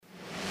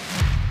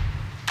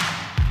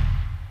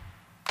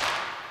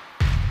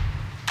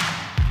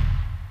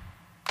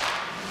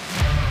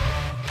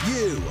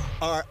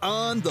are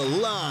On the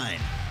Line.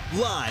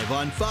 Live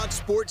on Fox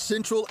Sports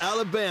Central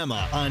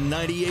Alabama on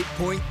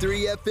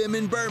 98.3 FM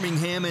in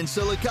Birmingham and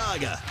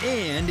Sylacauga,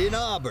 and in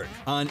Auburn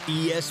on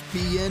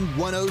ESPN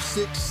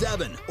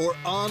 106.7 or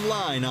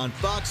online on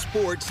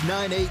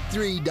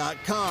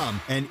foxsports983.com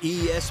and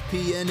espnau.com.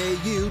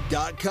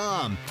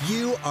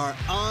 You are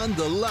On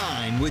the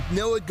Line with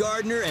Noah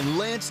Gardner and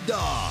Lance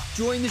Dawe.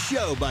 Join the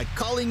show by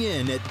calling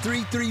in at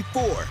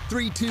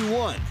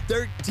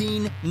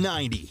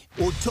 334-321-1390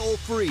 or toll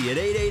free at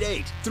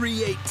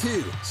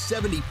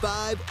 888-382-7502.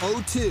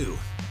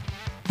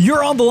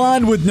 You're On the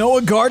Line with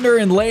Noah Gardner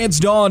and Lance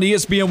Dawe on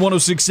ESPN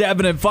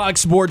 106.7 and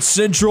Fox Sports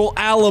Central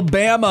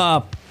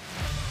Alabama.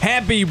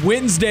 Happy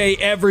Wednesday,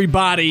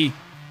 everybody.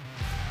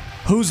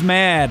 Who's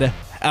mad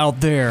out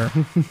there?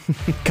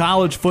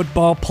 College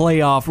football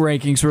playoff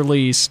rankings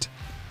released.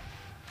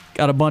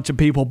 Got a bunch of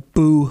people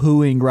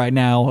boo-hooing right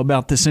now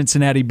about the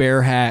Cincinnati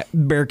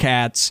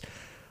Bearcats.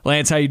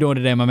 Lance, how you doing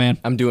today, my man?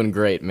 I'm doing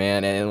great,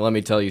 man. And let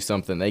me tell you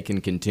something. They can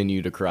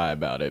continue to cry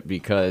about it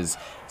because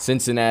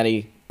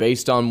Cincinnati,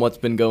 based on what's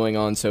been going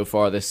on so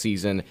far this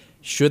season,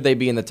 should they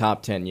be in the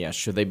top 10? Yes.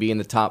 Should they be in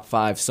the top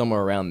 5?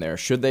 Somewhere around there.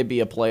 Should they be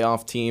a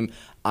playoff team?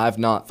 I've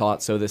not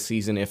thought so this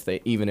season,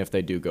 even if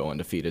they do go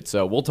undefeated.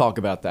 So we'll talk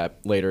about that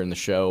later in the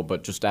show.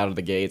 But just out of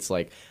the gates,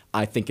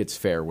 I think it's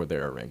fair where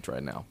they're ranked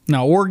right now.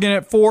 Now, Oregon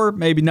at 4,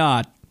 maybe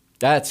not.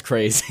 That's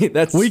crazy.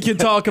 We can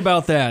talk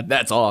about that.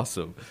 That's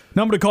awesome.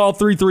 Number to call,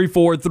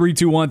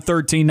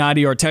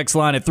 334-321-1390. Our text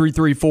line at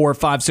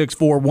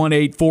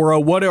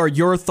 334-564-1840. What are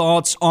your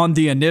thoughts on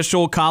the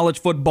initial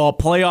college football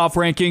playoff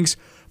rankings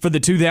for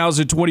the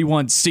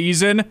 2021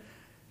 season?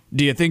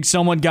 Do you think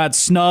someone got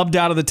snubbed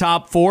out of the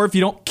top 4? If you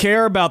don't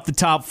care about the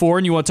top 4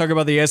 and you want to talk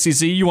about the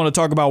SEC, you want to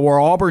talk about where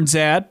Auburn's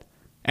at,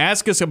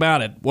 ask us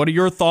about it. What are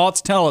your thoughts?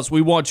 Tell us.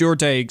 We want your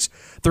takes.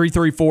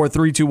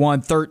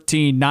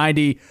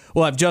 334-321-1390.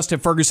 We'll have Justin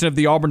Ferguson of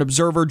the Auburn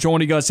Observer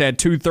joining us at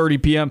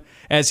 2:30 p.m.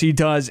 as he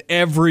does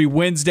every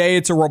Wednesday.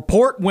 It's a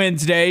Report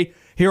Wednesday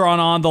here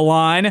on the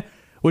Line,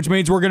 which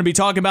means we're going to be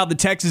talking about the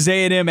Texas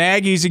A&M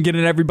Aggies and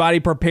getting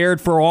everybody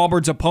prepared for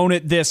Auburn's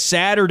opponent this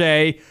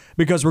Saturday,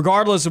 because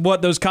regardless of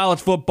what those college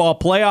football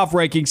playoff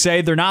rankings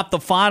say, they're not the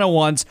final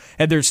ones,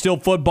 and there's still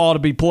football to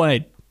be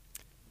played.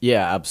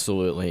 Yeah,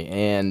 absolutely.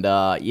 And,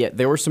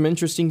 there were some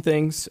interesting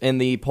things in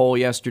the poll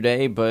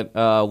yesterday, but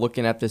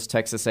looking at this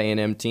Texas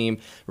A&M team,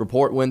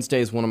 Report Wednesday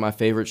is one of my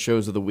favorite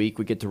shows of the week.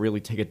 We get to really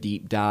take a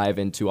deep dive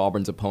into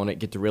Auburn's opponent,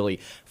 get to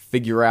really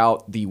figure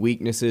out the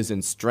weaknesses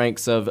and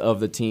strengths of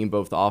the team,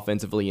 both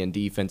offensively and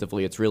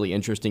defensively. It's really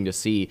interesting to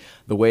see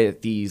the way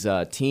that these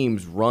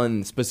teams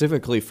run,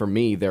 specifically for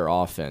me, their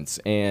offense.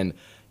 And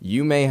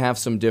you may have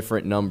some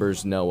different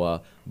numbers,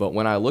 Noah, but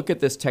when I look at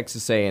this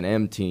Texas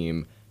A&M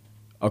team,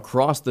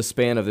 across the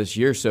span of this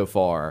year so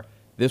far,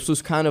 this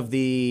was kind of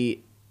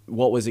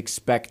what was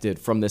expected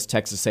from this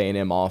Texas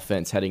A&M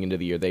offense heading into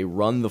the year. They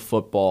run the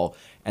football,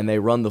 and they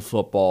run the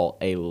football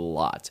a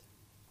lot.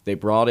 They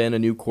brought in a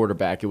new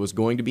quarterback. It was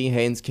going to be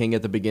Haynes King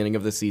at the beginning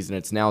of the season.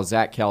 It's now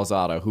Zach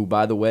Calzada, who,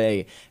 by the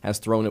way, has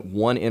thrown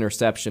 1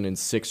 interception in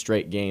 6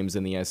 straight games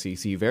in the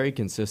SEC. Very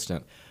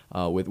consistent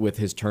with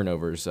his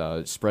turnovers,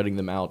 spreading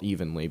them out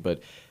evenly.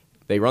 But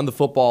they run the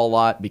football a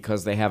lot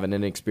because they have an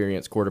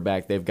inexperienced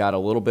quarterback. They've got a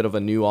little bit of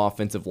a new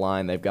offensive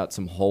line. They've got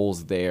some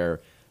holes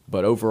there.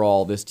 But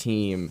overall, this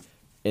team,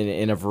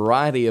 in a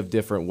variety of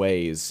different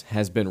ways,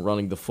 has been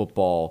running the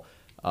football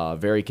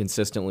very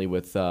consistently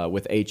with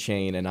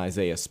A-Chain and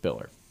Isaiah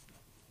Spiller.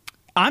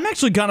 I'm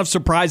actually kind of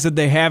surprised that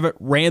they haven't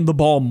ran the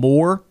ball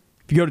more.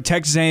 If you go to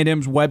Texas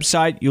A&M's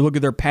website, you look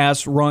at their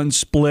pass-run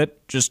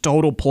split, just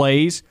total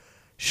plays.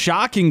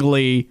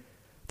 Shockingly,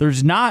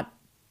 there's not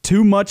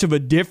too much of a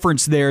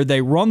difference there.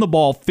 They run the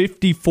ball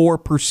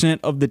 54%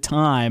 of the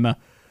time,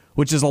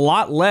 which is a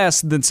lot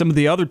less than some of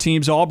the other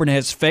teams Auburn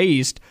has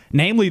faced,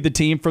 namely the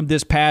team from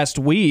this past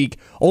week.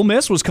 Ole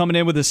Miss was coming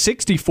in with a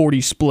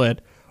 60-40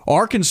 split.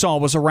 Arkansas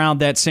was around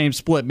that same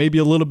split, maybe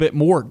a little bit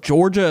more.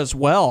 Georgia as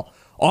well.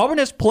 Auburn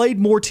has played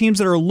more teams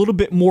that are a little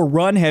bit more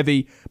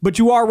run-heavy, but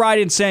you are right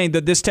in saying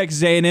that this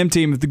Texas A&M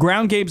team, if the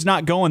ground game's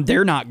not going,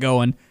 they're not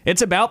going.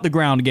 It's about the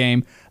ground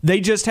game. They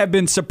just have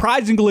been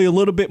surprisingly a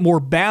little bit more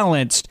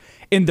balanced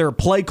in their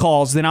play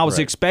calls than I was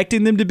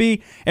expecting them to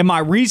be. And my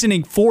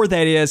reasoning for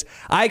that is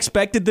I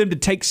expected them to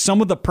take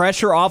some of the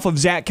pressure off of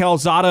Zach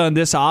Calzada in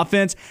this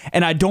offense,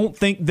 and I don't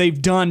think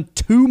they've done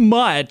too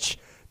much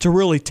to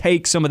really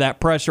take some of that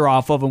pressure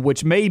off of him,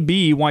 which may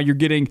be why you're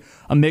getting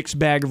a mixed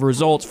bag of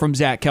results from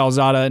Zach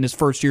Calzada in his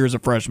first year as a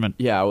freshman.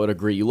 Yeah, I would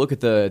agree. You look at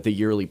the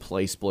yearly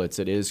play splits,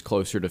 it is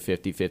closer to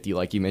 50-50.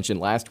 Like you mentioned,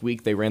 last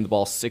week they ran the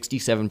ball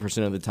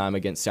 67% of the time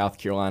against South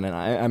Carolina, and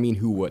I mean,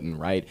 who wouldn't,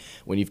 right?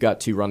 When you've got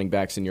 2 running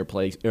backs in your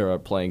playing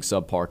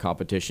subpar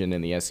competition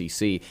in the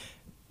SEC,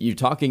 you're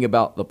talking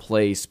about the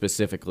plays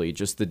specifically,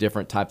 just the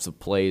different types of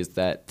plays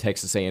that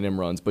Texas A&M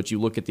runs, but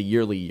you look at the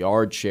yearly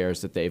yard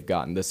shares that they've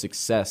gotten, the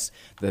success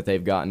that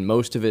they've gotten,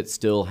 most of it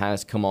still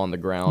has come on the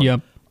ground.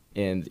 Yep.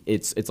 And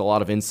it's a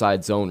lot of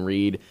inside zone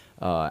read,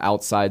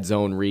 outside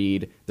zone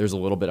read. There's a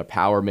little bit of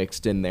power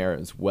mixed in there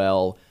as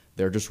well.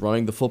 they're just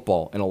running the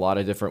football in a lot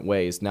of different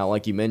ways. Now,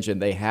 like you mentioned,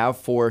 they have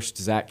forced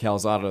Zach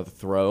Calzada to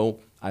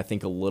throw, I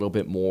think, a little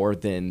bit more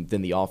than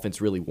the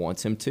offense really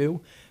wants him to.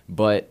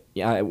 But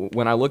yeah,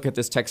 when I look at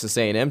this Texas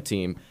A&M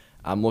team,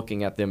 I'm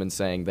looking at them and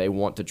saying they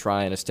want to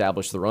try and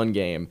establish the run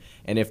game.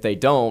 And if they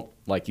don't,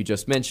 like you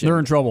just mentioned, they're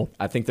in trouble.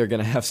 I think they're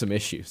going to have some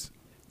issues.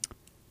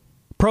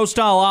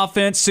 Pro-style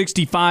offense,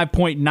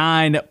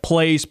 65.9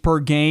 plays per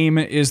game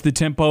is the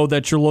tempo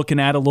that you're looking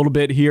at a little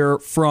bit here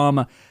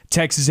from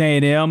Texas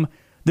A&M.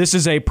 This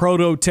is a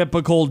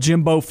prototypical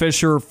Jimbo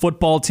Fisher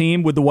football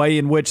team with the way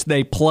in which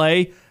they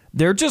play.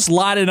 They're just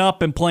lining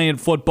up and playing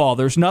football.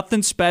 There's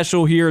nothing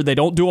special here. They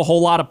don't do a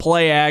whole lot of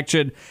play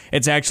action.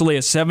 It's actually a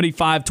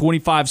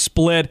 75-25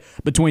 split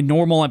between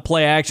normal and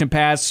play action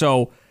pass,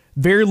 so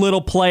very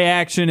little play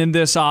action in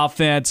this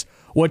offense.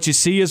 What you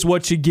see is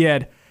what you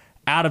get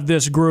out of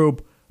this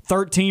group.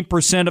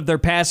 13% of their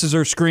passes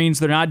are screens.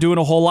 They're not doing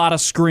a whole lot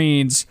of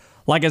screens.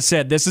 Like I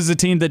said, this is a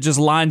team that just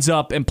lines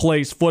up and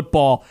plays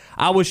football.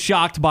 I was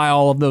shocked by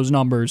all of those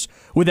numbers.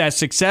 With as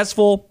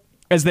successful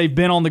as they've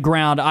been on the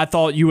ground, I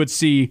thought you would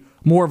see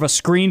more of a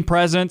screen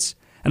presence,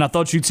 and I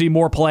thought you'd see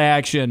more play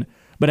action.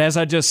 But as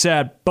I just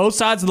said, both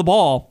sides of the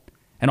ball,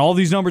 and all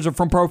these numbers are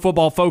from Pro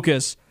Football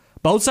Focus,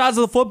 both sides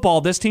of the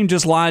football, this team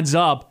just lines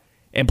up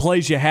and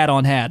plays you hat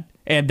on hat.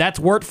 And that's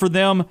worked for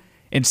them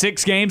in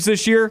 6 games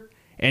this year.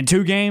 In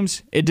 2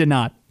 games, it did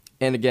not.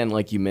 And again,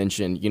 like you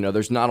mentioned,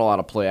 there's not a lot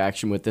of play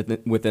action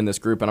within this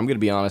group. And I'm going to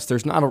be honest,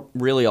 there's not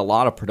really a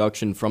lot of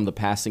production from the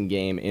passing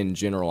game in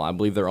general. I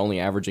believe they're only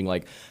averaging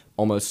like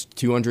almost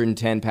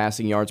 210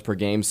 passing yards per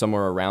game,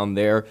 somewhere around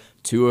there.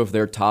 2 of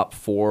their top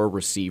 4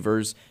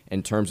 receivers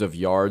in terms of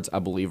yards, I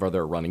believe, are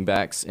their running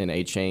backs in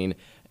A-Chain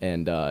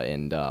and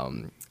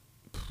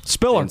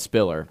Spiller. And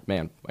Spiller.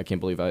 Man, I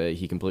can't believe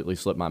he completely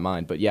slipped my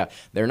mind. But yeah,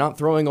 they're not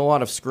throwing a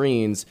lot of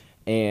screens.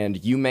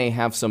 And you may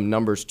have some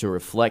numbers to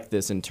reflect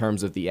this in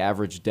terms of the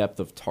average depth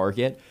of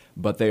target,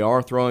 but they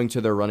are throwing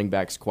to their running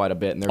backs quite a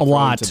bit. And they're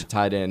throwing to the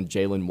tight end,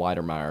 Jalen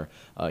Weidermeyer.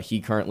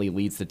 He currently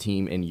leads the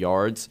team in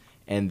yards.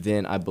 And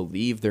then I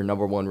believe their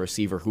number 1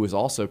 receiver, who has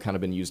also kind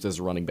of been used as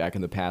a running back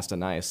in the past,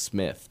 Anais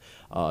Smith,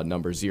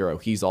 number 0.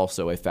 He's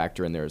also a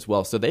factor in there as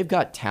well. So they've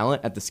got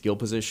talent at the skill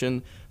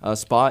position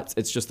spots.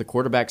 It's just the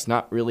quarterback's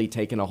not really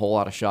taking a whole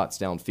lot of shots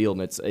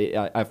downfield.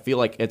 And I feel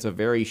like it's a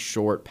very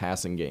short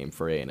passing game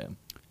for A&M.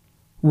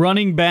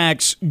 Running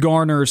backs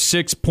garner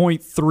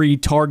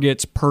 6.3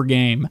 targets per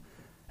game.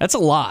 That's a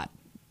lot.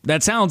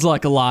 That sounds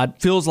like a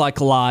lot, feels like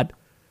a lot.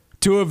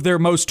 2 of their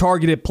most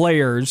targeted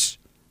players,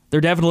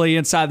 they're definitely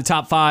inside the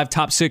top 5,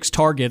 top 6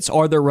 targets,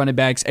 are their running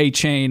backs,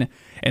 A-Chain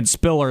and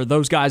Spiller.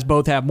 Those guys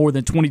both have more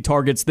than 20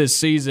 targets this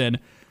season.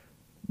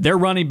 Their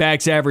running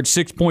backs average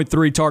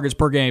 6.3 targets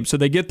per game. So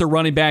they get their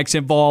running backs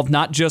involved,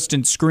 not just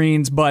in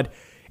screens, but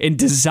in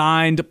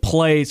designed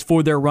plays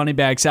for their running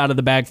backs out of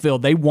the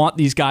backfield. They want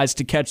these guys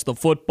to catch the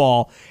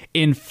football.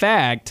 In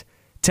fact,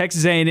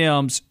 Texas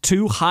A&M's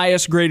 2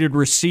 highest graded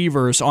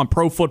receivers on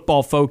Pro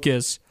Football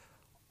Focus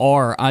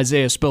are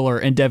Isaiah Spiller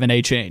and Devin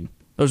A-Chain.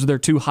 Those are their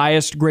 2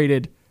 highest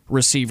graded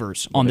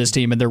receivers on this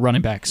team and their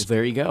running backs.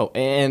 There you go.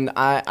 And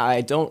I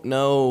don't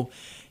know.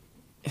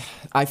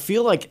 I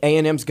feel like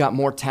A&M's got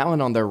more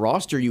talent on their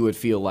roster, you would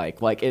feel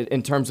like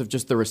in terms of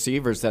just the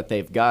receivers that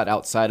they've got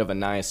outside of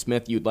Anais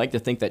Smith. You'd like to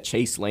think that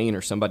Chase Lane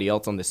or somebody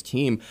else on this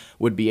team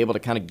would be able to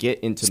kind of get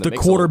into the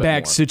mix. The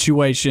quarterback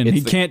situation.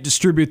 He can't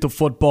distribute the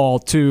football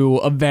to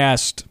a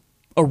vast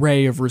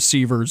array of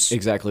receivers.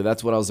 Exactly.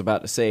 That's what I was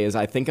about to say. Is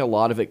I think a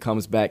lot of it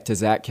comes back to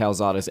Zach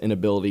Calzada's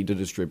inability to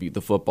distribute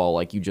the football,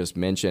 like you just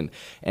mentioned.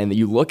 And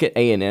you look at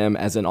A&M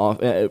as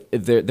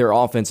their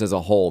offense as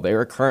a whole. They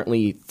are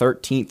currently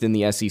 13th in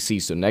the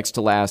SEC, so next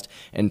to last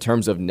in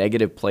terms of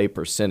negative play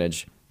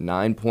percentage.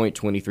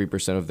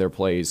 9.23% of their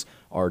plays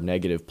are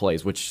negative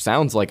plays, which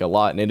sounds like a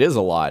lot, and it is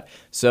a lot.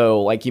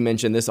 So, like you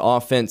mentioned, this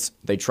offense,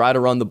 they try to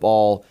run the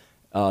ball.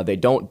 They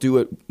don't do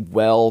it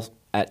well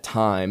at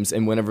times,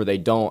 and whenever they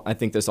don't, I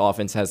think this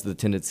offense has the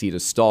tendency to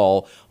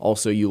stall.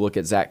 Also, you look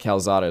at Zach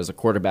Calzada as a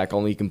quarterback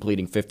only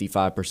completing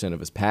 55%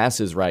 of his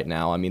passes right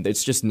now. I mean,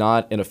 it's just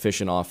not an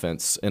efficient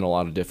offense in a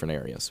lot of different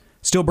areas.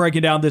 Still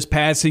breaking down this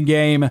passing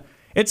game.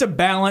 It's a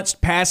balanced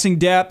passing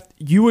depth.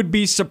 You would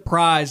be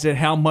surprised at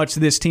how much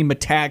this team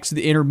attacks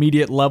the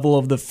intermediate level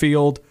of the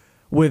field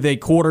with a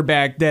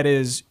quarterback that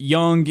is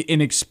young,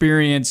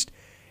 inexperienced,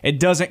 and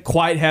doesn't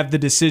quite have the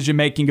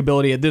decision-making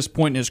ability at this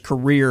point in his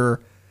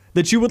career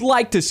that you would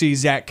like to see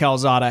Zach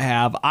Calzada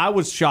have. I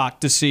was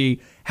shocked to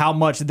see how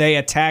much they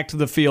attacked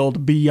the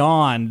field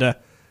beyond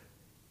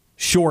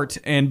short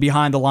and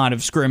behind the line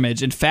of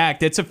scrimmage. In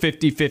fact, it's a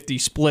 50-50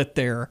 split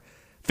there.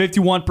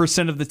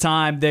 51% of the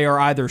time they are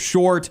either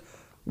short,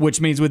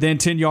 which means within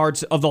 10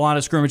 yards of the line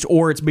of scrimmage,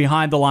 or it's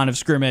behind the line of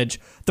scrimmage.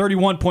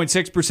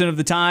 31.6% of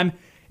the time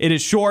it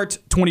is short,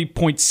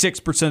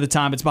 20.6% of the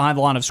time it's behind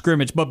the line of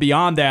scrimmage. But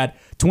beyond that,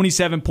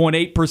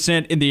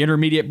 27.8% in the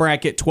intermediate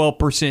bracket,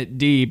 12%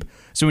 deep.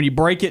 So when you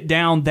break it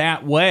down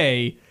that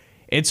way,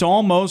 it's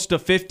almost a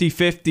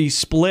 50-50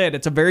 split.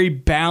 It's a very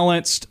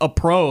balanced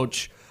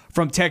approach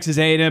from Texas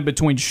A&M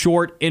between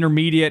short,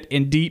 intermediate,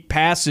 and deep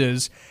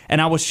passes.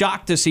 And I was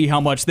shocked to see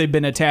how much they've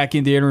been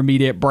attacking the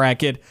intermediate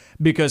bracket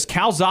because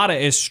Calzada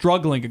is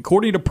struggling,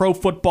 according to Pro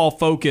Football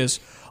Focus,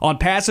 on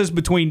passes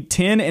between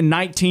 10 and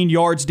 19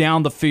 yards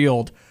down the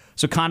field.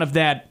 So kind of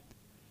that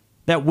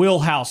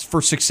wheelhouse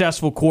for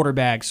successful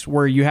quarterbacks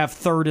where you have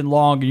third and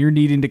long and you're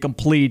needing to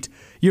complete.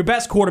 Your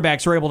best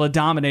quarterbacks are able to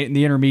dominate in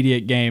the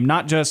intermediate game,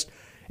 not just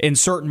in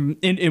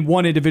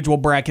one individual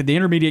bracket. The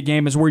intermediate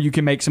game is where you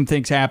can make some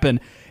things happen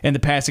in the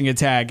passing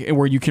attack and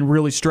where you can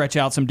really stretch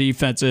out some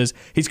defenses.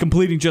 He's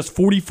completing just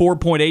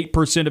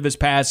 44.8% of his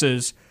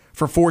passes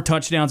for 4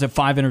 touchdowns and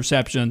 5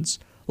 interceptions.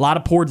 A lot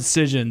of poor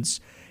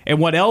decisions. And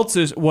what else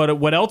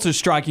is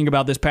striking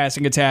about this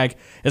passing attack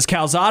is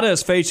Calzada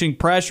is facing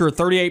pressure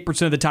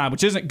 38% of the time,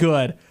 which isn't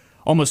good.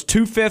 Almost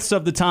 2/5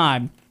 of the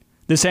time,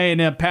 this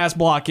A&M pass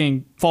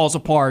blocking falls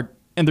apart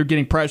and they're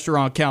getting pressure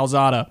on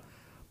Calzada.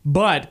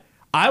 But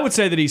I would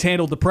say that he's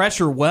handled the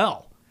pressure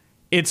well.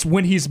 It's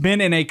when he's been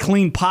in a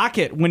clean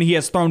pocket when he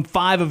has thrown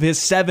 5 of his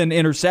 7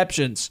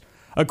 interceptions,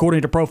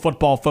 according to Pro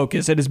Football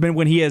Focus. It has been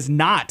when he is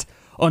not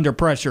under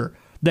pressure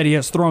that he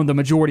has thrown the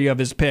majority of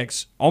his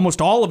picks,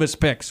 almost all of his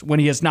picks, when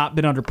he has not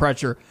been under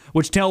pressure,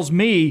 which tells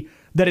me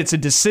that it's a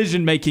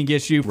decision-making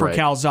issue for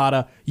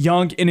Calzada,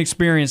 young,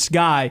 inexperienced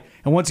guy.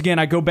 And once again,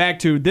 I go back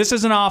to this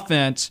is an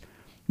offense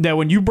that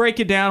when you break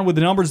it down with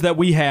the numbers that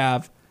we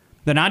have,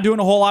 they're not doing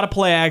a whole lot of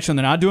play action.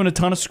 They're not doing a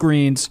ton of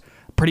screens,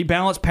 pretty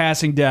balanced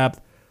passing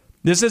depth.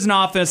 This is an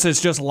offense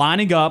that's just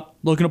lining up,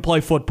 looking to play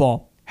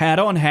football. Hat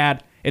on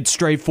hat, it's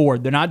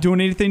straightforward. They're not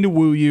doing anything to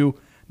woo you.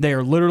 They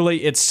are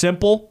literally, it's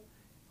simple.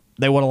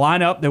 They want to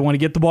line up. They want to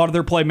get the ball to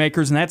their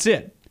playmakers, and that's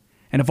it.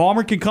 And if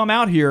Auburn can come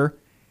out here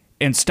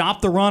and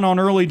stop the run on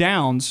early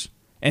downs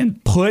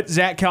and put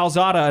Zach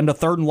Calzada into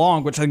 3rd and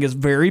long, which I think is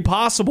very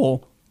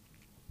possible,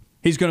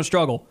 he's going to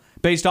struggle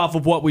based off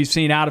of what we've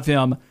seen out of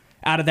him,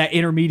 out of that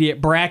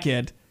intermediate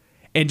bracket,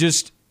 and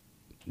just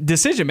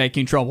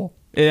decision-making trouble.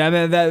 I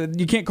mean,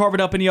 you can't carve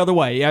it up any other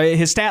way.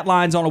 His stat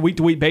lines on a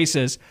week-to-week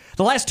basis,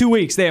 the last 2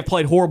 weeks, they have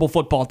played horrible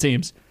football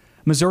teams,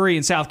 Missouri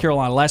and South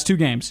Carolina, last 2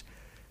 games.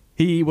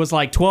 He was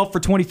like 12 for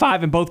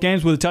 25 in both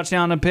games with a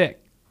touchdown and a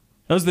pick.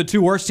 Those are the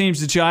 2 worst teams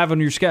that you have on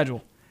your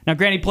schedule. Now,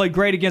 granted, he played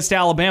great against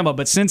Alabama,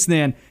 but since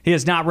then, he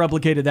has not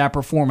replicated that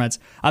performance.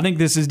 I think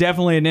this is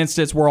definitely an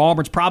instance where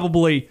Auburn's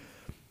probably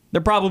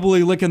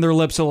licking their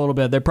lips a little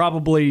bit.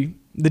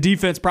 The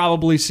defense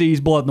probably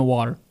sees blood in the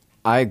water.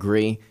 I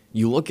agree.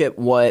 You look at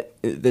what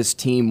this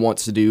team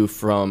wants to do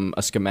from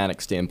a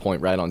schematic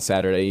standpoint right on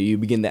Saturday. You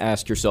begin to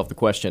ask yourself the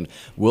question,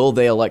 will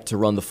they elect to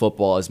run the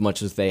football as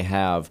much as they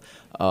have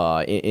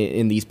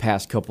in these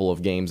past couple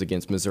of games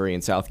against Missouri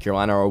and South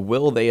Carolina, or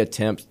will they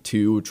attempt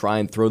to try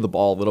and throw the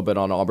ball a little bit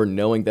on Auburn,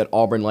 knowing that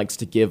Auburn likes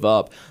to give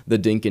up the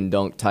dink and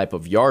dunk type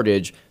of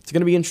yardage? It's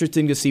going to be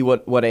interesting to see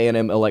what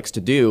A&M elects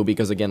to do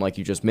because, again, like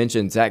you just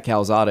mentioned, Zach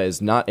Calzada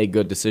is not a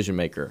good decision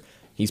maker.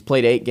 He's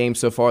played 8 games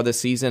so far this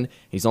season.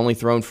 He's only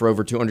thrown for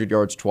over 200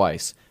 yards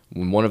twice.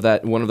 One of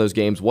those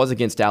games was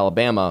against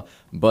Alabama,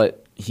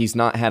 but he's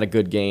not had a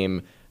good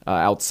game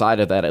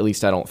outside of that, at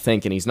least I don't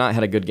think, and he's not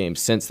had a good game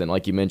since then.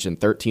 Like you mentioned,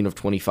 13 of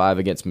 25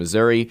 against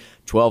Missouri,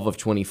 12 of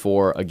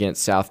 24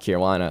 against South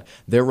Carolina.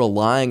 They're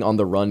relying on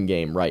the run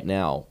game right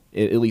now,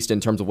 at least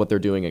in terms of what they're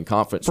doing in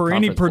conference. For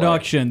any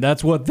production, play.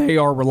 That's what they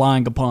are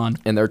relying upon.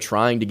 And they're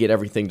trying to get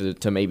everything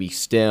to maybe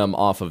stem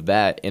off of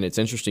that. And it's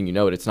interesting,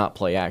 it's not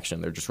play action.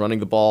 They're just running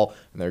the ball,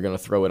 and they're going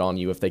to throw it on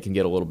you if they can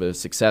get a little bit of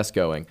success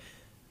going.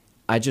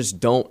 I just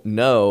don't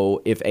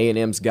know if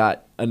A&M's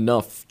got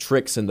enough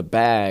tricks in the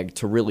bag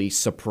to really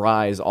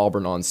surprise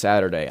Auburn on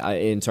Saturday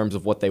in terms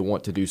of what they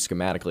want to do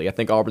schematically. I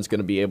think Auburn's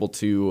going to be able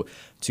to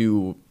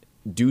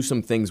do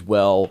some things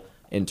well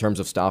in terms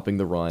of stopping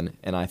the run,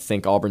 and I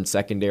think Auburn's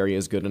secondary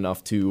is good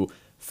enough to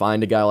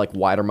find a guy like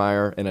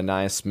Weidermeyer and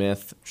Anais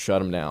Smith,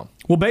 shut him down.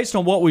 Well, based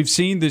on what we've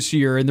seen this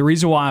year, and the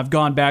reason why I've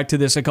gone back to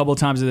this a couple of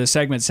times in this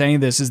segment saying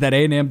this is that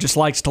A&M just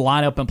likes to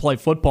line up and play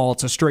football.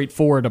 It's a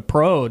straightforward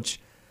approach.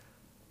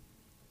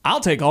 I'll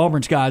take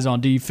Auburn's guys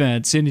on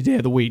defense any day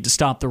of the week to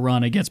stop the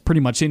run against pretty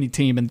much any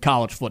team in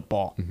college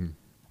football. Mm-hmm.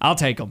 I'll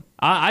take them.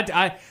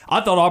 I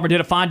thought Auburn did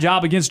a fine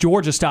job against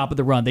Georgia stopping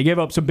the run. They gave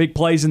up some big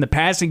plays in the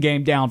passing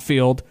game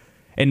downfield,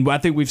 and I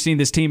think we've seen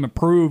this team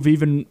improve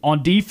even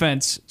on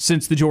defense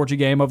since the Georgia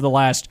game over the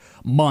last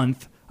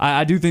month.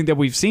 I do think that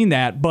we've seen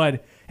that,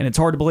 and it's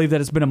hard to believe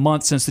that it's been a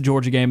month since the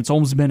Georgia game. It's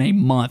almost been a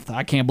month.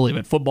 I can't believe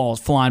it. Football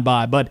is flying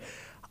by. But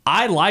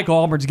I like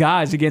Auburn's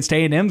guys against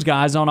A&M's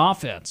guys on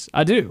offense.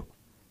 I do.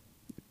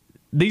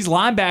 These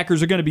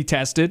linebackers are going to be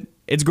tested.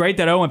 It's great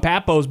that Owen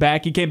Papo's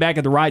back. He came back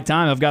at the right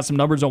time. I've got some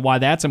numbers on why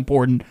that's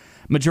important.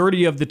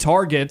 Majority of the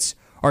targets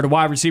are to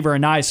wide receiver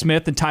Anais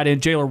Smith and tight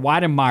end Jalen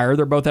Weidenmeyer.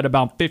 They're both at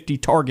about 50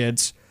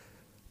 targets.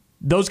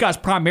 Those guys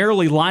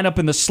primarily line up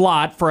in the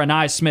slot for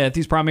Anais Smith.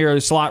 He's primarily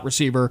a slot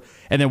receiver.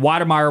 And then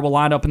Weidenmeyer will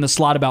line up in the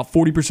slot about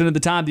 40% of the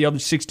time. The other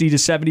 60 to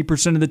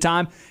 70% of the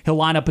time, he'll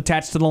line up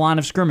attached to the line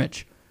of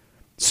scrimmage.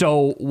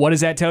 So what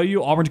does that tell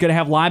you? Auburn's going to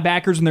have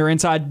linebackers and their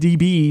inside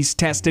DBs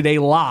tested a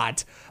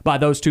lot by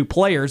those two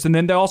players. And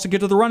then they also get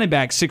to the running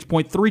back,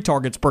 6.3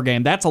 targets per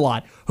game. That's a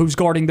lot. Who's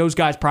guarding those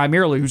guys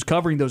primarily? Who's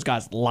covering those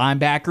guys?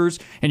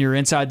 Linebackers and your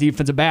inside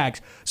defensive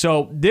backs.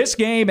 So this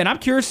game, and I'm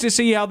curious to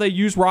see how they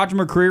use Roger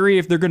McCreary,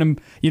 if they're going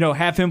to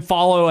have him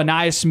follow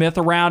Anais Smith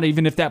around,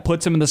 even if that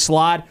puts him in the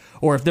slot,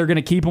 or if they're going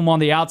to keep him on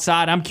the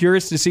outside. I'm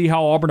curious to see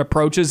how Auburn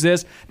approaches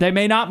this. They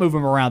may not move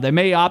him around. They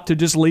may opt to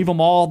just leave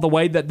them all the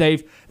way that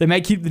they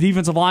may keep the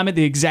defensive lineman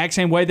the exact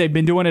same way they've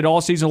been doing it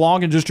all season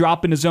long and just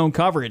drop into zone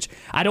coverage.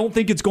 I don't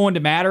think it's going to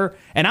matter,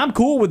 and I'm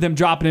cool with them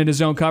dropping into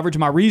zone coverage.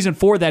 My reason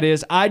for that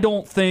is I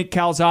don't think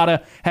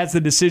Calzada has the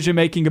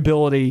decision-making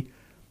ability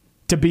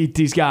to beat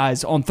these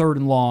guys on 3rd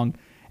and long.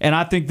 And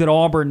I think that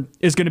Auburn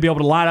is going to be able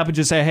to line up and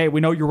just say, hey,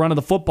 we know you're running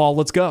the football.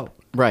 Let's go.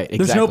 Right, exactly.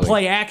 There's no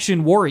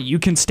play-action worry. You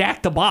can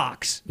stack the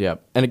box. Yeah.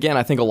 And again,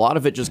 I think a lot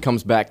of it just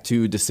comes back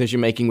to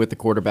decision-making with the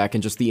quarterback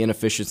and just the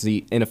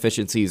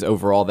inefficiencies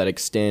overall that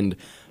extend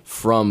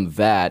from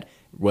that.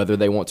 Whether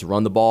they want to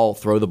run the ball,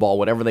 throw the ball,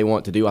 whatever they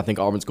want to do, I think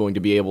Auburn's going to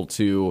be able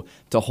to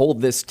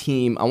hold this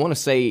team, I want to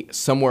say,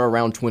 somewhere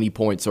around 20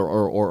 points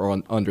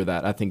or under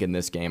that, I think, in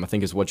this game. I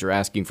think is what you're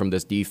asking from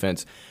this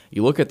defense.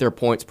 You look at their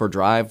points per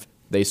drive,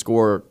 they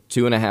score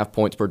 2.5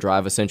 points per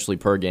drive, essentially,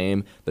 per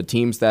game. The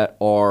teams that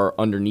are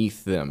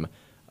underneath them,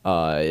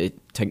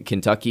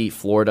 Kentucky,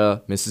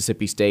 Florida,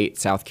 Mississippi State,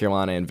 South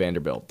Carolina, and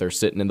Vanderbilt. They're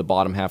sitting in the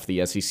bottom half of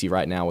the SEC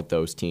right now with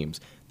those teams.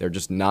 They're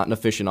just not an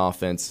efficient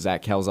offense.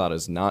 Zach Calzada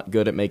is not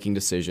good at making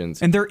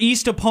decisions. And their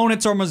East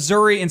opponents are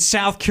Missouri and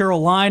South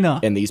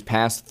Carolina. And these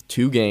past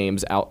 2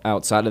 games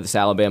outside of this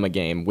Alabama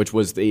game, which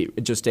was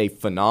just a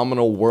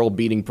phenomenal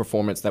world-beating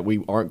performance that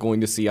we aren't going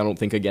to see, I don't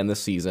think, again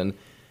this season.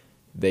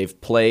 They've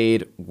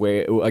played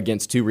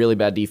against 2 really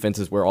bad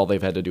defenses where all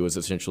they've had to do is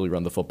essentially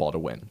run the football to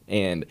win.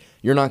 And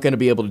you're not going to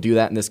be able to do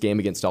that in this game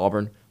against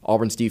Auburn.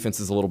 Auburn's defense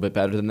is a little bit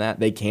better than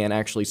that. They can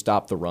actually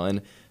stop the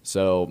run.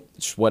 So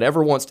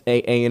whatever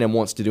A&M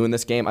wants to do in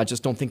this game, I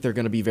just don't think they're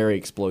going to be very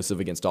explosive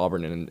against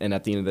Auburn. And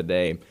at the end of the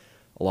day,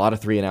 a lot of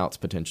 3-and-outs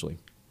potentially.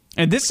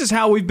 And this is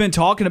how we've been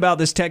talking about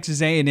this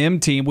Texas A&M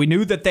team. We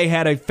knew that they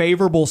had a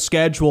favorable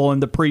schedule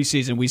in the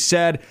preseason. We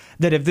said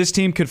that if this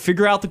team could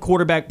figure out the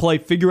quarterback play,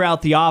 figure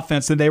out the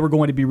offense, then they were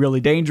going to be really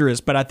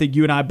dangerous. But I think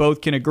you and I both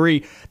can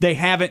agree they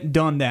haven't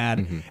done that.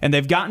 Mm-hmm. And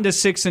they've gotten to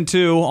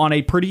 6-2 on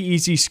a pretty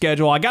easy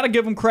schedule. I got to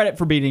give them credit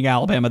for beating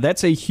Alabama.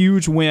 That's a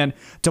huge win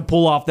to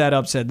pull off that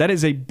upset. That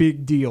is a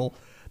big deal.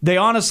 They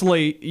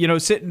honestly,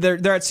 they're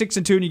at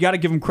 6-2, and you got to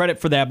give them credit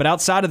for that. But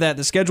outside of that,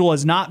 the schedule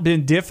has not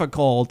been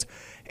difficult.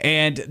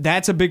 And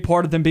that's a big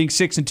part of them being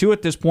 6-2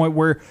 at this point,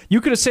 where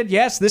you could have said,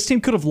 yes, this team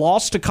could have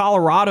lost to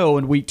Colorado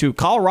in week 2.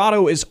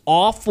 Colorado is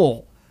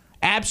awful,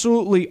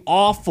 absolutely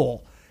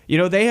awful.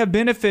 They have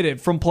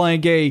benefited from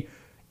playing a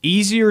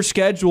easier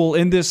schedule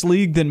in this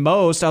league than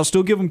most. I'll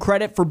still give them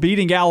credit for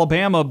beating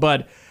Alabama,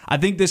 but I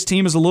think this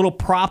team is a little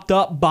propped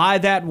up by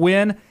that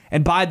win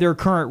and by their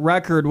current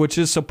record, which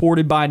is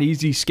supported by an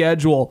easy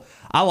schedule.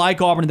 I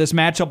like Auburn in this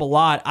matchup a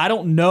lot. I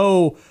don't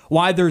know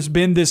why there's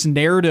been this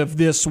narrative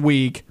this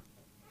week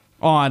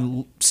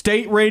on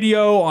state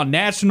radio, on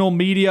national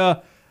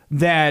media,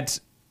 that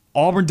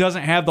Auburn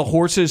doesn't have the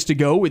horses to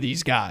go with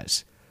these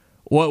guys.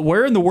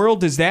 Where in the world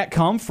does that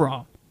come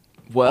from?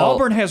 Well,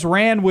 Auburn has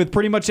ran with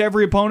pretty much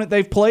every opponent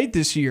they've played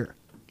this year.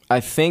 I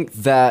think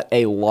that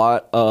a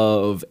lot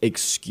of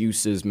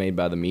excuses made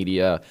by the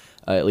media,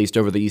 at least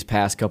over these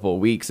past couple of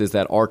weeks, is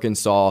that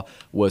Arkansas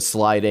was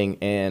sliding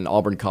and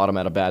Auburn caught them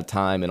at a bad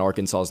time, and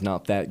Arkansas is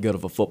not that good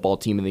of a football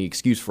team, and the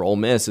excuse for Ole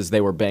Miss is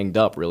they were banged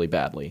up really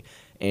badly.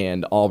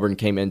 And Auburn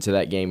came into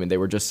that game, and they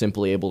were just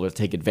simply able to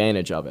take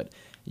advantage of it.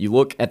 You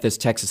look at this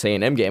Texas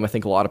A&M game, I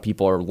think a lot of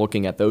people are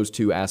looking at those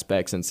two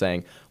aspects and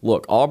saying,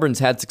 look, Auburn's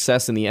had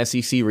success in the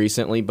SEC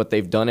recently, but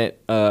they've done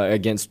it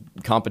against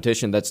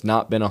competition that's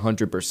not been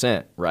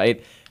 100%,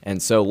 right?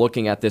 And so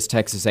looking at this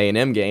Texas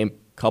A&M game,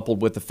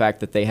 coupled with the fact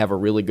that they have a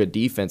really good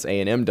defense,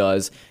 A&M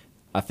does,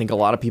 I think a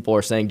lot of people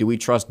are saying, do we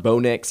trust Bo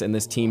Nix and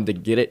this team to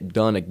get it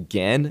done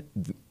again,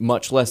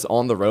 much less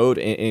on the road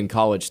in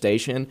College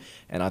Station?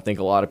 And I think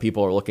a lot of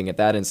people are looking at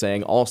that and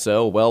saying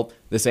also, well,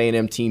 this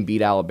A&M team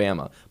beat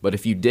Alabama. But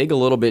if you dig a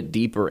little bit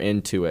deeper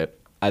into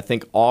it, I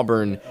think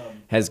Auburn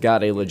has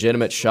got a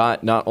legitimate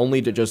shot not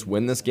only to just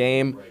win this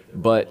game,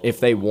 but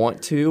if they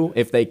want to,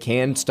 if they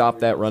can stop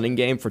that running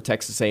game for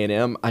Texas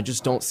A&M, I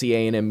just don't see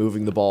A&M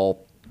moving the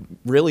ball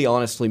really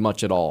honestly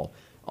much at all.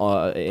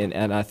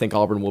 And I think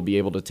Auburn will be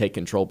able to take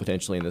control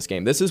potentially in this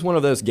game. This is one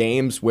of those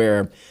games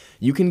where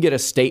you can get a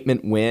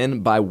statement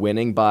win by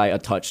winning by a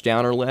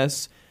touchdown or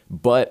less,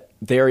 but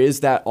there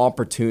is that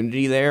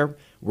opportunity there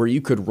where you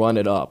could run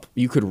it up.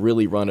 You could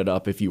really run it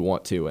up if you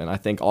want to, and I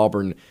think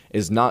Auburn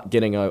is not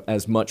getting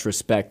as much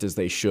respect as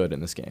they should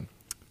in this game.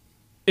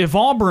 If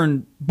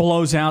Auburn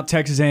blows out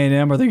Texas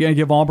A&M, are they going to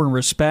give Auburn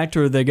respect,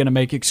 or are they going to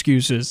make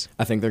excuses?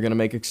 I think they're going to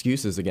make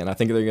excuses again. I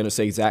think they're going to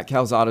say Zach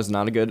Calzada is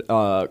not a good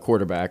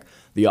quarterback.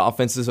 The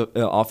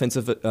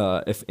offensive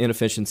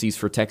inefficiencies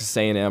for Texas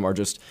A&M are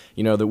just,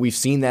 that we've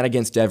seen that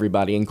against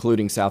everybody,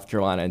 including South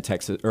Carolina and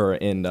Texas or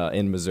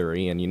in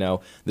Missouri. And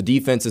the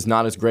defense is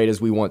not as great as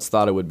we once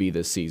thought it would be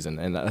this season.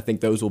 And I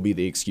think those will be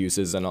the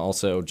excuses. And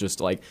also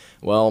just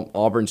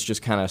Auburn's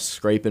just kind of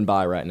scraping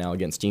by right now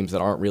against teams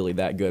that aren't really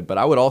that good. But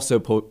I would also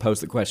pose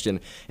the question: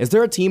 is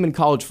there a team in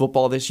college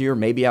football this year,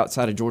 maybe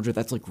outside of Georgia,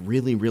 that's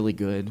really, really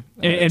good?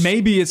 And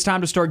maybe it's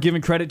time to start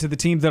giving credit to the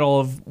team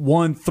that'll have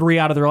won 3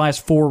 out of their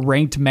last 4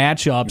 ranked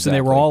matchups, exactly. And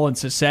they were all in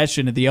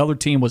succession, and the other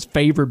team was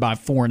favored by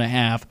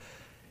 4.5.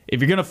 If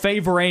you're going to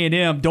favor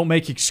A&M, don't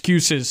make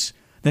excuses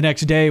the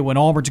next day when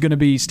Auburn's going to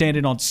be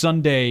standing on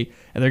Sunday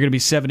and they're going to be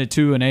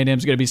 7-2 and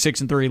A&M's going to be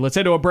 6-3. Let's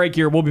head to a break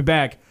here. We'll be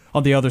back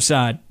on the other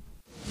side.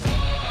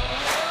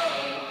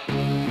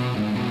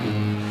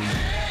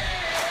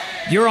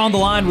 You're on the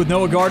line with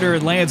Noah Gardner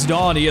and Lance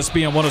Dawe on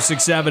ESPN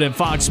 106.7 and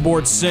Fox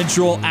Sports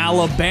Central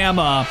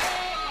Alabama.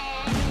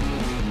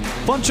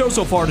 Fun show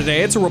so far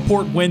today. It's a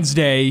Report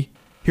Wednesday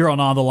here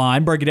on the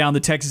Line, breaking down the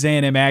Texas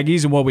A&M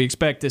Aggies and what we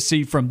expect to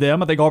see from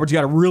them. I think Auburn's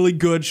got a really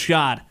good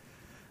shot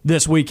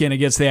this weekend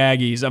against the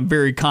Aggies. I'm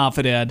very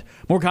confident,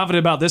 more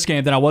confident about this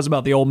game than I was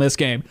about the Ole Miss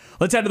game.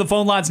 Let's head to the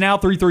phone lines now,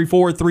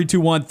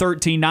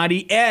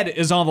 334-321-1390. Ed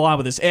is on the line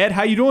with us. Ed,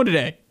 how you doing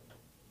today?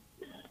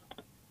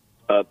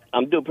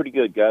 I'm doing pretty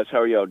good, guys.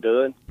 How are y'all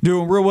doing?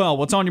 Doing real well.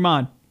 What's on your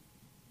mind?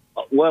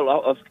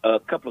 Well, a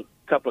couple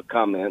of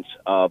comments.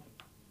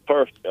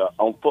 First,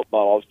 on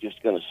football, I was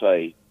just going to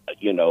say,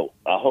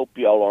 I hope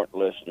y'all aren't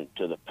listening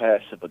to the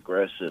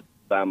passive-aggressive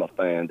Bama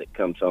fan that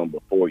comes on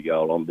before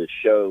y'all on this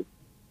show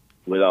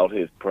with all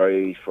his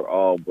praise for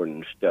Auburn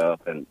and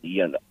stuff, and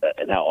and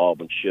how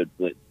Auburn should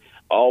win.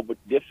 Auburn,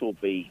 this will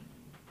be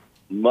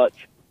a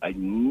much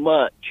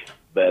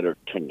better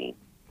team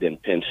than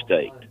Penn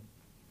State.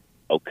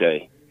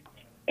 Okay,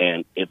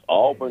 and if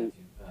Auburn,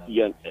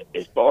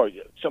 as far as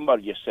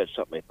somebody just said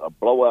something, if a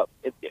blowout,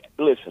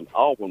 listen,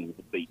 Auburn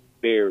would be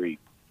very,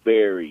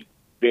 very,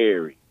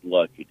 very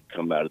lucky to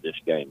come out of this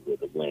game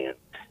with a win.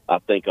 I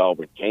think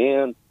Auburn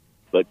can,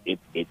 but if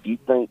you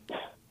think,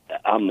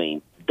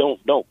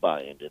 don't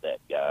buy into that,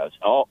 guys.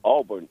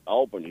 Auburn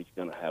is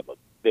going to have a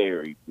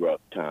very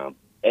rough time.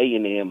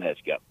 A&M has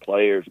got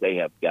players; they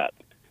have got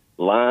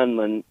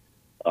linemen.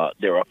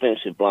 Their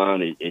offensive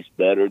line is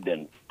better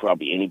than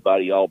probably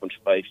anybody Auburn's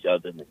faced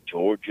other than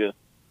Georgia.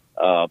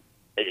 I'm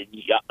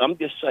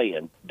just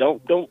saying,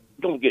 don't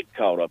get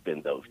caught up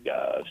in those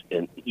guys.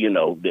 And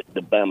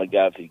the Bama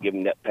guys are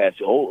giving that pass.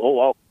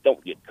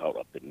 Don't get caught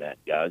up in that,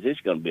 guys. It's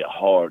going to be a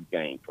hard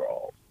game for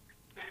all.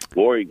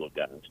 War Eagle,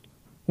 guys.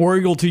 War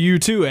Eagle to you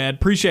too, Ed.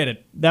 Appreciate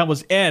it. That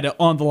was Ed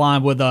on the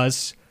line with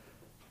us.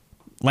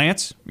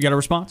 Lance, you got a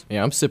response?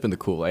 Yeah, I'm sipping the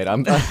Kool-Aid.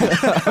 I'm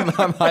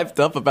hyped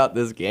up about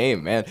this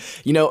game, man.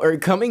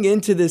 Coming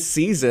into this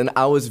season,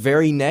 I was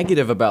very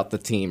negative about the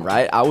team,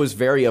 right? I was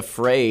very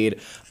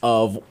afraid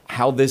of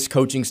how this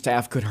coaching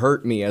staff could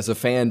hurt me as a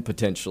fan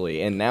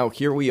potentially. And now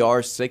here we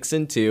are,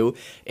 6-2.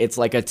 It's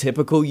like a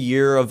typical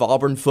year of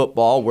Auburn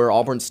football where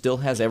Auburn still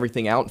has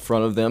everything out in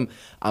front of them.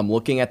 I'm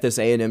looking at this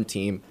A&M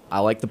team.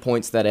 I like the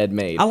points that Ed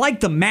made. I like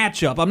the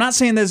matchup. I'm not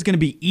saying that it's going to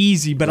be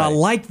easy, but right. I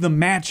like the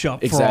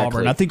matchup for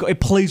Auburn. I think it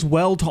plays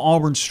well to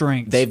Auburn's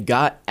strengths. They've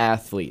got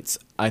athletes.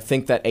 I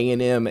think that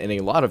A&M in a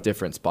lot of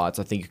different spots,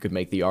 I think you could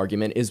make the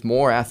argument, is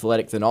more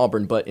athletic than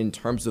Auburn. But in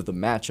terms of the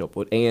matchup,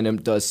 what A&M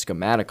does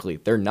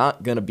schematically, they're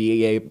not going to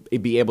be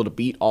able to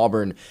beat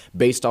Auburn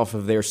based off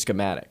of their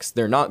schematics.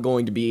 They're not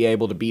going to be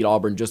able to beat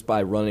Auburn just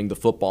by running the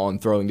football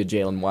and throwing to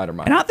Jalen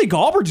Weidermeyer. And I think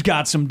Auburn's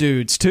got some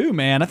dudes too,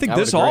 man. I think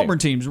this Auburn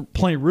team's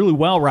playing really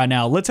well right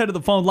now. Let's head to the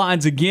phone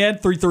lines again,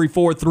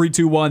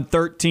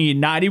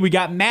 334-321-1390. We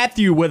got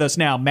Matthew with us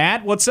now.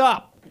 Matt, what's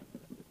up?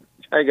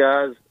 Hey,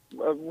 guys.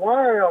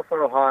 Why are y'all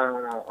so high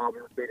on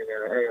Auburn beating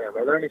A&M?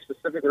 Are there any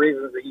specific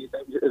reasons that you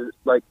think,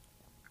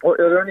 are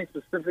there any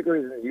specific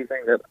reasons you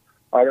think that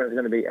Auburn is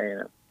going to beat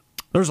A&M?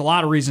 There's a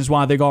lot of reasons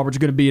why I think Auburn's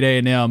going to beat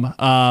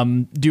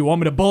A&M. Do you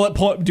want me to bullet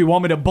point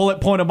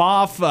them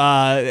off?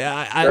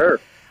 Sure.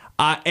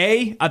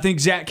 I think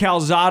Zach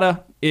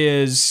Calzada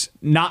is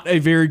not a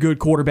very good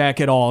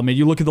quarterback at all. I mean,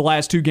 you look at the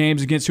last 2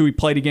 games against who he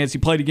played against. He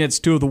played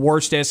against 2 of the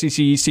worst SEC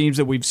teams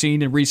that we've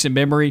seen in recent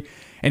memory,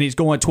 and he's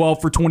going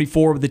 12 for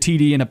 24 with a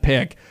TD and a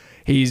pick.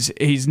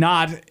 He's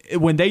not –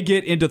 when they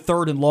get into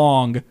 3rd and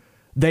long,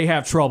 they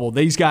have trouble.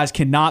 These guys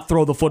cannot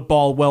throw the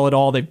football well at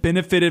all. They've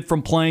benefited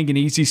from playing an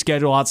easy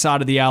schedule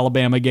outside of the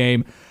Alabama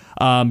game.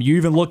 You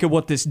even look at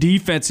what this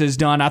defense has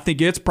done. I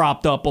think it's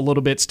propped up a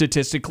little bit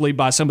statistically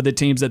by some of the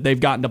teams that they've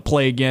gotten to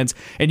play against.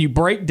 And you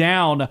break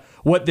down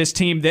what this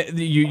team,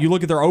 you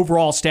look at their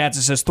overall stats,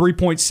 it says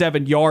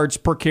 3.7 yards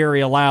per carry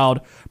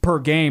allowed per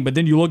game. But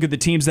then you look at the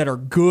teams that are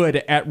good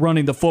at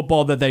running the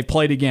football that they've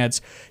played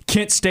against.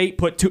 Kent State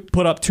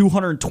put up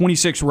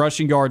 226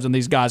 rushing yards on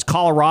these guys.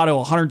 Colorado,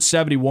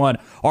 171.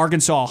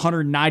 Arkansas,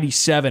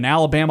 197.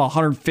 Alabama,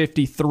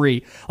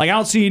 153. I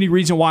don't see any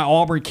reason why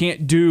Auburn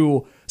can't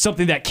do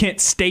something that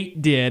Kent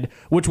State did,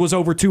 which was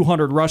over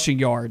 200 rushing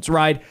yards,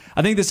 right?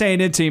 I think this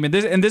A&M team, and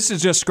this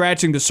is just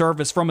scratching the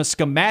surface from a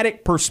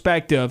schematic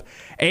perspective,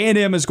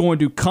 A&M is going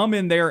to come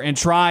in there and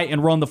try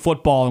and run the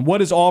football. And what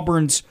does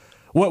Auburn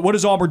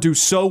do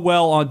so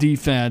well on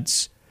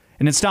defense?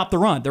 And then stop the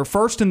run. They're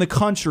first in the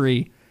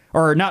country,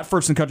 or not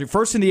first in the country,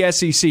 first in the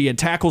SEC in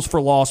tackles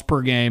for loss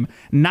per game,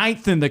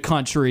 ninth in the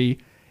country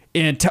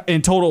in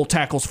total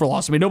tackles for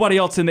loss. I mean, nobody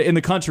else in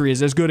the country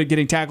is as good at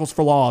getting tackles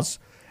for loss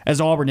as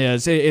Auburn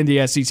is in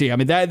the SEC. I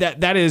mean,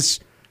 that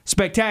is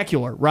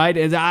spectacular, right?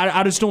 And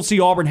I just don't see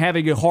Auburn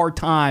having a hard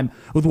time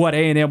with what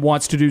A&M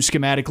wants to do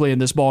schematically in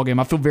this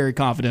ballgame. I feel very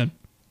confident.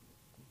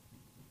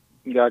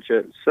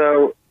 Gotcha.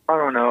 So, I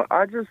don't know.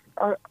 I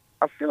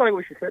feel like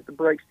we should hit the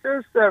brakes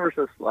just ever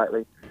so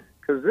slightly,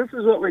 because this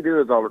is what we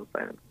do as Auburn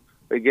fans.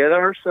 We get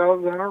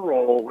ourselves on a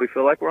roll. We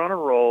feel like we're on a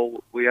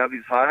roll. We have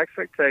these high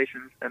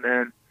expectations, and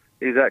then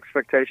these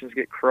expectations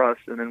get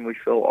crushed, and then we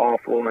feel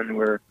awful, and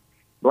we're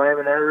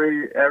blaming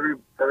every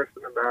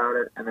person about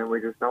it, and then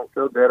we just don't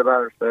feel good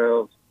about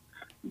ourselves.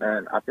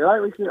 And I feel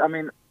like we should. I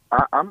mean,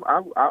 I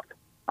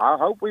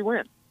hope we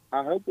win.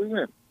 I hope we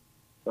win,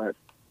 but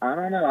I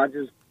don't know.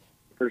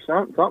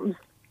 Something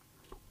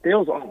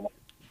feels off.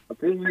 I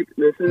feel like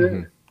this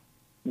is.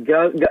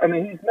 I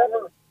mean,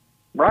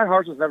 Brian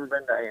Harsin's never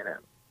been to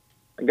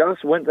A&M. Gus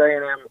went to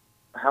A&M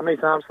how many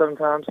times? 7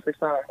 times? 6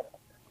 times?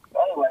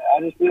 Anyway,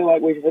 I just feel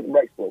like we should hit the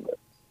brakes a little bit.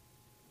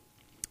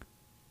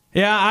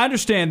 Yeah, I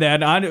understand that.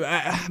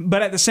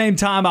 But at the same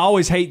time, I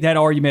always hate that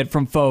argument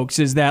from folks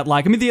is that,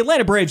 like, I mean, the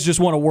Atlanta Braves just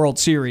won a World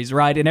Series,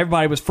 right? And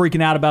everybody was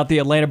freaking out about the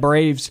Atlanta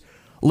Braves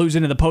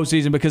losing in the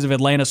postseason because of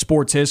Atlanta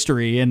sports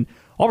history. And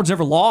Auburn's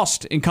never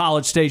lost in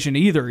College Station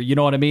either. You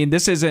know what I mean?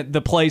 This isn't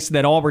the place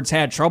that Auburn's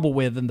had trouble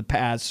with in the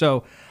past.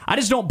 So I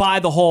just don't buy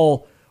the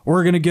whole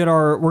we're gonna get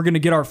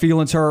our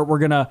feelings hurt. We're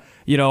gonna,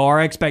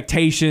 our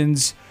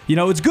expectations.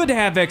 It's good to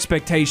have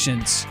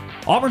expectations.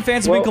 Auburn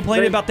fans have been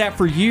complaining about that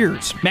for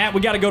years. Matt,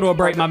 we got to go to a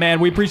break, my man.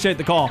 We appreciate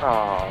the call.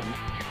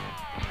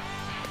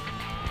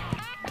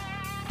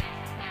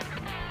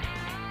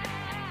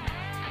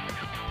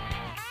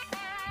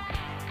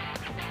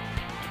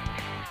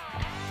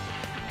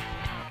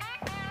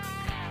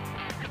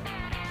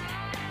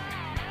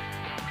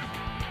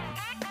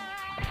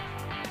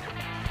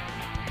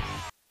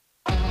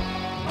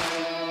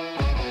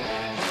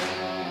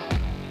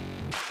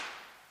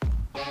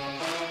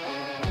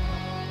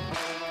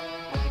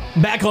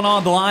 Back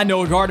on the line,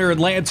 Noah Gardner and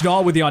Lance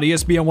Dawe with you on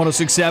ESPN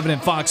 106.7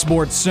 and Fox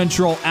Sports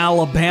Central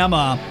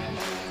Alabama.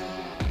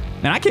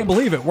 And I can't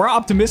believe it. We're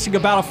optimistic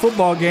about a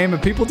football game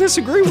and people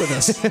disagree with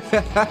us.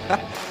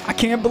 I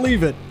can't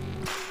believe it.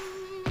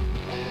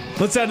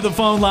 Let's head to the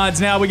phone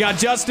lines now. We got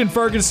Justin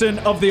Ferguson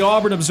of the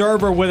Auburn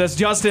Observer with us.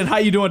 Justin, how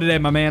you doing today,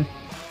 my man?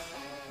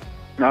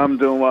 I'm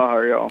doing well. How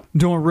are y'all?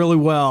 Doing really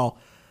well.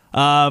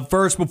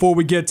 First, before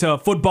we get to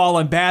football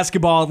and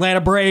basketball,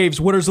 Atlanta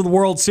Braves, winners of the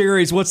World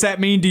Series. What's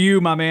that mean to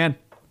you, my man?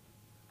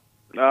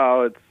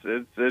 Oh,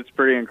 it's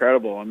pretty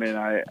incredible. I mean,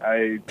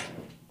 I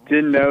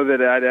didn't know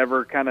that I'd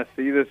ever kind of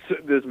see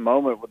this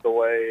moment with the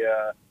way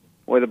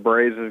the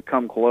Braves have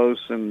come close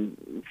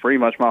and pretty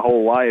much my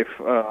whole life.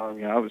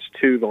 I was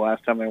 2 the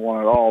last time they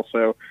won it all.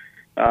 So,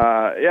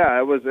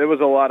 it was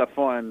a lot of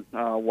fun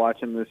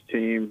watching this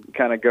team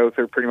kind of go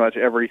through pretty much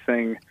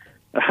everything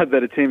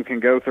that a team can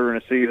go through in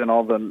a season,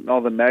 all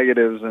the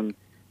negatives, and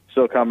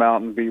still come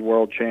out and be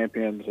world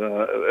champions. It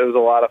was a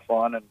lot of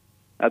fun, and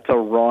that's a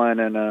run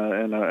in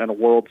a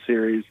World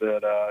Series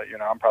that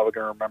I'm probably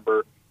going to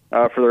remember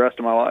for the rest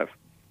of my life.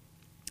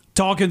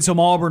 Talking some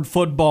Auburn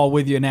football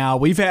with you now.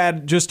 We've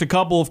had just a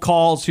couple of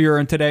calls here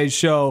in today's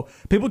show.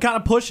 People kind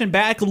of pushing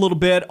back a little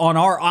bit on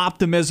our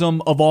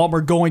optimism of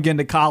Auburn going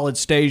into College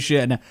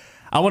Station.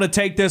 I want to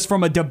take this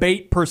from a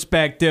debate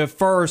perspective.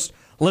 First,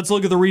 let's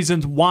look at the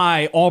reasons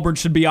why Auburn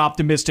should be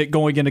optimistic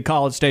going into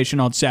College Station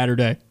on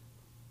Saturday.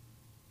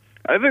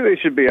 I think they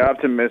should be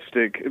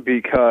optimistic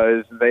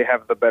because they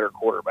have the better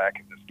quarterback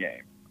in this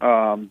game.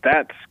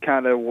 That's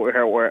kind of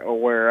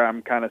where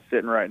I'm kind of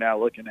sitting right now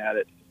looking at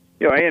it.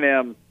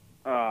 A&M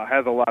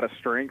has a lot of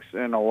strengths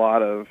and a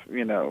lot of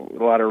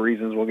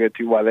reasons we'll get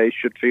to why they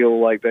should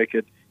feel like they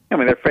could. I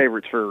mean, they're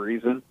favorites for a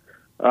reason.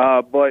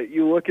 But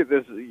you look at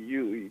this,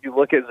 you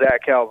look at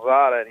Zach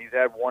Calzada, and he's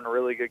had one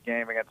really good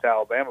game against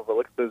Alabama, but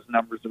look at those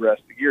numbers the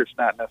rest of the year. It's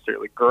not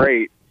necessarily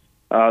great.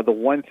 The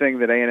one thing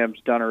that A&M's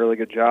done a really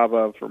good job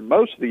of for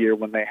most of the year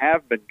when they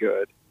have been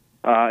good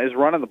is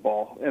running the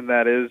ball, and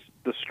that is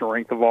the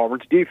strength of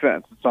Auburn's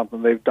defense. It's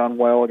something they've done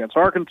well against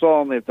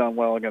Arkansas, and they've done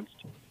well against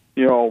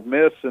Ole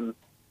Miss, and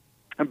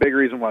a big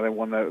reason why they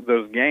won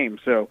those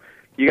games. So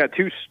you got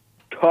 2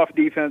 tough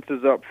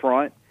defenses up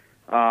front.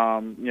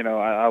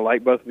 I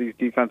like both of these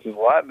defenses a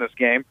lot in this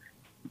game,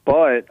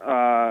 but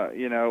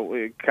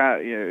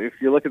if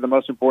you look at the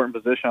most important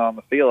position on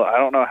the field, I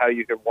don't know how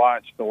you could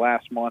watch the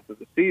last month of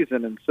the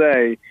season and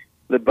say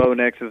that Bo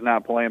Nix is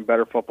not playing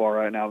better football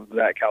right now than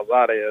Zach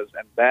Calzada is,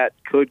 and that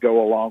could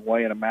go a long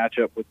way in a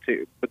matchup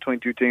between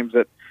 2 teams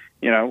that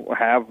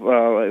have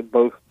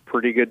both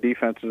pretty good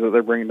defenses that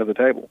they're bringing to the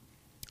table.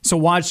 So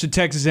why should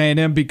Texas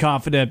A&M be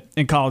confident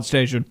in College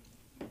Station?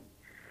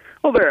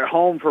 Well, they're at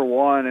home for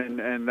one,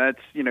 and that's,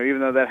 even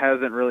though that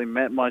hasn't really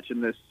meant much in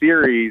this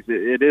series,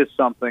 it is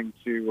something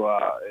to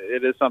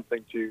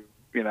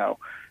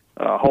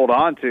hold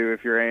on to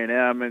if you're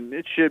A&M, and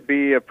it should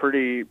be a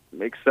pretty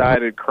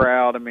excited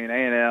crowd. I mean,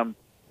 A&M,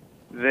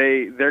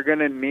 they're going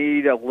to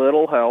need a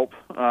little help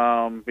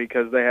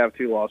because they have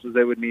 2 losses.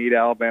 They would need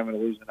Alabama to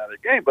lose another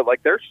game, but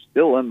they're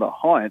still in the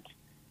hunt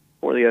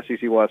for the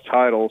SEC West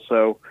title,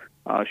 so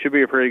should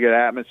be a pretty good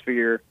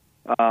atmosphere.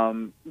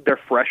 They're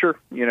fresher.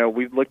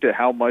 We've looked at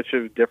how much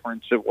of a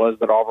difference it was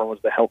that Auburn was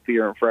the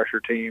healthier and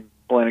fresher team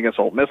playing against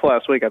Ole Miss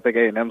last week. I think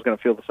A&M is going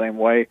to feel the same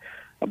way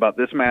about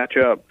this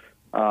matchup.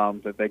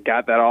 That they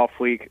got that off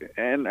week,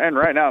 and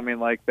right now,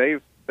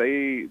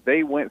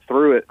 they went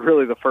through it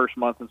really the first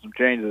month and some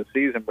change of the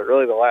season, but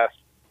really the last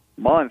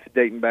month,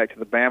 dating back to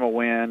the Bama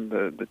win,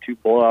 the 2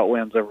 blowout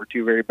wins over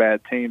 2 very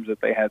bad teams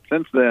that they had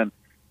since then,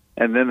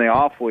 and then the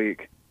off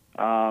week.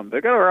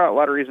 They've got a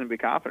lot of reason to be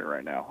confident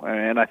right now.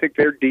 And I think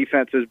their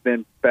defense has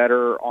been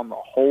better on the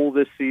whole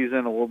this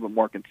season, a little bit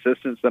more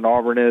consistent than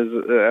Auburn is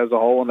as a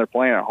whole, and they're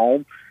playing at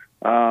home.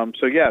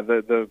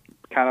 The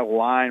kind of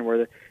line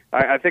where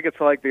I think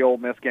it's like the Ole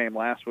Miss game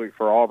last week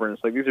for Auburn.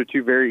 It's these are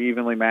 2 very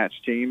evenly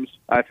matched teams,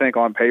 I think,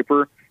 on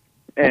paper.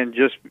 And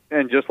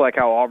just like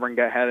how Auburn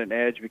had an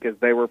edge because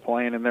they were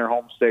playing in their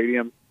home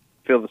stadium,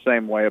 feel the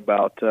same way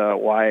about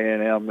why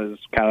A&M is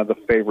kind of the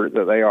favorite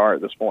that they are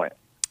at this point.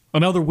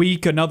 Another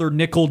week, another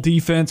nickel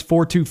defense,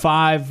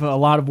 4-2-5. A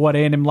lot of what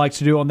A&M likes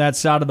to do on that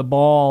side of the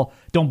ball.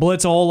 Don't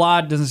blitz a whole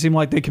lot. Doesn't seem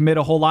like they commit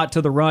a whole lot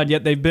to the run.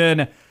 Yet they've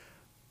been,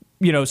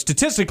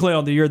 statistically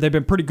on the year, they've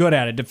been pretty good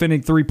at it,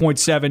 defending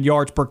 3.7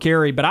 yards per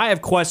carry. But I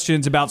have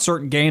questions about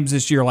certain games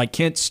this year, like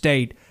Kent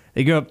State.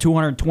 They go up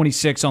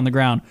 226 on the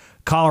ground.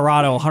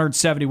 Colorado,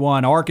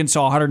 171.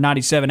 Arkansas,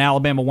 197.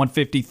 Alabama,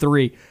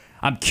 153.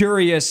 I'm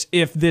curious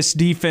if this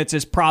defense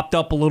is propped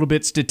up a little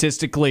bit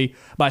statistically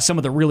by some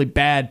of the really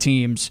bad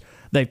teams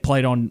they've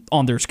played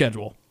on their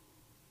schedule.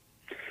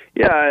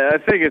 Yeah, I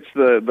think it's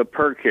the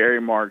per carry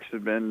marks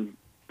have been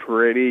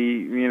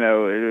pretty,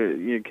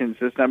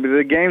 consistent. I mean,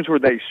 the games where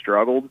they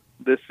struggled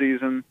this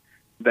season,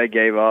 they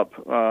gave up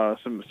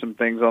some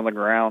things on the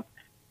ground.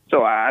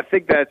 So I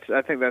think that's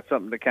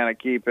something to kind of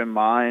keep in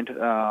mind.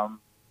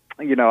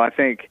 I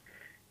think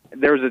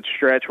there was a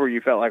stretch where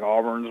you felt like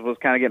Auburn's was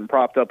kind of getting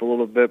propped up a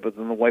little bit, but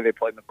then the way they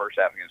played in the first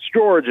half against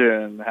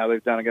Georgia and how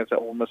they've done against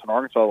Ole Miss and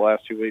Arkansas the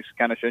last 2 weeks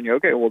kind of showing you,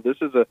 okay, well, this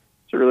is a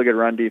really good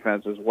run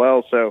defense as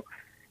well. So,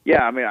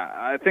 yeah,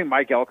 I think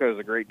Mike Elko is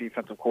a great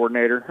defensive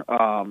coordinator.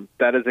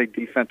 That is a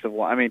defensive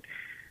line.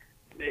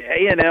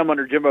 A&M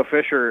under Jimbo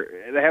Fisher,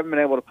 they haven't been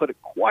able to put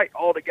it quite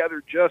all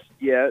together just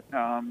yet.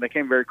 They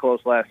came very close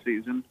last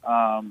season,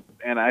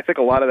 and I think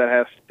a lot of that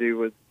has to do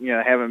with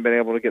haven't been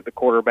able to get the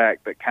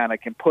quarterback that kind of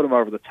can put them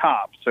over the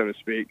top, so to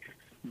speak.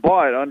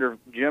 But under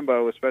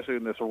Jimbo, especially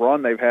in this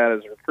run they've had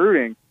as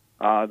recruiting,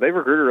 they've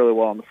recruited really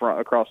well on the front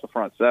across the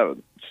front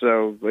 7.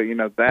 So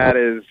that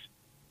is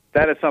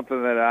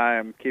something that I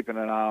am keeping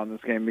an eye on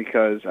this game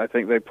because I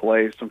think they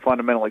play some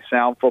fundamentally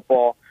sound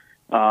football.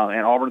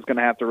 And Auburn's going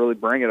to have to really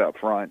bring it up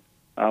front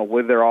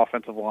with their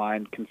offensive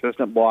line,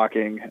 consistent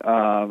blocking,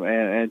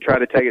 and try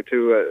to take it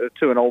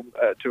to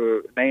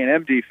an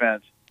A&M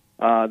defense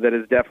that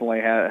has definitely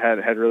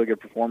had really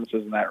good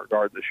performances in that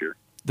regard this year.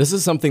 This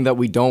is something that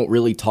we don't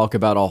really talk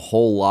about a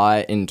whole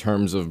lot in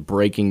terms of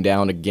breaking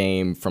down a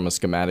game from a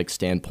schematic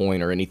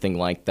standpoint or anything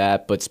like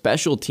that, but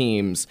special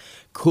teams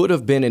could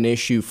have been an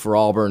issue for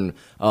Auburn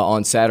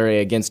on Saturday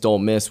against Ole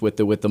Miss with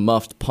the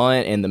muffed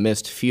punt and the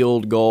missed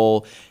field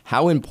goal.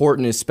 How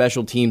important is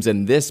special teams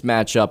in this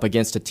matchup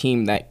against a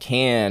team that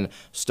can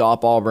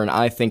stop Auburn,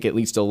 I think, at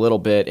least a little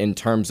bit in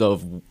terms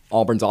of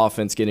Auburn's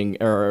offense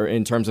or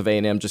in terms of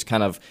A&M just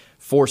kind of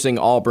forcing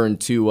Auburn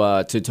to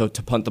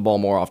punt the ball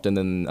more often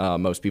than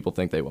most people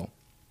think they will?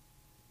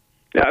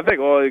 Yeah, I think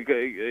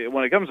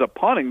when it comes to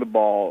punting the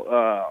ball,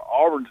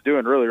 Auburn's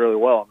doing really, really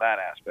well in that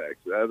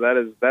aspect.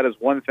 That is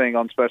one thing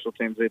on special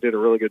teams they did a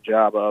really good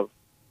job of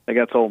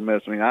against Ole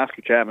Miss.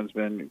 Oscar Chapman's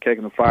been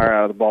kicking the fire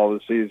out of the ball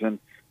this season.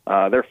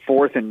 They're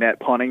 4th in net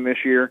punting this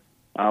year,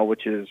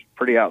 which is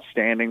pretty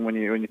outstanding when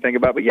you think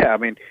about it. But yeah,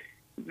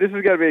 this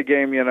has got to be a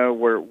game,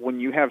 where when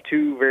you have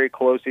 2 very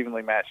close,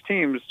 evenly matched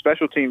teams,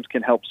 special teams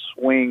can help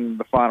swing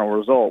the final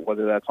result,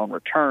 whether that's on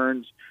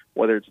returns,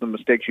 whether it's the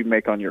mistakes you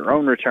make on your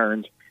own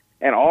returns.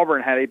 And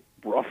Auburn had a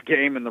rough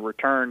game in the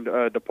return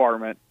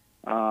department,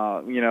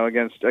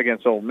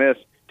 against Ole Miss.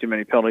 Too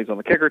many penalties on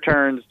the kick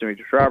returns,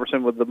 Demetrius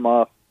Robertson with the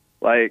muff.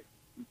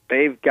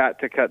 They've got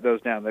to cut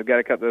those down. They've got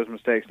to cut those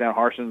mistakes down.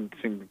 Harsin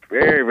seemed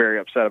very, very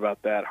upset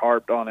about that,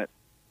 harped on it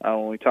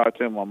when we talked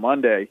to him on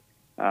Monday,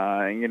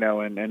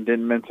 and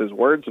didn't mince his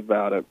words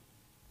about it.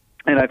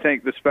 And I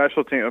think the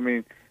special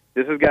team,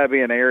 this has got to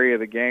be an area of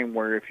the game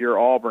where if you're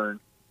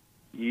Auburn,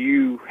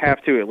 you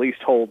have to at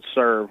least hold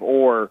serve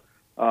or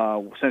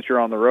since you're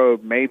on the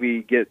road,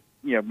 maybe get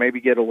a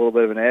little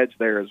bit of an edge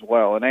there as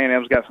well. And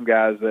A&M's got some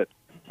guys that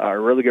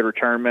are really good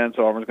return men,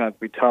 so Auburn's going to have to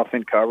be tough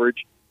in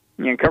coverage.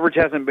 coverage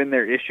hasn't been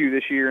their issue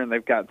this year, and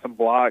they've got some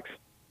blocks.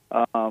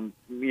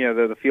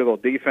 The field goal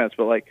defense,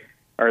 but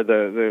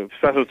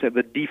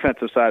the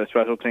defensive side of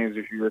special teams,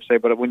 if you were to say.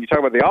 But when you talk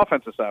about the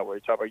offensive side, where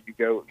you talk about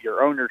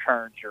your own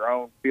returns, your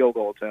own field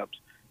goal attempts,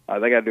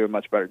 they got to do a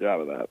much better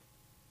job of that.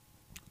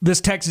 This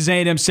Texas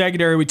A&M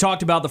secondary, we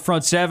talked about the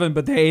front seven,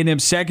 but the A&M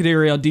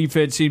secondary on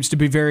defense seems to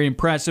be very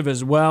impressive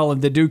as well,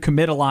 and they do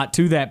commit a lot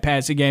to that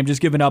passing game, just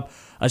giving up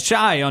a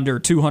shy under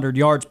 200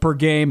 yards per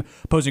game.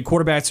 Opposing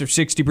quarterbacks are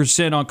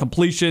 60% on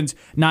completions,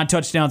 9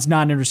 touchdowns,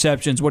 9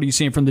 interceptions. What are you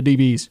seeing from the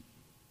DBs?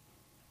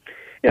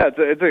 Yeah,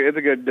 it's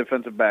a good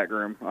defensive back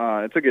room.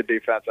 It's a good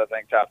defense, I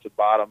think, top to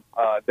bottom.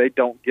 They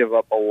don't give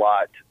up a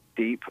lot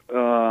deep,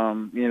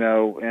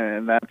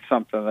 and that's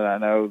something that I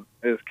know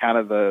is kind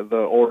of the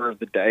order of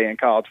the day in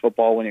college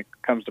football when it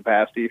comes to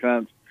pass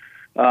defense.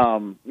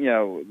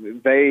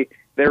 They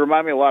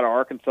remind me a lot of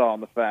Arkansas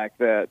in the fact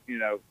that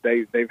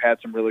they've had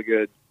some really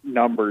good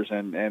numbers,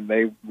 and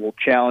they will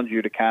challenge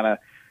you to kind of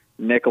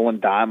nickel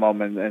and dime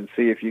them and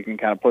see if you can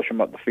kind of push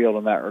them up the field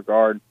in that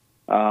regard.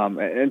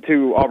 And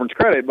to Auburn's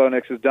credit, Bo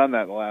Nix has done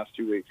that in the last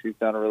 2 weeks. He's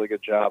done a really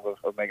good job of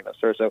making that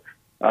start. So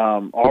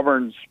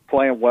Auburn's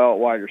playing well at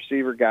wide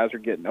receiver. Guys are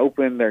getting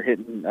open. They're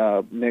hitting.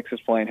 Nix is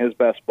playing his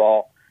best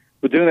ball.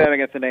 But doing that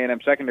against an A&M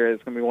secondary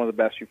that's going to be one of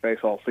the best you face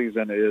all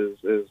season is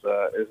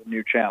a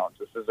new challenge.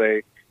 This is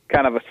a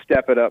kind of a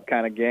step it up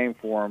kind of game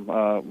for them.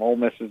 Ole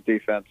Miss's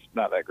defense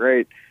not that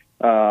great.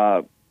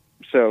 So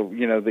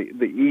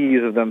the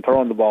ease of them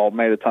throwing the ball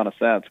made a ton of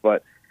sense.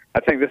 But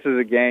I think this is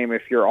a game,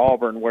 if you're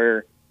Auburn,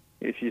 where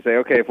if you say,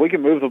 okay, if we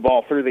can move the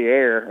ball through the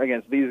air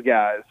against these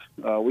guys,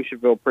 we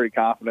should feel pretty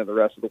confident the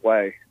rest of the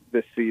way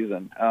this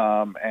season.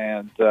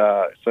 It's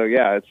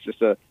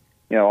just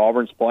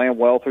Auburn's playing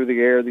well through the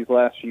air these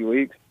last few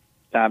weeks.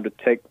 It's time to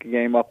take the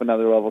game up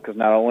another level because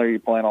not only are you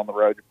playing on the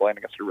road, you're playing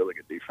against a really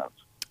good defense.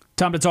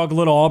 Time to talk a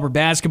little Auburn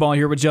basketball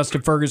here with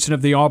Justin Ferguson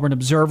of the Auburn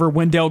Observer.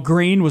 Wendell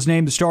Green was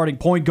named the starting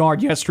point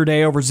guard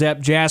yesterday over Zep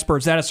Jasper.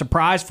 Is that a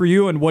surprise for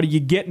you, and what are you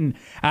getting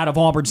out of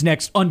Auburn's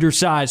next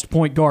undersized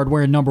point guard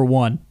wearing number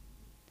 1?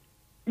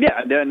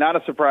 Yeah, not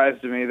a surprise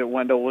to me that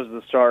Wendell was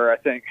the starter. I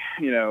think,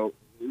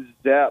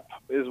 Zep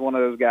is one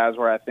of those guys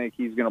where I think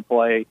he's going to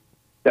play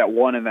that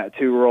 1 and that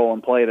 2 role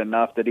and play it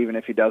enough that even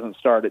if he doesn't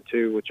start at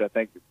 2, which I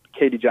think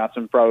Katie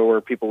Johnson probably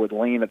where people would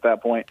lean at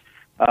that point,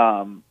 he's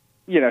going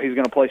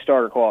to play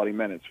starter quality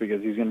minutes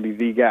because he's going to be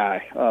the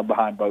guy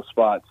behind both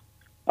spots.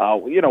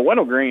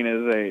 Wendell Green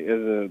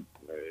is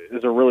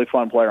a really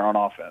fun player on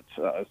offense.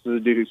 This is a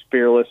dude who's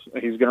fearless.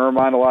 He's going to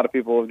remind a lot of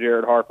people of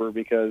Jared Harper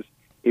because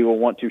he will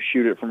want to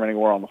shoot it from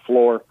anywhere on the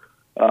floor.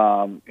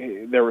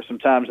 There were some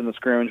times in the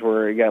scrimmage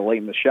where he got late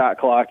in the shot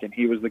clock, and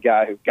he was the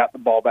guy who got the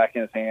ball back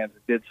in his hands,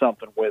 did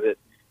something with it,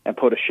 and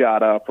put a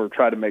shot up or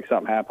tried to make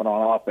something happen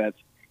on offense.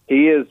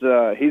 He is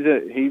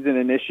he's an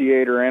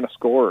initiator and a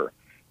scorer.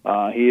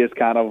 He is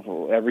kind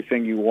of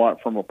everything you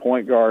want from a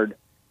point guard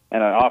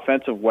and an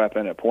offensive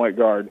weapon at point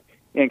guard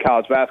in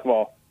college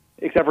basketball,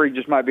 except for he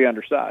just might be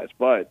undersized.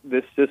 But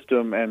this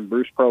system and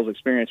Bruce Pearl's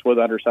experience with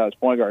undersized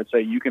point guards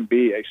say you can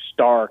be a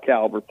star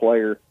caliber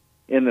player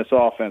in this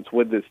offense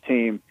with this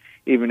team,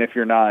 even if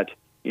you're not,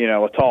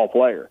 a tall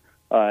player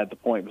at the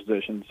point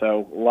position.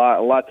 So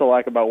a lot to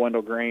like about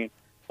Wendell Green.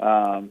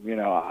 I'll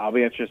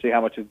be interested to see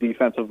how much his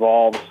defense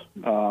evolves,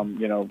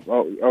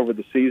 over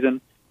the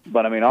season.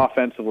 But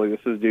offensively, this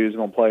is a dude who's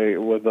going to play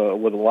with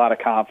a lot of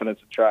confidence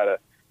and try to,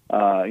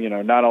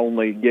 not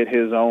only get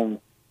his own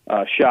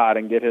shot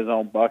and get his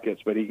own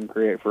buckets, but he can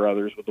create for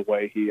others with the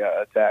way he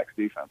attacks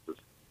defenses.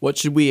 What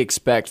should we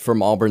expect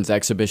from Auburn's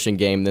exhibition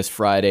game this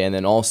Friday, and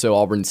then also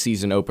Auburn's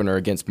season opener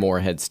against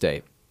Morehead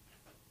State?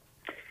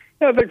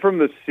 Yeah, I think from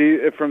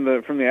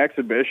the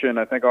exhibition,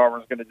 I think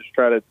Auburn's going to just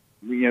try to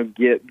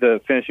get the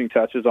finishing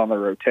touches on the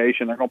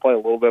rotation. They're going to play a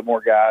little bit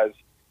more guys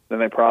than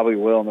they probably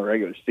will in the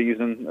regular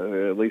season,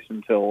 at least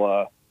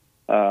until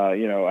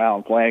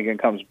Alan Flanagan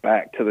comes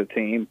back to the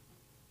team.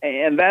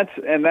 And that's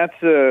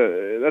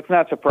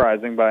not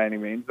surprising by any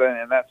means,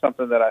 and that's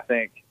something that I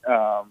think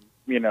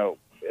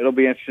it'll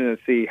be interesting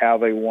to see how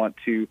they want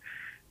to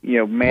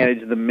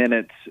manage the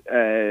minutes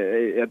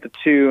at the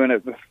 2 and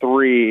at the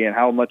 3, and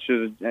how much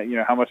does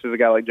a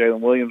guy like Jalen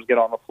Williams get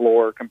on the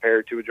floor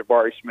compared to a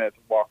Jabari Smith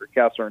and Walker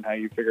Kessler, and how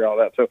you figure all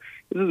that. So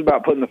this is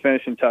about putting the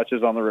finishing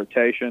touches on the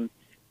rotation.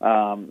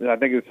 I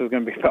think this is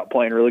going to be about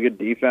playing really good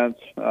defense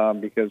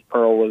because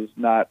Pearl was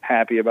not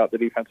happy about the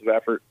defensive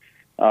effort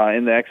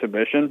in the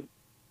exhibition.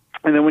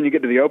 And then when you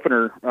get to the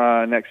opener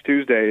next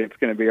Tuesday, it's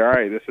going to be, all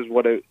right, this is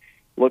what it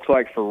looks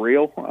like for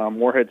real.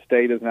 Morehead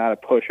State is not a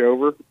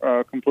pushover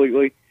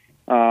completely.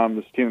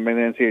 This team made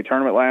the NCAA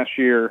tournament last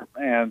year,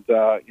 and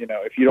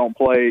if you don't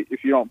play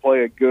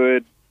a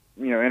good,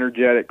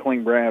 energetic,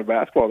 clean brand of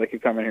basketball, they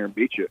could come in here and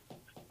beat you.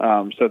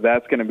 So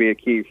that's going to be a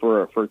key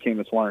for a team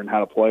that's learning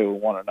how to play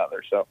with one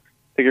another. So I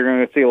think you're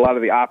going to see a lot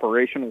of the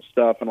operational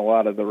stuff and a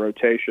lot of the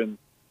rotation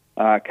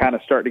kind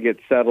of start to get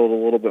settled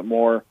a little bit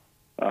more,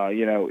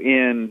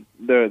 in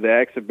the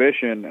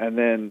exhibition. And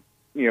then,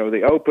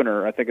 the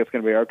opener, I think it's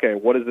going to be, okay,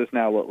 what does this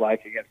now look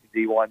like against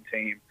the D1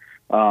 team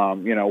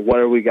What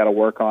do we got to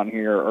work on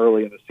here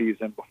early in the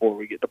season before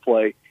we get to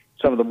play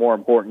some of the more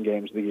important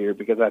games of the year?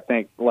 Because I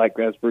think, like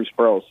as Bruce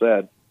Pearl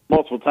said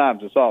multiple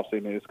times this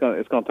offseason, it's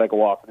going to take a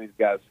while for these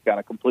guys to kind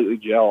of completely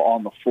gel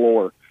on the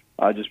floor,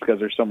 just because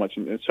there's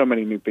so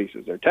many new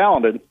pieces. They're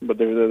talented, but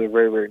they're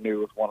very, very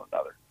new with one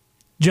another.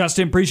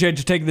 Justin, appreciate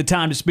you taking the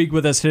time to speak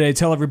with us today.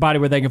 Tell everybody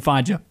where they can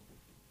find you.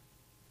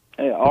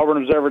 Hey,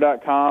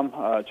 AuburnObserver.com.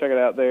 Check it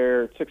out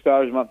there.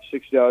 $6 a month,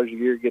 $60 a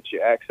year gets you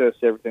access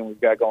to everything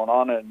we've got going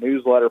on in a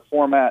newsletter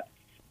format.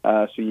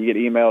 So you get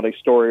emailed a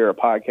story or a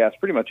podcast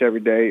pretty much every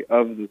day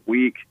of the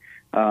week.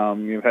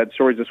 You've had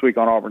stories this week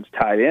on Auburn's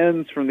tight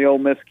ends from the Ole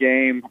Miss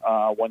game.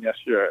 One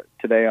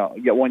yesterday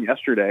on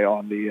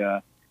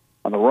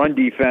the run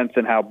defense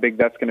and how big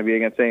that's going to be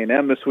against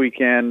A&M this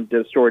weekend.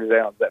 Did a story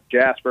today on Zep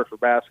Jasper for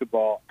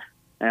basketball.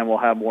 And we'll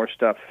have more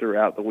stuff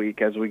throughout the week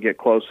as we get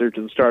closer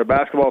to the start of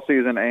basketball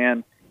season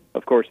and,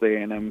 of course, the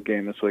A&M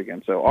game this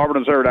weekend. So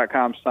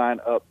AuburnObserver.com, sign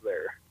up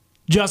there.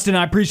 Justin,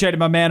 I appreciate it,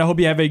 my man. I hope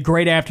you have a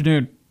great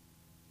afternoon.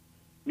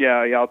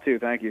 Yeah, y'all too.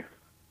 Thank you.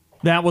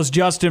 That was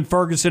Justin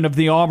Ferguson of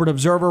the Auburn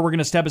Observer. We're going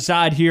to step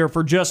aside here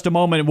for just a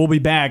moment, and we'll be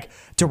back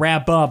to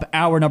wrap up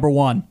hour number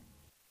one.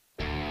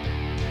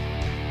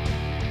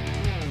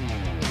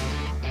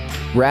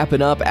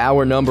 Wrapping up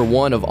hour number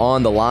one of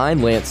On the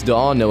Line, Lance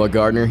Dawe, Noah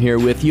Gardner here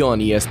with you on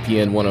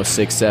ESPN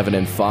 106.7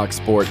 and Fox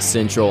Sports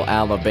Central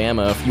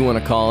Alabama. If you want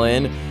to call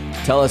in,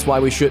 tell us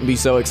why we shouldn't be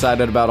so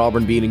excited about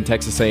Auburn beating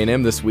Texas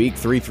A&M this week.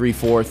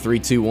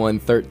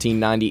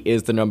 334-321-1390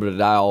 is the number to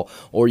dial,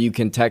 or you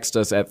can text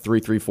us at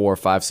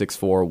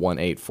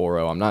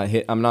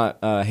 334-564-1840. I'm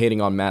not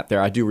hating on Matt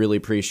there. I do really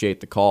appreciate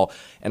the call,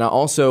 and I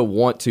also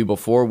want to,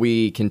 before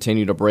we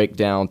continue to break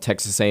down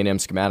Texas A&M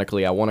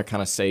schematically, I want to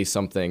kind of say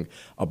something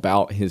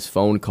about his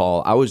phone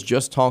call. I was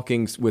just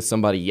talking with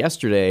somebody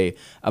yesterday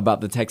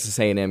about the Texas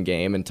A&M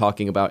game and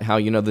talking about how,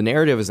 the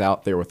narrative is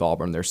out there with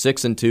Auburn. They're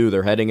 6-2.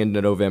 They're heading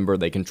into November.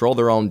 They control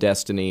their own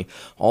destiny,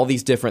 all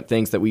these different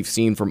things that we've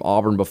seen from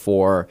Auburn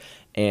before.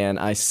 And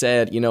I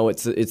said,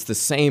 it's the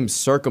same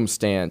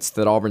circumstance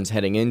that Auburn's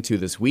heading into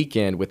this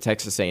weekend with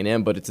Texas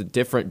A&M, but it's a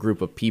different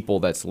group of people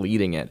that's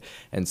leading it.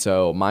 And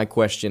so my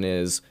question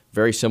is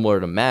very similar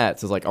to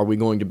Matt's, is like, are we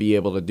going to be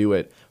able to do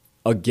it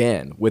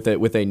again with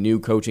a new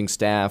coaching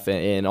staff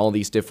and all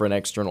these different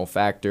external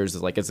factors?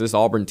 Is like, is this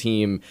Auburn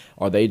team,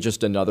 are they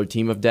just another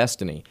team of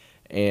destiny?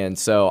 And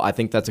so I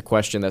think that's a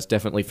question that's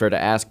definitely fair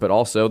to ask. But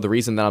also the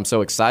reason that I'm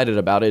so excited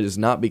about it is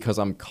not because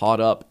I'm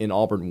caught up in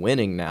Auburn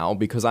winning now,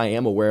 because I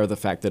am aware of the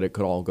fact that it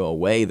could all go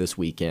away this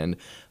weekend.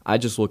 I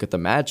just look at the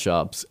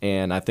matchups,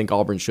 and I think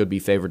Auburn should be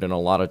favored in a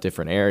lot of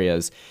different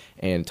areas.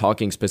 And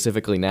talking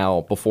specifically now,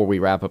 before we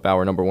wrap up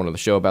hour number one of the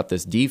show, about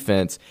this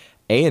defense,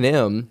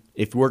 A&M,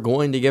 if we're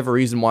going to give a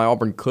reason why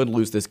Auburn could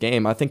lose this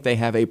game, I think they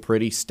have a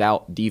pretty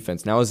stout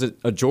defense. Now, is it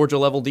a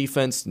Georgia-level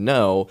defense?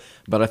 No,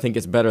 but I think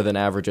it's better than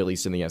average, at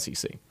least in the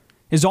SEC.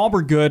 Is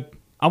Auburn good?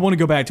 I want to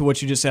go back to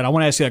what you just said. I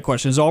want to ask you that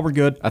question. Is Auburn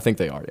good? I think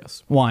they are,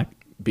 yes. Why?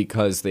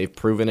 Because they've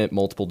proven it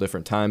multiple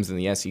different times in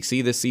the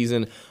SEC this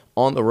season,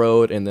 on the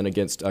road, and then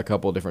against a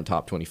couple of different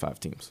top 25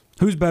 teams.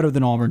 Who's better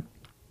than Auburn?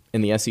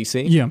 In the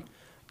SEC? Yeah.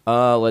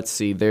 Let's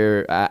see.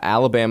 They're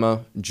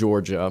Alabama,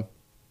 Georgia,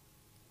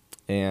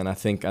 and I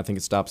think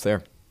it stops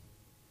there.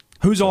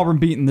 Who's Auburn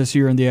beaten this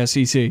year in the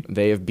SEC?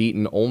 They have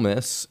beaten Ole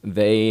Miss.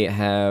 They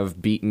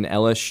have beaten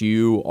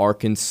LSU,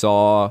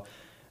 Arkansas.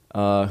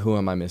 Who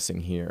am I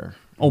missing here?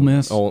 Ole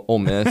Miss. Ole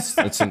Miss.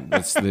 That's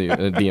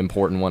the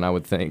important one, I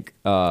would think.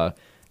 Yeah.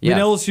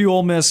 LSU,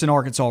 Ole Miss, and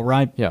Arkansas,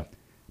 right? Yeah.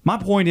 My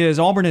point is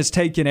Auburn has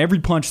taken every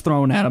punch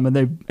thrown at them,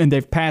 and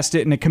they've passed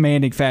it in a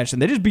commanding fashion.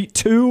 They just beat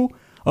two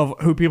of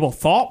who people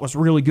thought was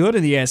really good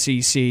in the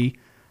SEC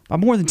by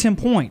more than 10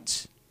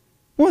 points.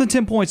 More than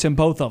 10 points in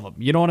both of them.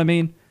 You know what I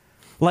mean?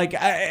 Like,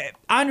 I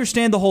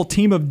understand the whole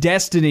team of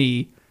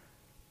destiny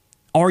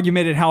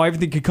argument and how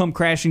everything could come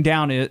crashing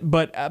down.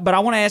 But I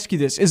want to ask you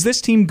this. Is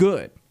this team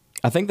good?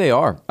 I think they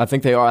are. I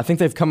think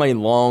they've come a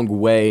long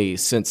way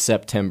since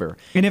September.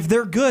 And if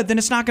they're good, then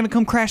it's not going to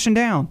come crashing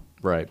down.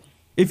 Right.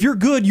 If you're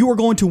good, you are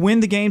going to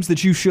win the games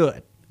that you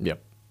should.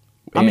 Yep.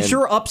 I mean,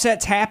 sure,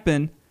 upsets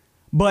happen,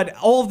 but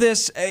all of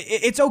this,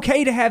 it's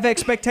okay to have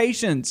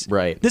expectations.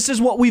 Right. This is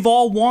what we've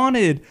all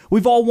wanted.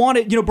 We've all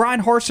wanted,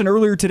 Brian Harsin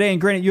earlier today, and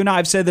granted, you and I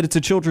have said that it's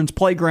a children's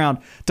playground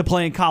to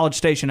play in College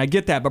Station. I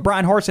get that. But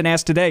Brian Harsin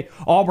asked today,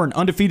 Auburn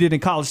undefeated in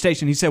College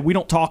Station. He said, we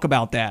don't talk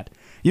about that.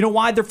 You know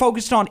why? They're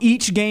focused on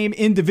each game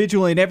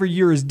individually, and every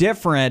year is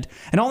different.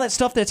 And all that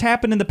stuff that's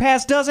happened in the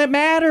past doesn't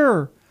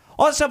matter.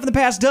 All that stuff in the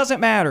past doesn't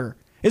matter.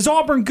 Is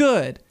Auburn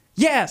good?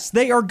 Yes,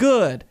 they are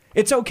good.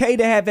 It's okay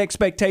to have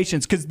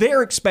expectations because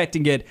they're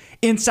expecting it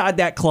inside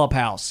that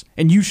clubhouse,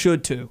 and you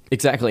should too.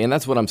 Exactly, and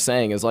that's what I'm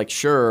saying is, like,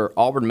 sure,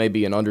 Auburn may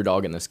be an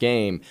underdog in this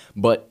game,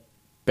 but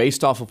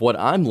based off of what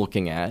I'm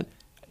looking at,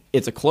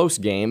 it's a close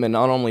game, and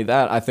not only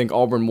that, I think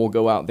Auburn will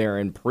go out there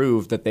and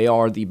prove that they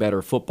are the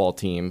better football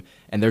team.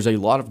 And there's a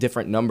lot of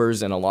different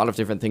numbers and a lot of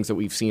different things that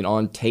we've seen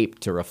on tape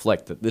to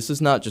reflect that this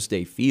is not just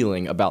a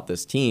feeling about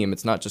this team.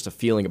 It's not just a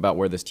feeling about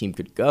where this team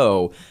could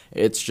go.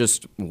 It's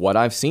just what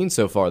I've seen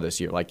so far this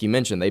year. Like you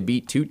mentioned, they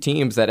beat two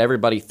teams that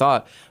everybody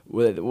thought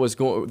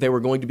they were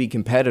going to be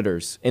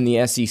competitors in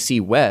the SEC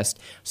West.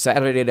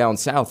 Saturday Down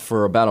South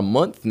for about a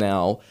month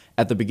now.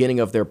 At the beginning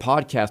of their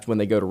podcast, when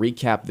they go to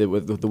recap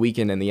the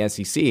weekend in the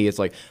SEC, it's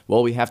like,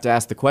 well, we have to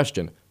ask the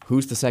question,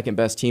 who's the second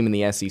best team in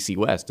the SEC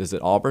West? Is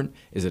it Auburn?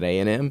 Is it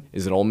A&M?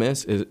 Is it Ole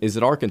Miss? Is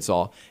it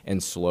Arkansas?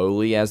 And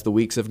slowly, as the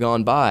weeks have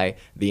gone by,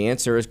 the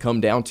answer has come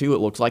down to, it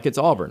looks like it's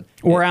Auburn.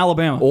 Or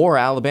Alabama. Or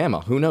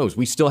Alabama. Who knows?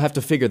 We still have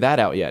to figure that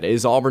out yet.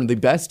 Is Auburn the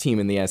best team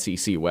in the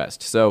SEC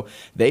West? So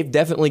they've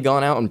definitely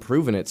gone out and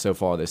proven it so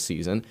far this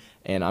season.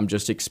 And I'm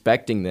just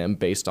expecting them,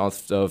 based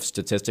off of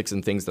statistics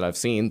and things that I've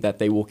seen, that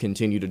they will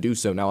continue to do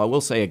so. Now, I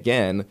will say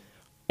again,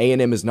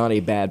 A&M is not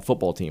a bad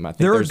football team. I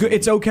think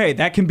it's okay.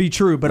 That can be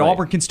true, but right.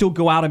 Auburn can still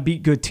go out and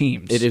beat good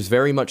teams. It is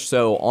very much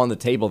so on the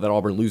table that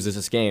Auburn loses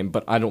this game,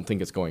 but I don't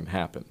think it's going to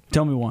happen.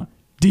 Tell me why.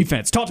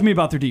 Defense. Talk to me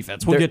about their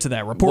defense. We'll get to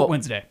that. Report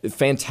Wednesday.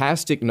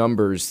 Fantastic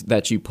numbers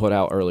that you put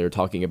out earlier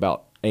talking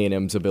about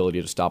A&M's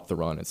ability to stop the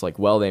run. It's like,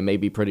 well, they may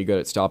be pretty good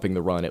at stopping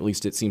the run. At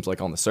least it seems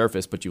like on the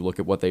surface, but you look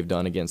at what they've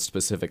done against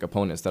specific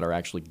opponents that are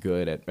actually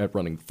good at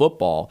running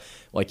football.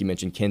 Like you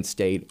mentioned, Kent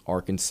State,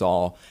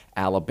 Arkansas,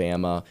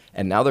 Alabama,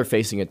 and now they're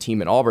facing a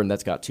team in Auburn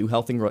that's got two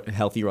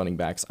healthy running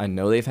backs. I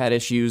know they've had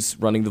issues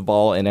running the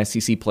ball in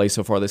SEC play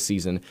so far this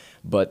season,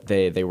 but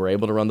they were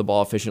able to run the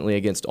ball efficiently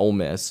against Ole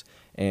Miss.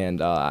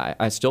 And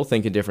I still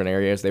think in different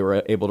areas they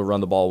were able to run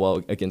the ball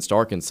well against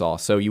Arkansas.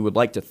 So you would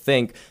like to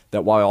think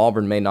that while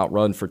Auburn may not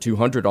run for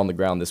 200 on the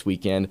ground this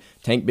weekend,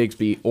 Tank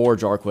Bigsby or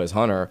Jarquez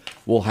Hunter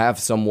will have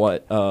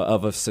somewhat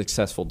of a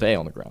successful day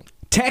on the ground.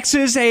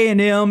 Texas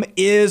A&M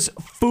is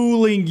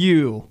fooling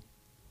you.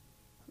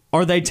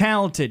 Are they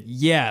talented?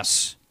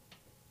 Yes.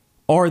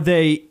 Are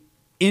they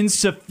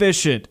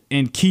insufficient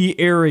in key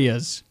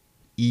areas?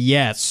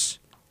 Yes.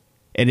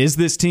 And is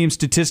this team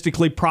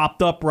statistically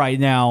propped up right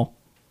now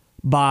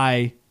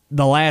by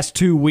the last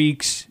 2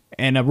 weeks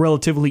and a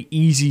relatively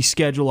easy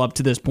schedule up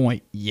to this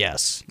point?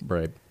 Yes.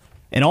 Right.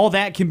 And all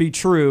that can be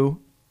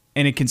true,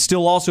 and it can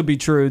still also be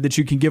true that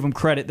you can give them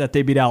credit that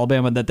they beat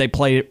Alabama, that they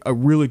played a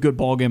really good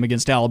ball game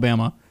against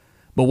Alabama.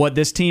 But what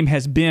this team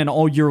has been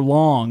all year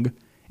long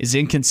is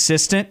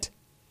inconsistent,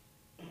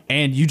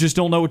 and you just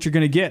don't know what you're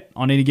going to get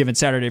on any given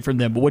Saturday from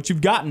them. But what you've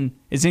gotten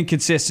is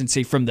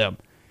inconsistency from them.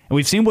 And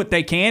we've seen what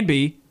they can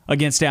be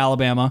against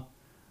Alabama.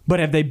 But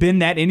have they been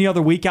that any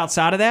other week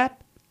outside of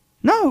that?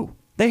 No,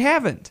 they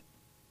haven't.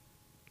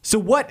 So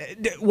what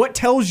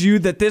tells you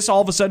that this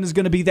all of a sudden is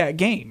going to be that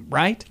game,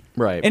 right?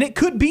 Right. And it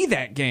could be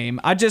that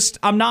game. I'm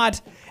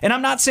not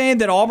saying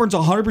that Auburn's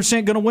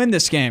 100% going to win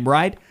this game,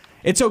 right?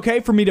 It's okay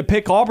for me to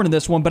pick Auburn in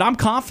this one, but I'm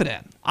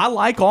confident. I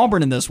like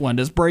Auburn in this one,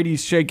 as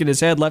Brady's shaking his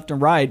head left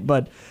and right,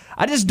 but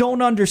I just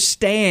don't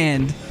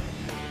understand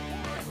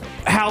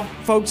how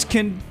folks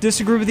can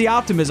disagree with the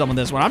optimism on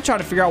this one. I'm trying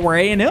to figure out where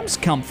A&M's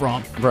come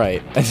from.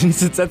 Right.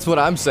 That's what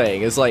I'm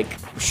saying. It's like,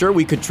 sure,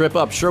 we could trip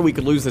up, sure, we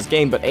could lose this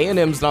game, but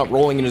A&M's not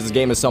rolling into this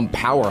game as some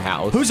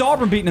powerhouse. Who's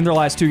Auburn beaten in their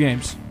last two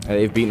games?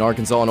 They've beaten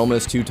Arkansas and Ole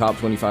Miss, two top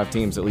 25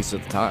 teams, at least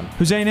at the time.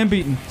 Who's A&M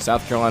beaten?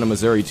 South Carolina,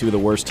 Missouri, two of the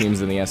worst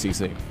teams in the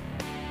SEC.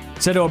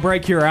 Set to a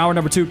break here. Hour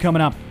number 2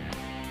 coming up.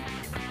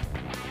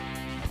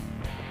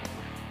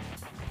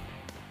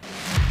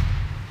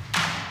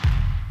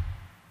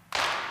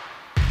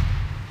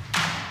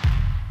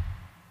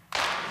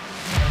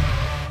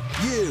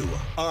 You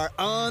are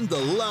on the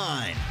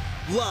line.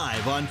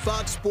 Live on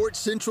Fox Sports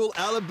Central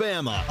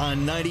Alabama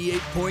on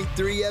 98.3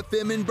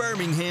 FM in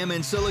Birmingham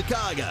and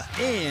Sylacauga,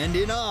 and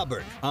in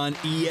Auburn on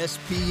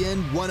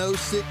ESPN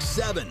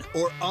 106.7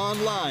 or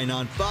online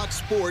on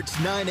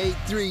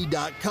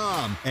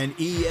foxsports983.com and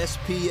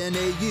espnau.com.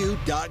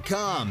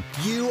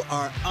 You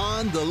are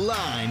on the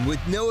line with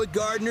Noah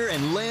Gardner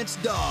and Lance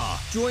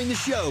Dawe. Join the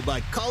show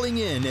by calling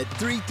in at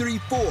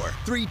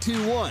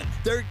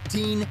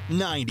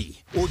 334-321-1390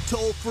 or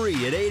toll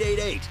free at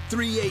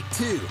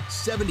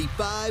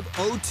 888-382-7502.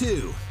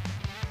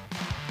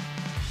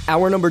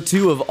 Hour number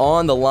 2 of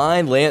On the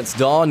Line. Lance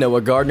Dawe,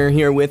 Noah Gardner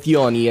here with you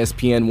on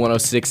ESPN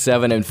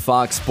 106.7 and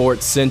Fox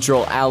Sports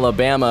Central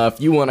Alabama. If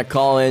you want to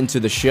call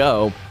into the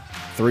show,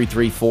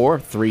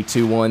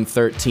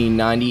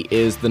 334-321-1390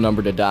 is the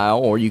number to dial,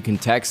 or you can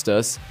text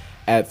us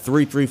at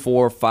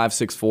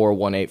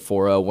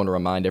 334-564-1840. I want to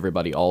remind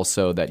everybody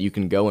also that you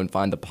can go and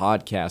find the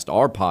podcast,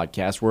 our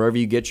podcast, wherever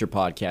you get your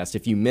podcast.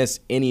 If you miss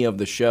any of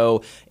the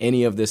show,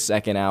 any of this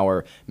second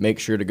hour, make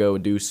sure to go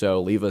and do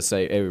so. Leave us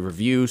a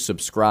review,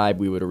 subscribe.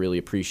 We would really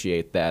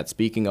appreciate that.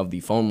 Speaking of the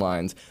phone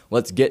lines,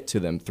 let's get to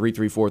them.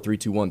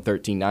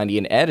 334-321-1390.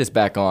 And Ed is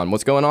back on.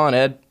 What's going on,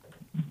 Ed?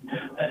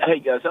 Hey,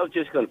 guys, I was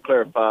just going to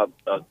clarify,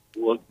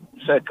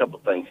 say a couple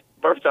of things.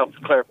 First off, to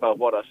clarify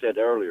what I said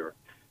earlier.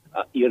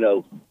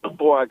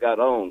 Before I got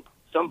on,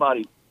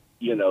 somebody,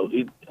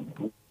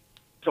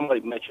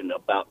 somebody mentioned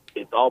about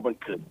if Auburn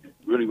could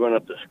really run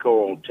up the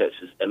score on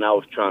Texas, and I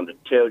was trying to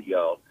tell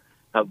y'all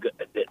how good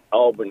that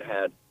Auburn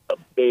had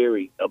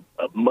a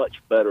much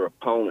better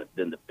opponent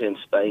than the Penn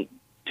State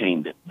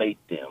team that beat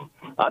them.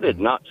 I did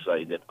not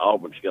say that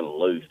Auburn's going to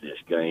lose this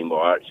game,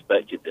 or I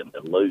expected them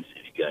to lose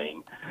this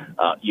game.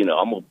 I'm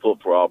going to pull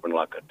for Auburn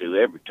like I do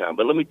every time.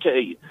 But let me tell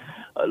you,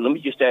 let me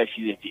just ask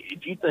you,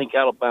 if you think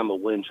Alabama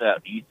wins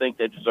out, do you think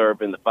they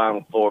deserve in the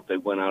Final Four if they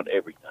win out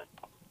everything?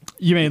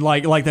 You mean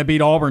like they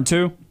beat Auburn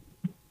too?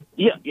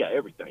 Yeah,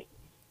 everything.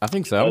 I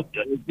think so.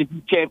 The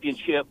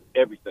championship,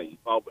 everything.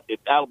 If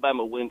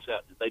Alabama wins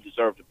out, they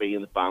deserve to be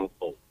in the Final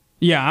Four.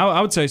 Yeah,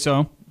 I would say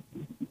so.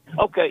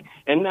 Okay,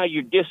 and now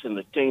you're dissing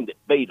the team that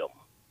beat them.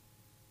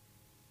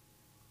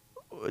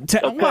 Okay.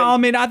 Well, I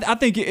mean, I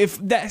think if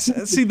that's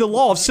the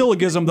law of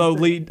syllogism though,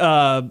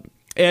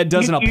 Ed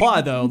doesn't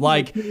apply though.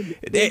 Like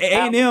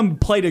A&M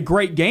played a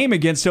great game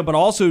against him, but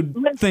also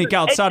think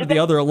outside of the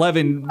other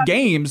 11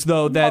 games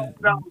though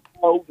that. No.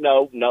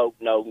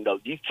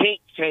 You can't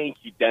change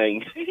your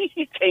dang.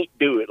 You can't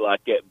do it like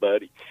that,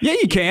 buddy. Yeah,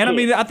 you can. I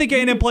mean, I think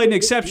A&M played an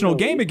exceptional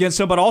game against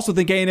them, but I also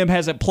think A&M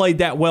hasn't played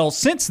that well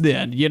since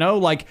then.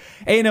 Like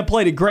A&M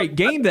played a great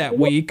game that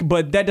week,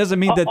 but that doesn't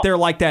mean that they're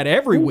like that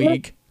every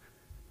week.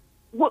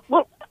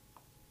 Well,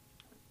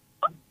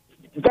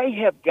 they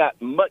have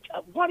got much.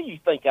 Why do you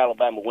think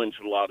Alabama wins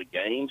a lot of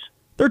games?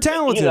 They're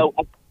talented.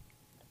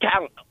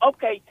 Talent.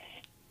 Okay.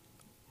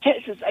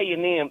 Texas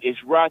A&M is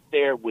right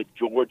there with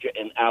Georgia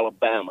and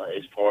Alabama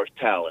as far as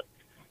talent.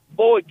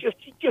 Boy,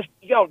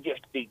 y'all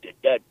just need to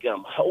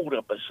dadgum hold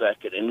up a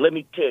second and let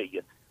me tell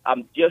you,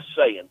 I'm just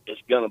saying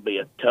it's going to be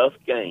a tough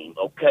game,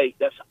 okay?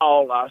 That's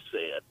all I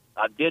said.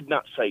 I did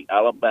not say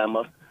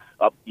Alabama,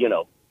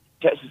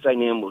 Texas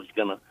A&M was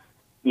going to,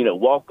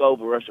 walk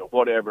over us or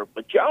whatever.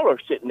 But y'all are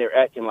sitting there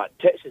acting like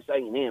Texas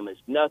A&M is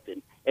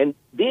nothing. And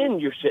then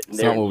you're sitting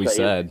there and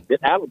saying that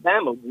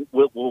Alabama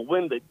will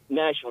win the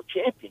national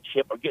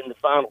championship or get in the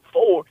Final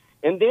Four.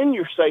 And then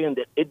you're saying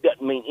that it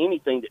doesn't mean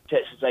anything that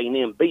Texas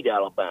A&M beat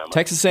Alabama.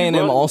 Texas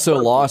A&M also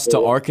lost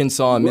to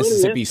Arkansas and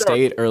Mississippi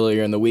State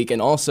earlier in the week.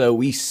 And also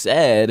we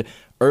said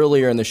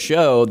earlier in the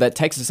show that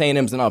Texas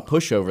A&M's not a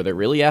pushover. They're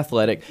really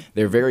athletic.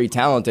 They're very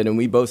talented. And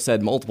we both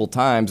said multiple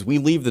times we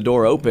leave the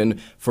door open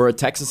for a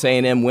Texas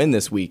A&M win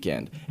this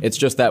weekend. It's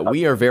just that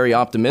we are very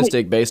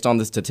optimistic based on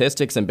the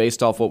statistics and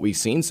based off what we've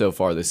seen so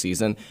far this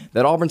season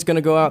that Auburn's going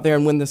to go out there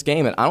and win this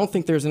game. And I don't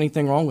think there's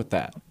anything wrong with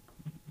that.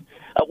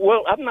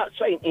 Well, I'm not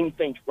saying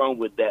anything's wrong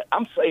with that.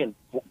 I'm saying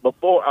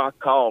before I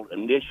called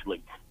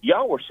initially,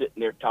 y'all were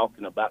sitting there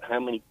talking about how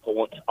many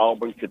points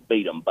Auburn could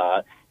beat them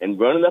by and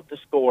running up the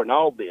score and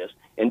all this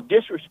and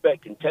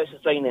disrespecting Texas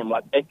A&M,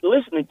 like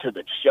listening to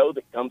the show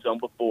that comes on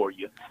before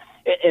you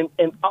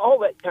and all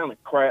that kind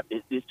of crap.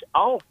 It's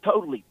all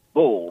totally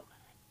bull.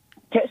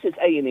 Texas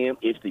A&M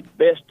is the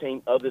best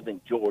team other than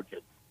Georgia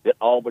that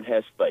Auburn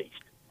has faced.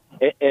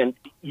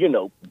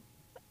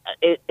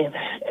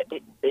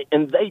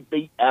 And they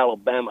beat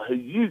Alabama, who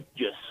you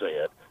just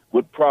said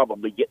would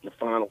probably get in the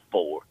Final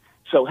Four.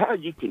 So how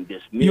you can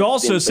dismiss? You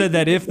also said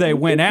that if they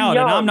win out,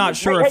 and I'm not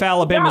sure if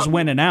Alabama's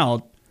winning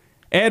out.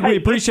 Ed, we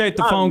appreciate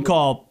the phone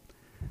call.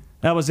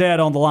 That was Ed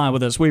on the line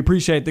with us. We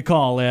appreciate the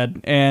call,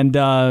 Ed. And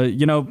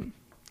I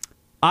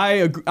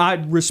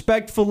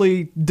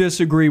respectfully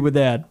disagree with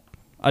Ed.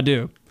 I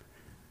do,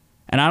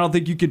 and I don't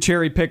think you could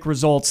cherry pick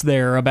results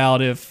there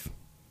about if.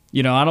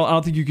 I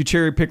don't think you could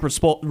cherry pick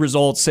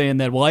results saying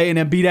that, well,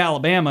 A&M beat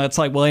Alabama. It's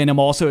like, well, A&M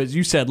also, as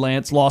you said,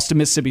 Lance, lost to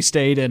Mississippi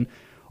State and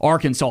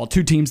Arkansas,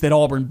 two teams that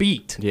Auburn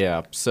beat.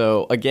 Yeah.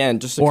 So, again,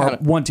 just to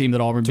one team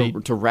that Auburn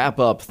beat. To wrap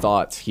up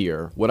thoughts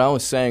here, what I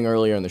was saying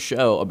earlier in the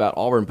show about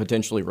Auburn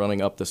potentially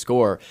running up the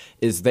score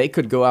is they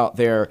could go out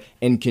there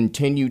and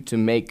continue to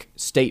make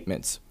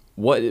statements.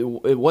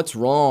 What's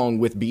wrong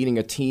with beating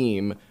a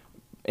team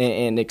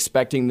and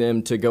expecting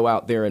them to go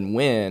out there and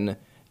win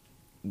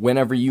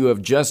whenever you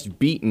have just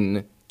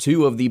beaten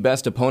two of the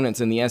best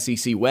opponents in the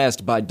SEC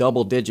West by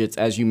double digits,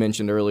 as you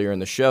mentioned earlier in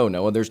the show,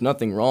 Noah? There's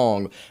nothing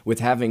wrong with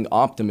having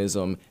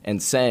optimism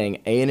and saying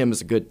A&M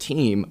is a good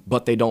team,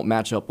 but they don't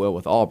match up well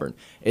with Auburn.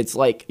 It's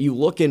like you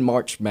look in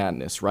March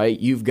Madness, right?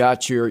 You've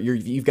got your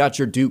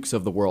Dukes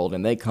of the world,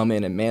 and they come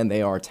in, and man,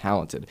 they are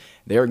talented.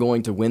 They're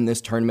going to win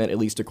this tournament, at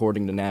least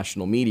according to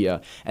national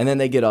media, and then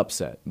they get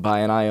upset by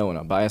an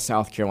Iona, by a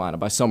South Carolina,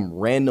 by some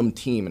random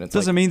team, and it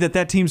doesn't mean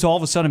that team's all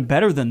of a sudden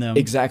better than them.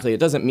 Exactly. It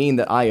doesn't mean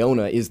that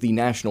Iona is the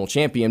national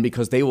champion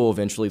because they will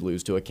eventually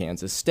lose to a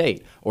Kansas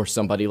State or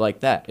somebody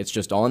like that. It's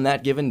just on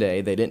that given day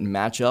they didn't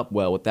match up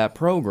well with that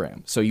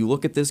program. So you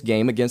look at this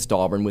game against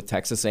Auburn with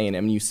Texas A&M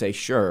and you say,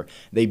 sure,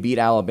 they beat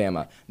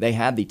Alabama. They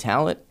had the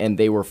talent and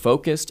they were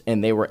focused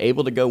and they were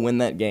able to go win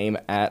that game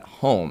at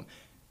home.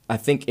 I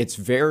think it's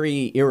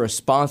very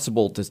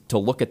irresponsible to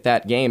look at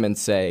that game and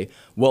say,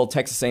 well,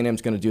 Texas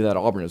A&M's going to do that at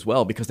Auburn as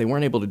well because they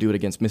weren't able to do it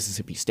against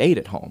Mississippi State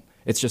at home.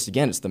 It's just,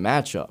 again, it's the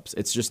matchups.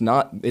 It's just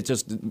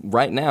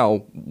right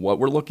now what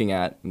we're looking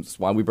at, and that's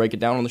why we break it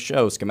down on the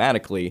show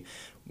schematically,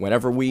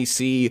 Whenever we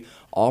see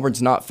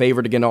Auburn's not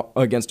favored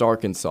against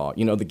Arkansas,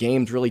 the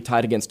game's really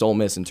tight against Ole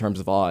Miss in terms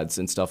of odds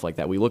and stuff like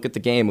that. We look at the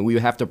game and we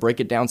have to break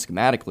it down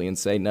schematically and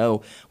say,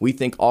 no, we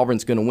think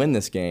Auburn's going to win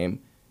this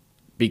game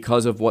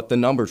because of what the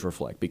numbers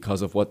reflect,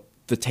 because of what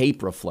the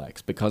tape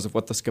reflects, because of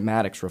what the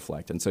schematics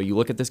reflect. And so you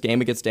look at this game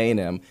against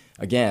A&M,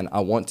 again, I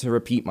want to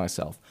repeat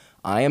myself.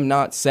 I am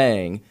not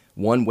saying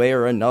one way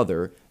or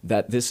another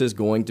that this is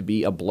going to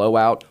be a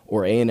blowout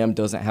or A&M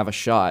doesn't have a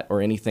shot or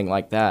anything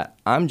like that.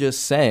 I'm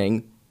just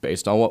saying,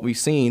 based on what we've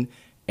seen,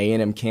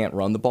 A&M can't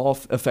run the ball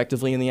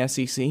effectively in the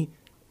SEC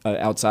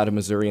outside of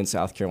Missouri and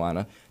South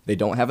Carolina. They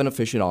don't have an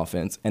efficient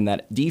offense, and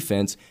that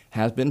defense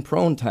has been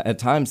prone at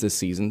times this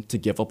season to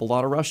give up a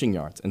lot of rushing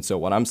yards. And so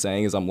what I'm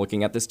saying is I'm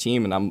looking at this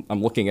team, and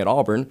I'm looking at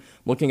Auburn,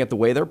 looking at the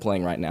way they're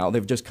playing right now.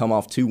 They've just come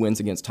off 2 wins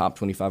against top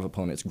 25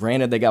 opponents.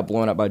 Granted, they got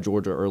blown out by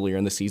Georgia earlier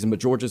in the season, but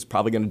Georgia's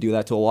probably going to do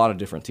that to a lot of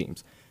different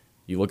teams.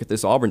 You look at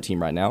this Auburn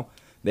team right now,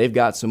 they've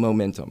got some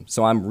momentum.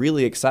 So I'm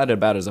really excited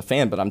about it as a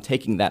fan, but I'm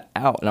taking that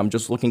out, and I'm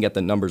just looking at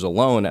the numbers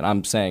alone, and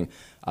I'm saying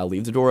I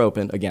leave the door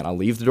open. Again, I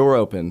leave the door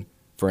open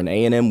for an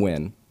A&M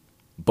win.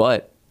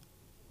 But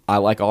I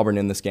like Auburn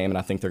in this game, and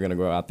I think they're going to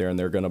go out there and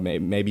they're going to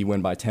maybe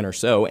win by 10 or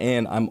so.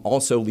 And I'm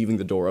also leaving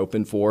the door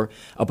open for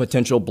a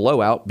potential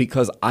blowout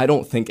because I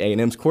don't think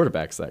A&M's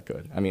quarterback's that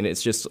good. I mean,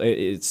 that's just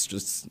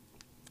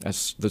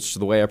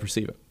the way I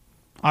perceive it.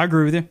 I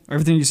agree with you.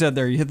 Everything you said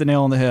there, you hit the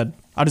nail on the head.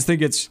 I just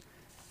think it's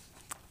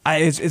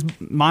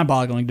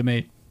mind-boggling to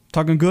me.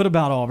 Talking good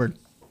about Auburn.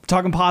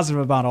 Talking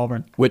positive about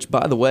Auburn. Which,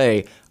 by the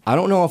way, I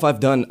don't know if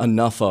I've done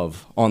enough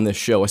of on this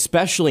show,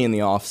 especially in the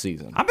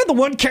offseason. I've been the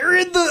one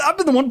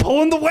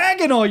pulling the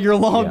wagon all year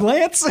long, yeah.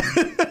 Lance.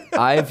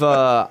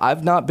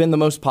 I've not been the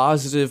most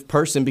positive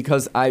person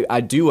because I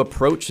do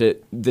approach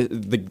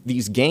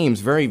these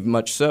games very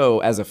much so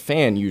as a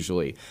fan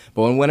usually.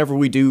 But whenever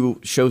we do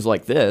shows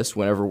like this,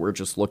 whenever we're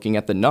just looking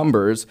at the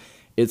numbers,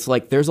 it's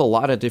like there's a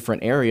lot of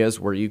different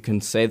areas where you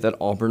can say that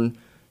Auburn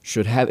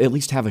should at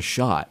least have a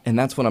shot. And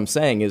that's what I'm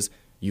saying is,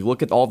 you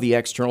look at all the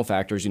external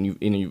factors and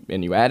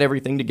you add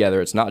everything together.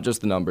 It's not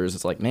just the numbers.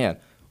 It's like, man,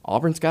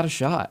 Auburn's got a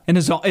shot. And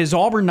is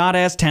Auburn not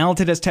as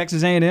talented as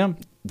Texas A&M?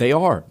 They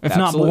are, if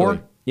absolutely. Not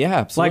more. Yeah,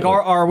 absolutely.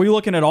 Like, are we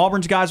looking at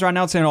Auburn's guys right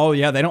now and saying, oh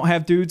yeah, they don't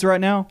have dudes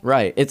right now?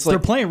 Right. It's they're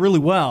like playing really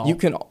well.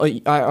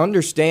 I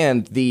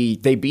understand the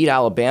they beat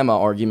Alabama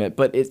argument,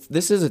 but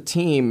this is a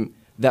team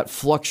that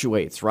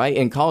fluctuates, right?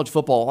 In college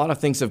football, a lot of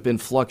things have been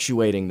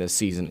fluctuating this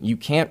season. You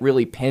can't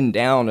really pin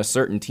down a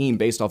certain team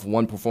based off of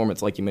one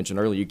performance, like you mentioned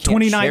earlier. You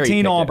can't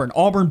 2019 Auburn.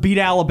 Auburn beat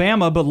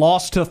Alabama, but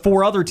lost to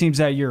 4 other teams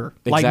that year,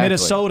 like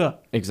Minnesota.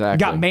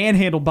 Exactly. Got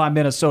manhandled by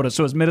Minnesota.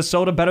 So is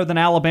Minnesota better than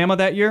Alabama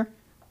that year?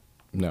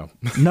 No.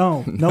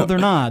 No, they're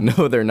not.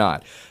 No, they're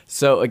not.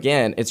 So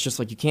again, it's just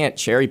like you can't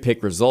cherry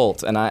pick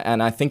results, and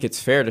I think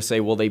it's fair to say,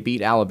 well, they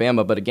beat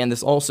Alabama, but again,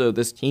 this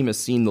team has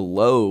seen the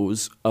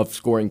lows of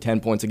scoring 10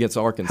 points against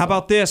Arkansas. How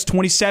about this?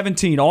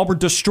 2017, Auburn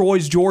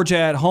destroys Georgia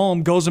at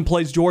home, goes and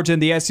plays Georgia in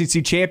the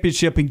SEC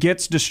championship, and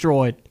gets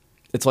destroyed.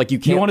 It's like you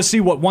can't. You want to see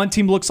what one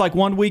team looks like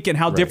one week and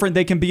how different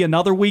they can be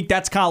another week?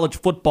 That's college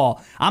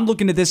football. I'm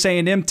looking at this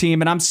A&M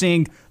team, and I'm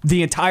seeing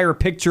the entire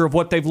picture of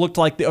what they've looked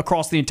like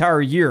across the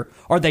entire year.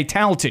 Are they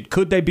talented?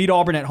 Could they beat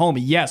Auburn at home?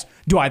 Yes.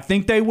 Do I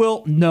think they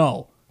will?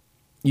 No.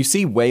 You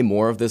see way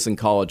more of this in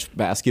college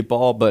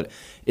basketball, but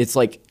it's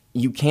like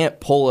you can't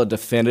pull a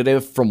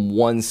definitive from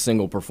one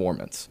single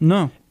performance.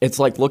 No. It's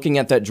like looking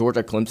at that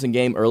Georgia-Clemson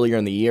game earlier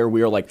in the year.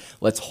 We were like,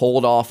 let's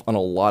hold off on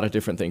a lot of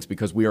different things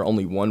because we are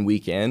only 1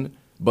 week in.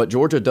 But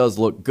Georgia does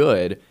look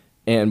good,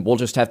 and we'll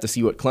just have to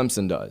see what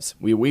Clemson does.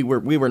 We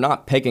were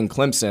not pegging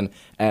Clemson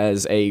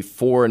as a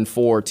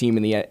 4-4 team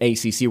in the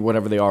ACC or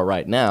whatever they are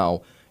right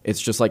now.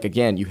 It's just like,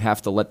 again, you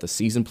have to let the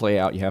season play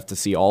out. You have to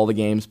see all the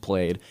games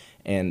played,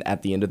 and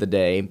at the end of the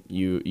day,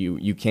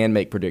 you can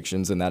make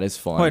predictions, and that is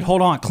fun. Wait,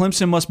 hold on.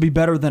 Clemson must be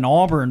better than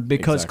Auburn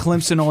because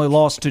Clemson only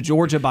lost to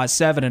Georgia by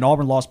 7 and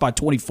Auburn lost by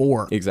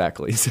 24.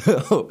 Exactly.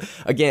 So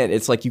again,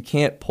 it's like you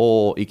can't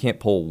pull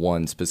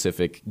one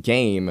specific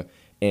game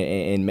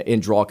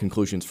and draw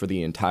conclusions for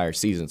the entire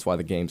season.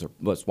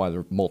 That's why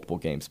there are multiple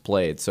games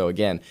played. So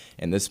again,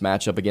 in this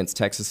matchup against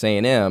Texas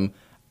A&M,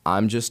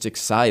 I'm just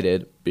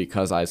excited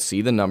because I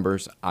see the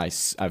numbers.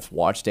 I've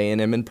watched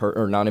A&M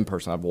not in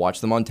person. I've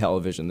watched them on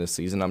television this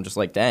season. I'm just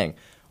like, dang,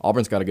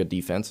 Auburn's got a good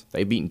defense.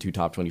 They've beaten 2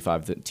 top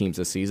 25 teams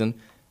this season.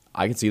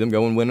 I could see them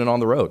going winning on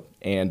the road.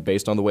 And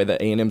based on the way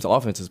that A&M's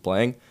offense is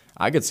playing,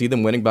 I could see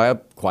them winning by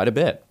quite a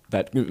bit.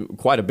 That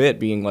quite a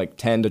bit being like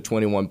 10 to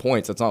 21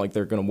 points. It's not like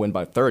they're going to win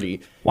by 30.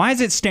 Why is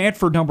it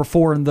Stanford number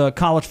 4 in the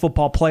college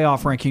football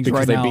playoff rankings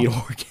because right now?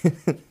 Because they beat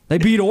Oregon. They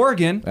beat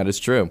Oregon. That is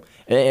true.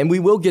 And we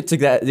will get to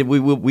that. We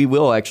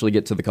will actually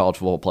get to the college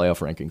football playoff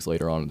rankings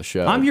later on in the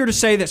show. I'm here to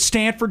say that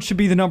Stanford should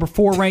be the number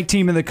 4 ranked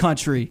team in the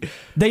country.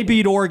 They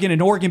beat Oregon,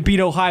 and Oregon beat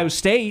Ohio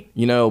State.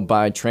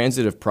 By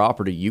transitive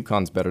property,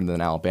 UConn's better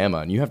than Alabama,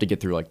 and you have to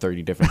get through like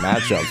 30 different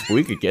matchups. But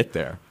we could get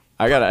there.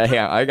 I got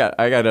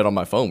it on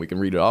my phone. We can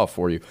read it off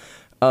for you.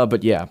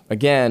 But yeah,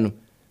 again,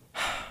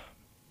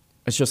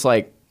 it's just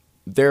like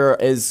there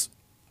is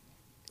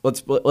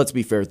let's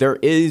be fair. There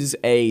is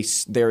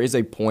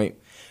a point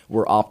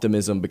where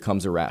optimism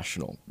becomes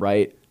irrational,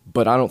 right?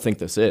 But I don't think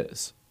this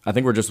is. I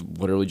think we're just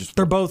literally just.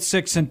 They're both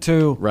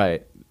 6-2.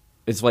 Right.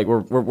 It's like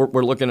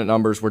we're looking at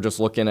numbers. We're just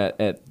looking at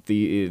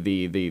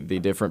the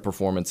different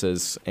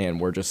performances, and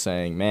we're just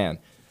saying, man,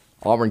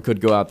 Auburn could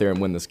go out there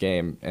and win this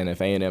game. And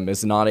if A&M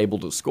is not able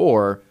to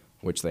score,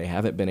 which they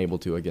haven't been able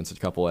to against a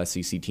couple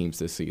SEC teams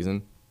this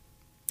season,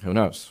 who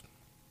knows?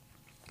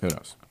 Who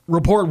knows?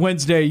 Report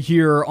Wednesday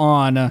here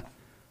on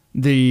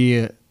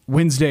the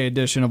Wednesday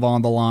edition of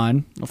On the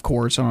Line. Of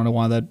course, I don't know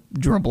why that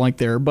drew a blank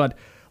there, but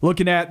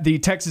looking at the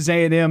Texas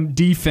A&M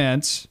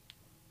defense,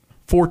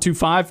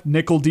 4-2-5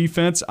 nickel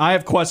defense, I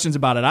have questions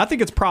about it. I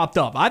think it's propped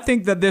up. I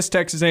think that this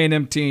Texas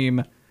A&M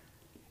team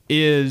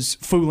is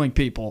fooling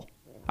people.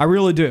 I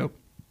really do.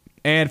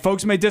 And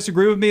folks may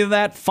disagree with me on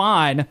that,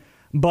 fine,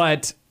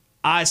 but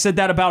I said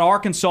that about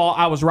Arkansas.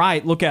 I was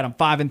right. Look at them,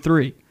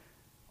 5-3.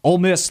 Ole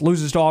Miss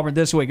loses to Auburn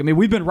this week. I mean,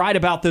 we've been right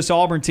about this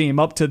Auburn team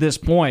up to this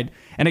point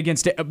and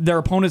against their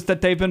opponents that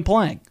they've been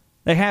playing.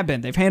 They have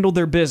been. They've handled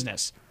their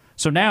business.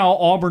 So now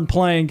Auburn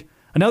playing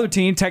another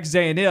team, Texas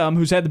A&M,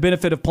 who's had the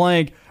benefit of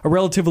playing a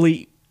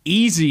relatively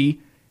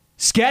easy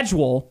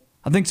schedule.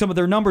 I think some of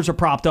their numbers are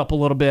propped up a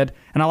little bit,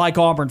 and I like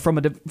Auburn from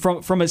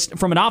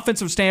an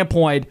offensive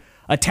standpoint,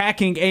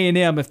 attacking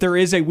A&M. If there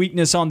is a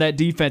weakness on that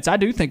defense, I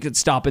do think it's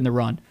stopping the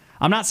run.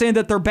 I'm not saying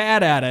that they're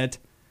bad at it,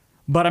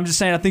 but I'm just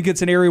saying I think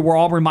it's an area where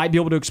Auburn might be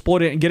able to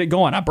exploit it and get it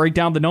going. I break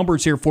down the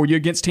numbers here for you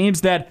against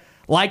teams that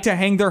like to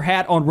hang their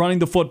hat on running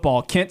the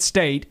football. Kent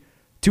State,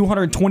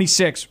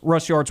 226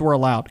 rush yards were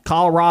allowed.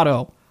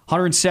 Colorado,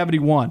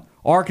 171.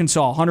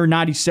 Arkansas,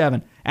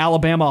 197.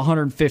 Alabama,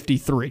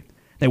 153.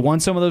 They won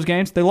some of those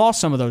games. They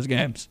lost some of those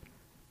games.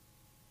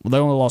 Well, they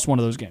only lost one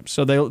of those games.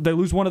 So they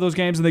lose one of those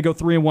games and they go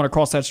 3-1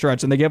 across that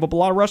stretch. And they gave up a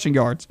lot of rushing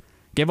yards.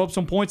 Gave up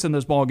some points in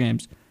those ball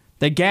games.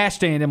 They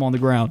gashed A&M on the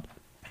ground.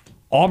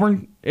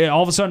 Auburn,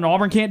 all of a sudden,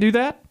 Auburn can't do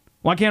that?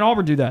 Why can't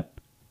Auburn do that?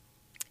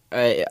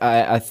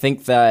 I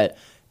think that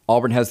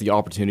Auburn has the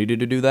opportunity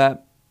to do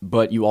that,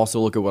 but you also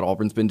look at what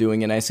Auburn's been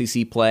doing in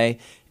SEC play,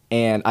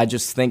 and I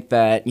just think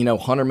that,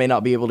 Hunter may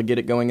not be able to get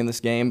it going in this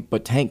game,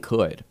 but Tank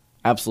could.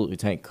 Absolutely,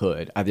 Tank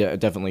could. I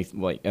definitely,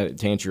 to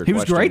answer your question. He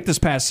was great this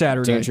past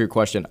Saturday. To answer your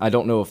question, I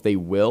don't know if they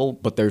will,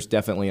 but there's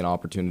definitely an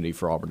opportunity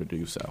for Auburn to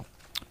do so.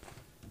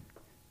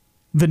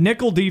 The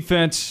nickel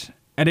defense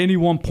at any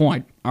one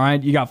point, all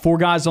right, you got 4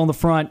 guys on the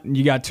front, and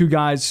you got 2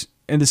 guys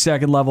in the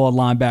second level at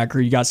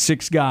linebacker. You got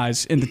 6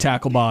 guys in the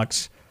tackle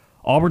box.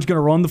 Auburn's going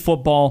to run the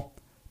football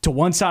to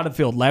one side of the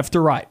field, left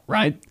or right,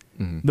 right?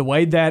 Mm-hmm. The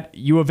way that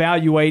you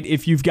evaluate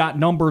if you've got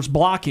numbers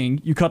blocking,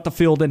 you cut the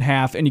field in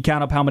half, and you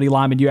count up how many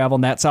linemen you have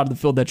on that side of the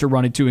field that you're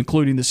running to,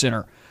 including the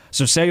center.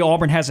 So say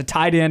Auburn has a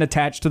tight end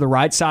attached to the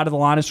right side of the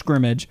line of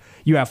scrimmage.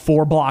 You have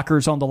 4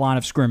 blockers on the line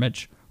of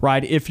scrimmage,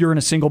 right, if you're in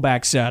a single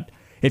back set.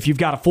 If you've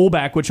got a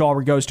fullback, which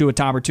Auburn goes to a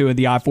time or two in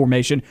the I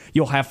formation,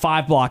 you'll have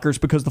 5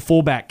 blockers because the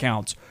fullback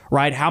counts,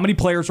 right? How many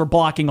players are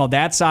blocking on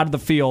that side of the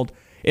field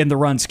in the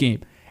run scheme?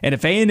 And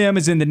if A&M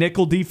is in the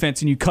nickel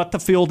defense and you cut the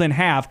field in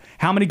half,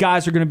 how many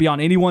guys are going to be on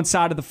any one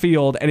side of the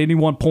field at any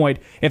one point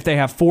if they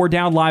have 4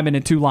 down linemen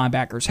and 2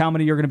 linebackers? How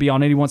many are going to be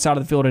on any one side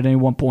of the field at any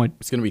one point?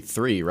 It's going to be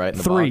 3, right? In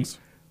the 3. box.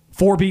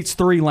 4 beats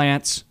 3,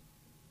 Lance.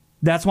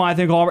 That's why I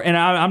think Auburn, and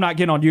I'm not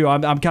getting on you,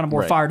 I'm kind of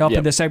more fired up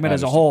in this segment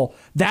as a whole.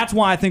 That's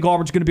why I think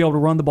Auburn's going to be able to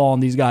run the ball on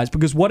these guys,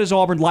 because what does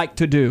Auburn like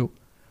to do?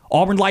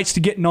 Auburn likes to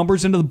get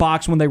numbers into the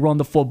box when they run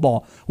the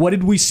football. What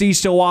did we see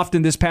so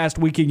often this past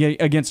week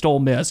against Ole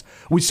Miss?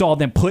 We saw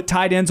them put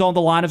tight ends on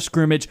the line of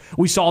scrimmage.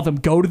 We saw them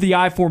go to the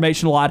I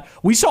formation a lot.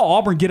 We saw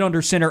Auburn get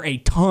under center a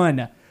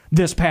ton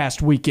this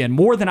past weekend,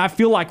 more than I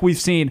feel like we've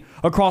seen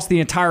across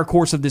the entire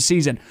course of the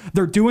season.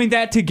 They're doing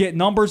that to get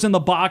numbers in the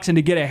box and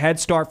to get a head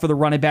start for the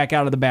running back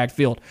out of the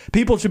backfield.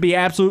 People should be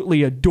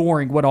absolutely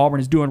adoring what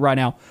Auburn is doing right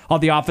now on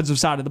the offensive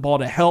side of the ball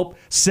to help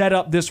set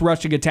up this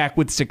rushing attack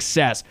with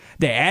success.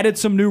 They added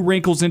some new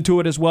wrinkles into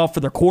it as well for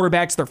their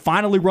quarterbacks. They're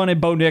finally running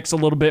Bo Nix a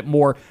little bit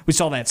more. We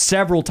saw that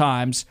several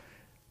times,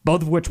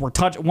 both of which were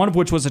one of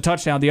which was a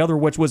touchdown, the other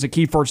of which was a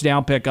key first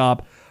down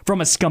pickup. From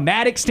a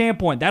schematic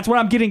standpoint, that's what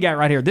I'm getting at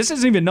right here. This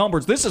isn't even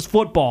numbers. This is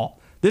football.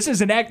 This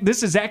is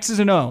X's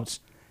and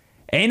O's.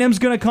 A&M's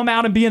going to come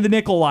out and be in the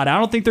nickel a lot. I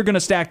don't think they're going to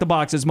stack the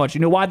box as much.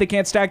 You know why they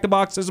can't stack the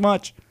box as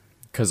much?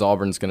 Because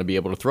Auburn's going to be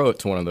able to throw it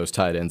to one of those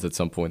tight ends at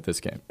some point this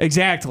game.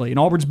 Exactly, and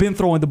Auburn's been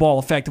throwing the ball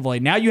effectively.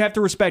 Now you have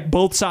to respect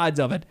both sides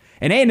of it.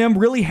 And A&M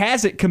really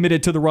hasn't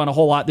committed to the run a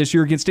whole lot this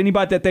year against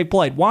anybody that they've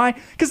played. Why?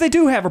 Because they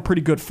do have a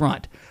pretty good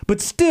front.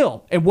 But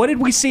still, and what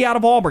did we see out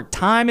of Auburn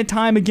time and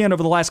time again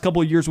over the last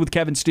couple of years with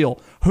Kevin Steele,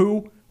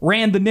 who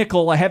ran the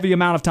nickel a heavy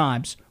amount of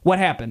times? What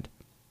happened?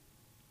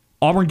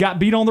 Auburn got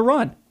beat on the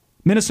run.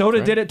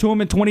 Minnesota did it to him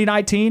in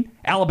 2019.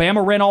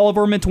 Alabama ran all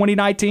over him in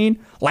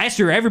 2019. Last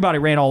year, everybody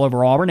ran all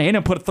over Auburn.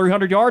 A&M put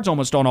 300 yards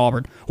almost on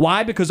Auburn.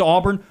 Why? Because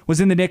Auburn was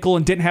in the nickel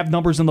and didn't have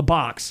numbers in the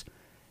box.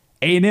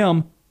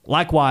 A&M,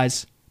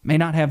 likewise, may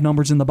not have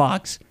numbers in the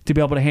box to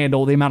be able to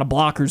handle the amount of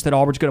blockers that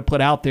Auburn's going to put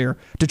out there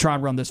to try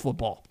and run this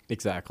football.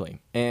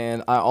 Exactly.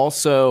 And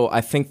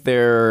I think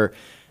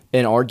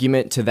An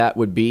argument to that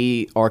would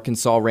be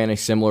Arkansas ran a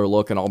similar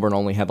look, and Auburn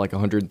only had like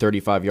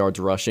 135 yards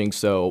rushing.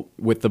 So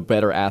with the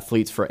better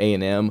athletes for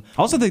A&M,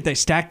 I also think they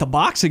stacked the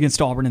box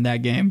against Auburn in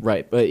that game.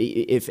 right? But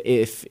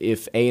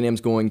if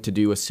A&M's going to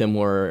do a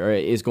similar, or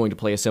is going to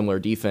play a similar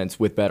defense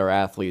with better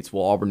athletes,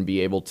 will Auburn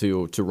be able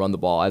to run the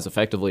ball as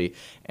effectively?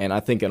 And I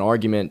think an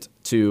argument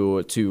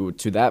to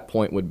that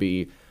point would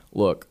be,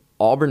 look,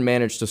 Auburn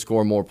managed to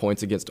score more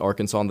points against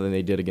Arkansas than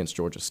they did against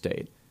Georgia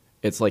State.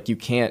 It's like you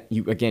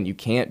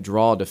can't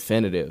draw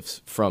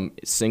definitives from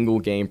single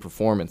game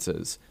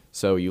performances.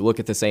 So you look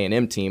at this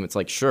A&M team, it's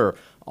like, sure,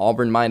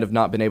 Auburn might have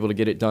not been able to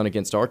get it done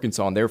against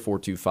Arkansas on their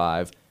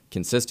 4-2-5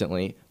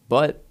 consistently,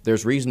 but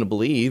there's reason to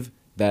believe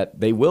that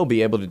they will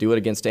be able to do it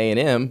against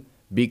A&M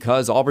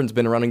because Auburn's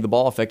been running the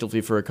ball effectively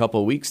for a couple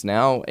of weeks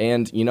now,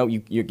 and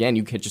you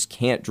just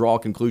can't draw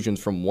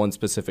conclusions from one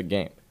specific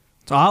game.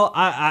 So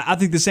I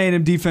think this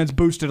A&M defense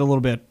boosted a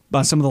little bit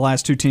by some of the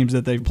last two teams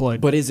that they've played.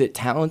 But is it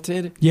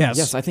talented? Yes.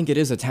 Yes, I think it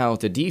is a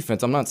talented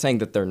defense. I'm not saying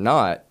that they're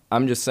not.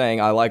 I'm just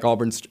saying I like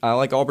Auburn's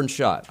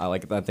shot.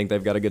 I think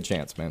they've got a good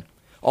chance, man.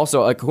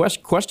 Also, a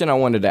question I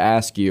wanted to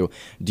ask you: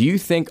 do you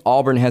think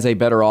Auburn has a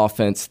better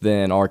offense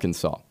than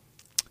Arkansas?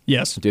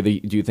 Yes. Do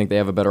you think they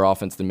have a better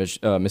offense than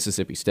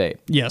Mississippi State?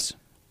 Yes.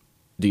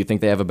 Do you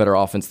think they have a better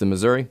offense than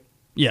Missouri?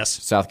 Yes.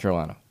 South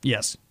Carolina?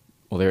 Yes.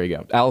 Well, there you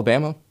go.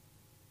 Alabama?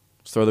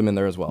 Let's throw them in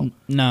there as well.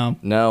 No.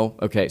 No?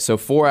 Okay, so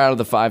 4 out of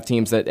the 5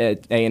 teams that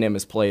A&M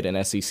has played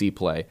in SEC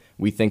play,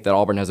 we think that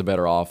Auburn has a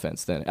better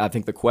offense. Then I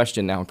think the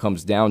question now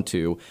comes down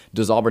to,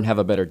 does Auburn have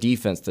a better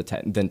defense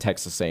than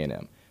Texas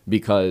A&M?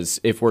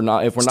 Because if we're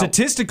not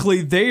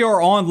statistically, they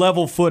are on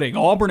level footing.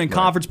 Auburn in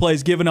conference play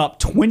has given up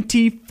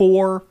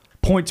 24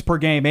 points per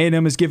game.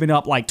 A&M is giving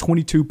up like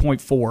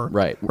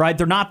 22.4. Right.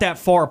 They're not that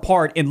far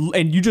apart.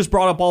 And you just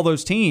brought up all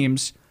those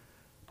teams.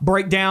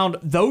 Break down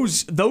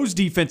those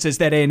defenses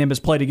that A&M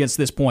has played against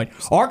this point.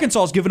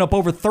 Arkansas has given up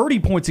over 30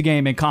 points a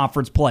game in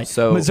conference play.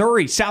 So,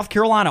 Missouri, South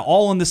Carolina,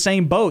 all in the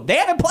same boat. They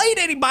haven't played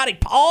anybody,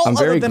 Paul,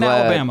 other than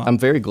Alabama. I'm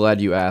very glad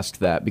you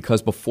asked that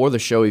because before the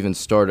show even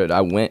started,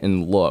 I went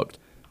and looked.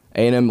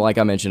 A&M, like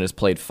I mentioned, has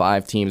played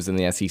 5 teams in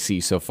the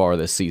SEC so far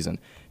this season.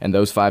 And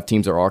those 5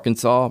 teams are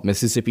Arkansas,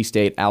 Mississippi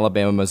State,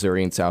 Alabama,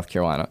 Missouri, and South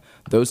Carolina.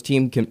 Those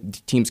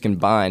teams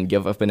combined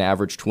give up an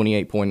average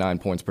 28.9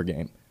 points per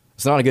game.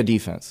 It's not a good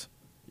defense.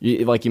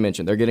 Like you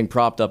mentioned, they're getting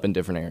propped up in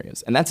different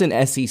areas. And that's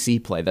in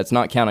SEC play. That's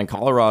not counting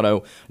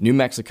Colorado, New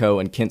Mexico,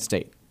 and Kent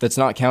State. That's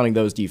not counting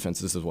those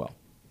defenses as well.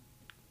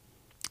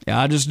 Yeah,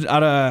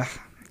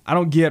 I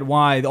don't get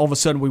why all of a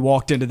sudden we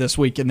walked into this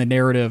week in the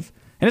narrative,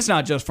 and it's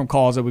not just from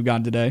calls that we've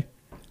gotten today.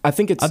 I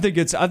think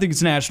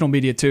it's national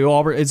media too.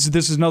 Auburn. This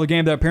is another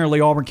game that apparently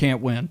Auburn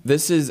can't win.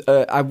 This is.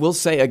 I will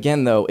say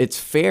again though, it's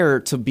fair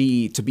to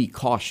be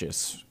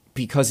cautious.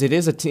 Because it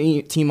is a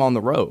team on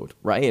the road,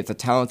 right? It's a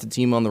talented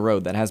team on the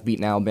road that has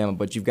beaten Alabama,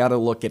 but you've got to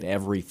look at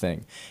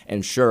everything.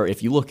 And sure,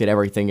 if you look at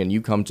everything and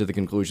you come to the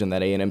conclusion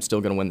that A&M's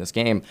still going to win this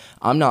game,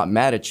 I'm not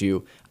mad at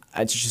you.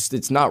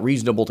 It's not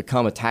reasonable to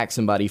come attack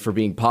somebody for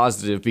being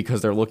positive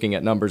because they're looking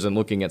at numbers and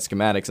looking at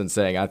schematics and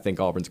saying, I think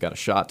Auburn's got a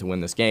shot to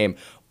win this game,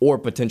 or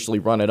potentially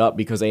run it up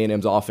because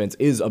A&M's offense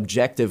is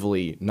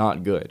objectively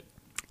not good.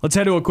 Let's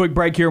head to a quick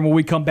break here, and when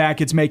we come back,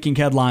 it's Making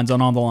Headlines on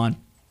the Line.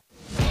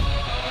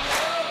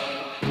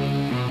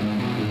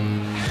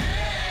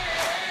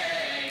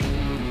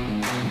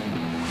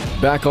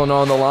 Back on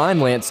the Line,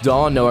 Lance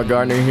Dawe, Noah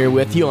Gardner here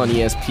with you on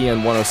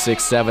ESPN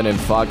 106.7 and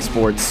Fox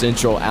Sports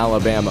Central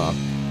Alabama.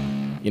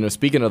 You know,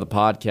 speaking of the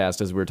podcast,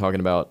 as we were talking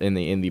about in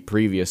the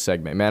previous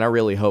segment, man, I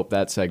really hope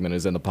that segment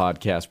is in the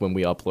podcast when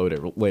we upload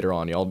it later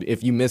on, y'all.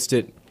 If you missed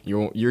it,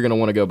 you're going to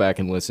want to go back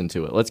and listen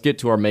to it. Let's get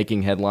to our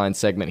Making Headlines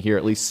segment here,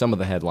 at least some of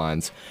the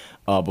headlines,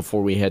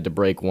 before we head to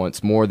break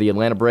once more. The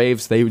Atlanta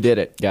Braves, they did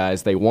it,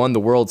 guys. They won the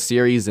World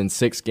Series in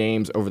 6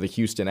 games over the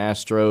Houston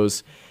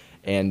Astros.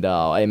 And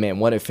hey, man,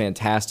 what a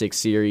fantastic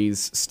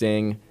series,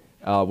 Sting.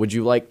 Would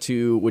you like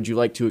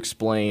to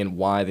explain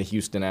why the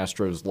Houston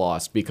Astros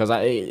lost? Because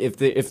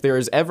if there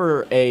is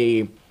ever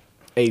a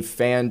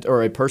fan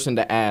or a person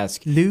to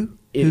ask,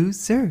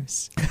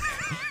 losers.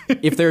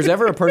 If there's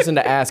ever a person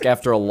to ask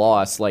after a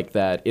loss like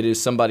that, it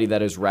is somebody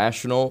that is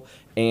rational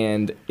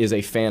and is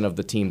a fan of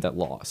the team that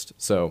lost.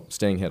 So,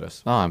 Sting, hit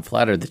us. Oh, I'm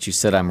flattered that you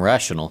said I'm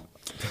rational.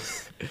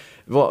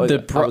 Well,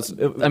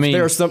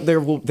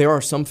 there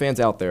are some fans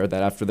out there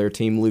that after their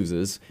team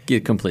loses,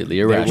 get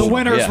completely irrational. The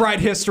winners write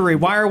history.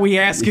 Why are we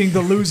asking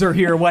the loser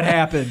here what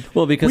happened?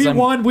 Well, because we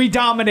won, we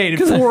dominated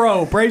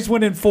 4-0. Braves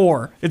win in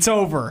 4. It's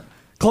over.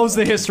 Close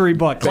the history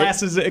book.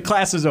 Class is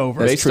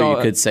over. That's true.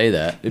 You could say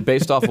that.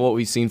 Based off of what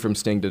we've seen from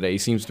Sting today, he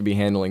seems to be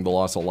handling the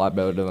loss a lot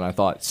better than I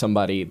thought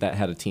somebody that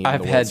had a team.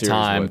 I've had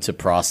time to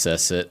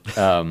process it,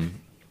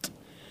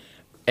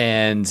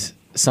 and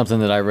something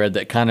that I read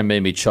that kind of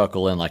made me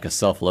chuckle in like a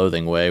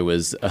self-loathing way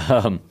was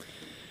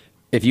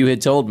if you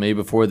had told me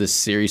before this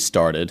series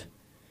started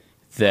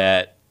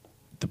that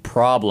the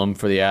problem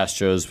for the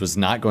Astros was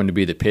not going to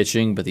be the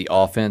pitching but the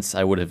offense,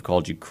 I would have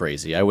called you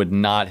crazy. I would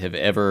not have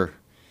ever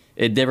 –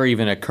 it never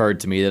even occurred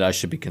to me that I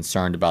should be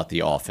concerned about the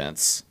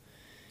offense.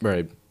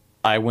 Right.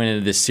 I went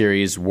into this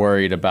series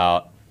worried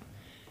about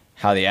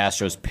how the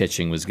Astros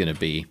pitching was going to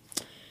be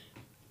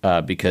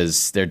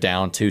because they're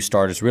down 2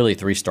 starters, really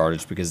 3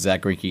 starters, because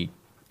Zach Greinke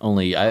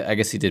I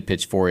guess he did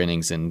pitch 4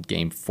 innings in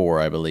Game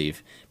 4, I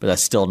believe, but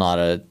that's still not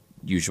a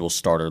usual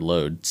starter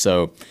load.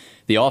 So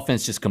the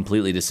offense just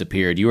completely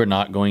disappeared. You are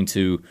not going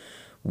to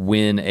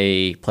win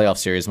a playoff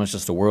series, much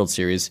less a World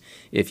Series,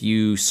 if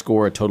you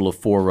score a total of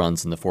 4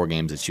 runs in the 4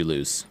 games that you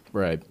lose.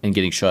 Right. And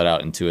getting shut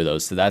out in 2 of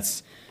those. So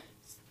that's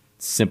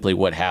simply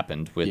what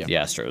happened with the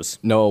Astros.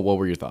 Noah, what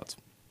were your thoughts?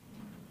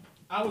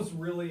 I was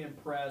really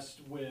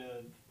impressed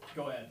with.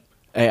 Go ahead.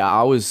 Hey,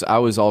 I was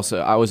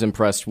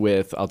impressed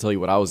with. I'll tell you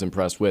what I was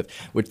impressed with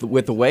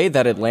the way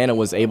that Atlanta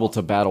was able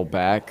to battle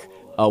back.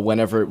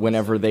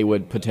 Whenever they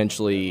would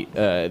potentially,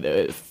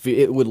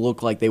 it would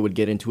look like they would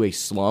get into a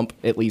slump,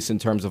 at least in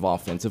terms of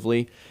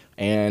offensively,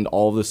 and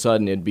all of a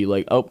sudden it'd be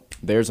like, oh,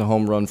 there's a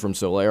home run from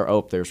Soler.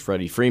 Oh, there's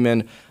Freddie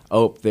Freeman.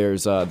 Oh,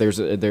 there's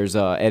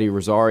Eddie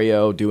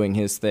Rosario doing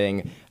his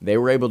thing. They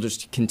were able to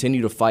just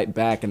continue to fight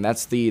back, and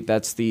that's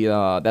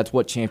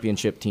what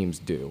championship teams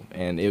do.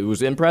 And it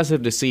was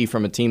impressive to see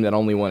from a team that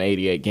only won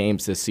 88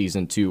 games this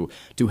season to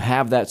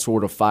have that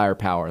sort of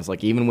firepower. It's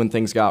like even when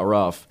things got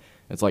rough,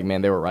 it's like,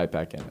 man, they were right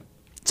back in it.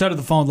 Let's head to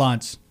the phone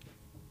lines.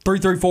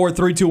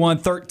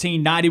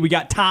 334-321-1390. We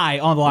got Ty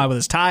on the line with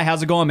us. Ty,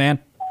 how's it going, man?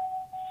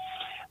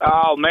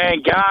 Oh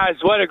man, guys,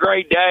 what a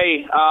great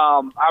day!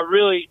 I'm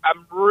really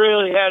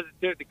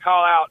hesitant to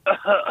call out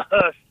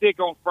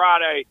sick on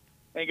Friday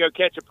and go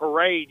catch a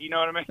parade. You know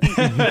what I mean?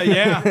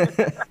 Yeah.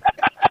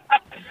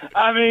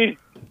 I mean,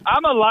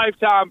 I'm a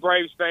lifetime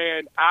Braves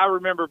fan. I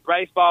remember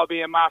baseball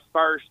being my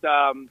first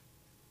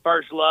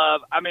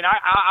love. I mean,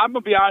 I'm gonna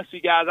be honest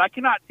with you guys. I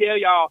cannot tell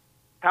y'all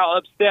how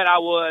upset I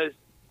was.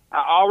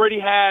 I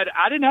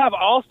didn't have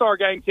All-Star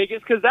Game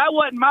tickets because that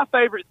wasn't my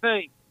favorite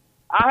thing.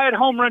 I had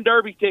Home Run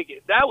Derby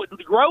tickets.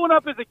 Growing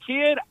up as a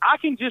kid, I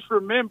can just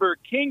remember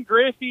King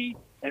Griffey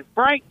and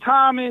Frank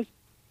Thomas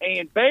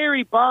and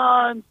Barry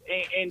Bonds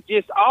and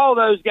just all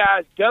those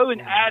guys going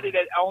at it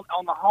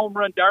on the Home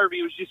Run Derby.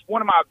 It was just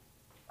one of my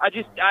that's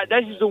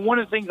just one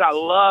of the things I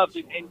loved,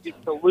 and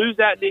just to lose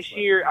that this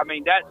year, I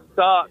mean, that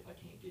sucked.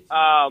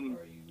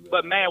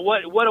 But man,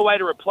 what a way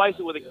to replace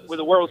it with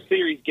a World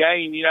Series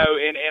game, you know,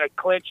 and a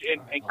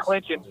clinching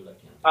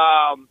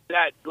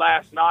that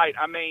last night.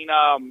 I mean,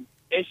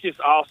 it's just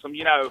awesome,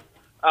 you know.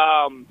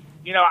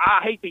 I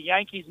hate the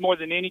Yankees more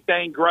than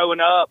anything. Growing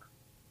up,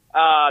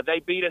 they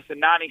beat us in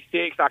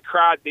 '96. I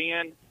cried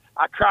then.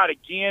 I cried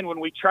again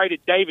when we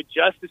traded David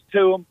Justice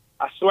to them.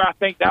 I swear, I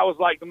think that was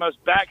like the most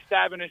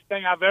backstabbingest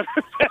thing I've ever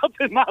felt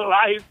in my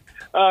life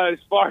as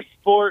far as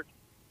sport.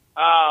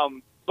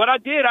 But I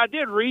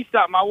did read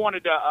something I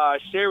wanted to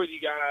share with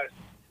you guys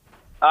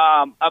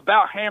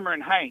about Hammer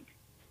and Hank.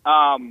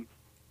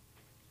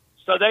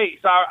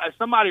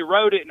 Somebody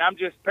wrote it, and I'm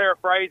just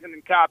paraphrasing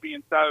and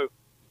copying.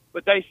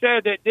 But they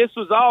said that this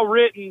was all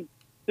written.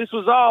 This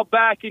was all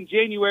back in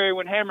January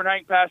when Hammer and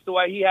Hank passed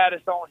away. He had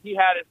us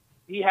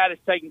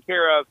taken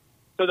care of.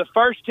 So the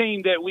first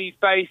team that we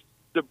faced,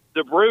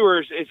 the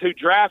Brewers, is who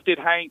drafted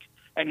Hank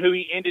and who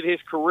he ended his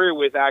career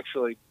with.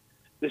 Actually,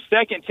 the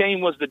second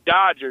team was the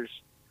Dodgers.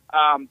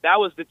 That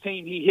was the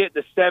team he hit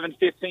the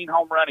 7-15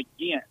 home run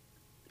against.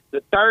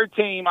 The third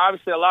team,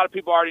 obviously a lot of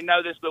people already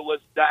know this, but was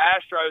the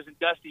Astros and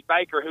Dusty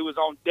Baker, who was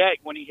on deck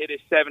when he hit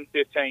his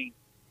 7-15.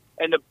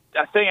 And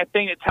I think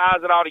that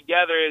ties it all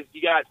together is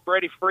you got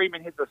Freddie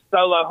Freeman hits a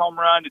solo home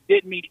run that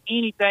didn't mean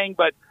anything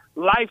but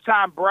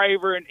lifetime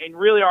braver and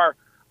really our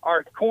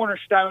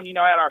cornerstone, you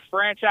know, at our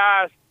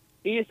franchise.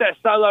 He hits that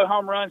solo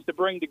home runs to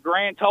bring the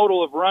grand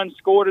total of runs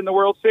scored in the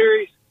World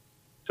Series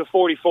to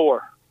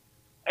 44.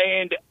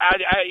 And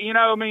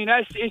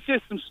it's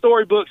just some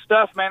storybook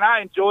stuff, man.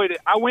 I enjoyed it.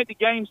 I went to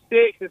Game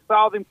 6 and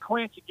saw them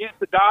clinch against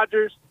the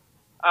Dodgers.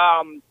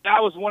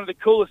 That was one of the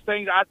coolest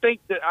things. I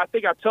think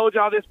I told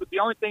y'all this, but the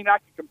only thing I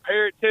could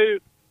compare it to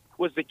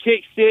was the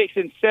kick 6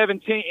 in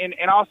 17,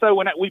 and also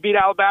when we beat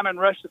Alabama and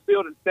rushed the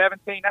field in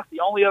 17. That's the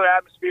only other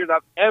atmospheres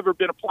I've ever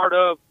been a part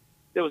of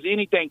that was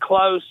anything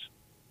close.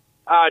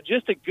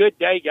 Just a good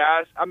day,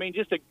 guys. I mean,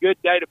 just a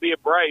good day to be a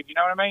Brave. You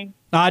know what I mean?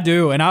 I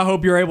do, and I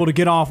hope you're able to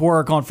get off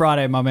work on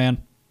Friday, my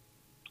man.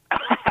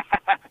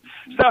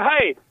 So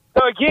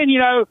again, you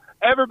know,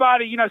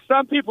 everybody, you know,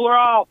 some people are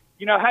all,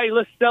 you know, hey,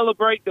 let's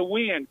celebrate the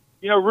win.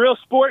 You know, real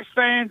sports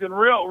fans and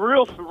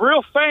real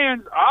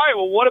fans. All right,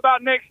 well, what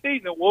about next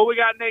season? What we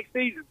got next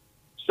season?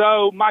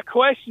 So my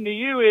question to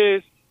you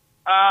is,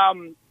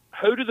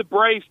 who do the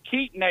Braves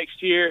keep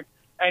next year,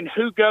 and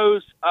who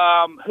goes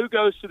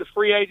to the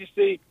free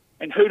agency,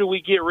 and who do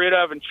we get rid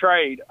of and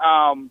trade?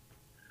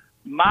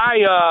 My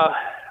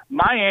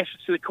answer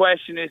to the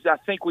question is I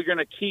think we're going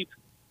to keep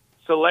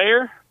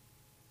Soler.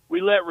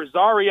 We let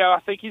Rosario. I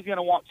think he's going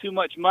to want too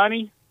much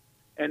money,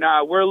 and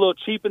we're a little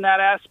cheap in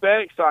that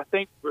aspect. So I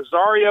think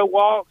Rosario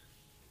walks.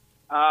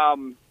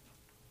 And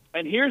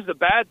here's the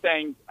bad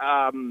thing.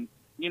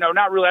 You know,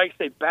 not really I can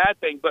say bad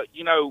thing, but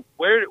you know,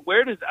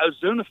 where does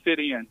Ozuna fit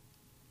in?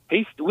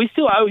 we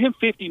still owe him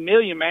 $50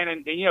 million, man,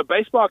 and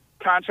baseball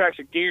contracts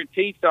are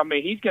guaranteed. So I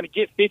mean, he's going to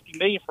get $50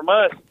 million from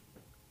us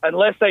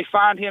unless they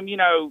find him.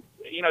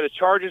 The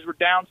charges were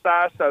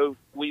downsized, so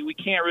we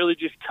can't really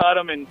just cut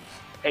him and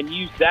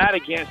use that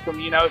against him.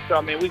 So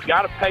I mean, we've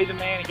got to pay the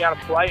man and got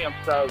to play him.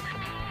 So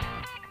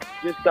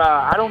just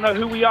I don't know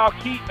who we all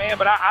keep, man,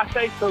 but I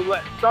say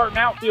starting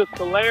outfield: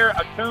 Soler,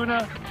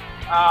 Acuna.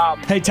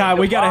 Hey Ty,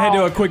 we got to head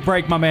to a quick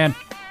break, my man.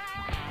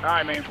 All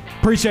right, man.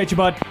 Appreciate you,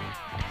 bud.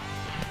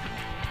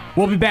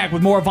 We'll be back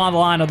with more of On the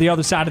Line on the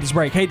other side of this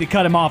break. Hate to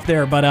cut him off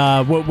there,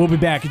 but we'll be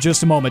back in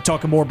just a moment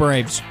talking more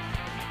Braves.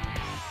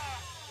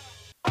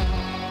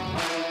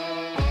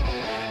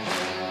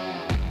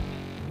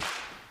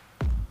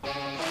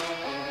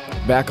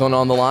 Back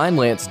on the Line,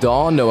 Lance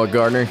Dawe, Noah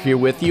Gardner here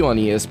with you on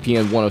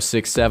ESPN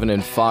 106.7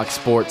 and Fox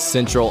Sports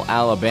Central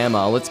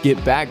Alabama. Let's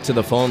get back to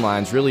the phone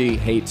lines. Really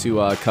hate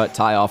to cut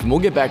Ty off, and we'll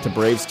get back to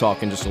Braves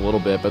talk in just a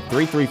little bit, but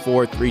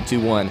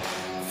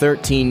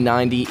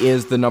 334-321-1390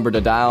 is the number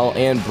to dial,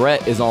 and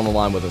Brett is on the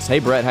line with us. Hey,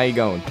 Brett, how you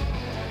going?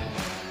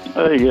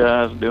 Hey,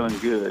 guys, doing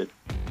good.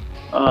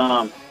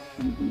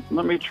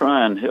 Let me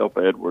try and help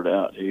Edward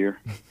out here.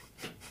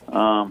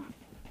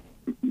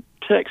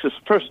 Texas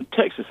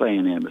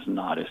A&M is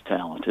not as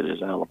talented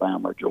as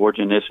Alabama or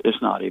Georgia, and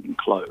it's not even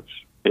close.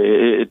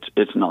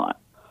 It's not.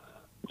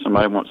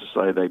 Somebody wants to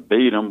say they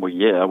beat them.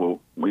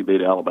 Well, we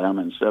beat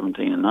Alabama in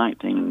 17 and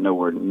 19, and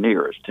nowhere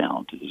near as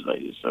talented as they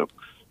is. So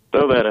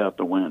throw that out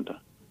the window.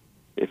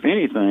 If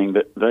anything,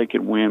 that they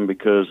could win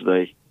because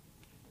they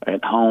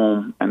at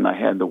home and they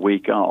had the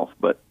week off.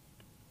 But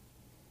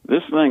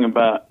this thing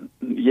about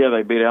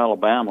they beat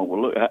Alabama.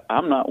 Well, look,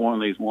 I'm not one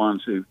of these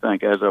ones who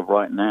think as of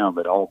right now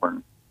that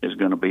Auburn is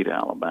going to beat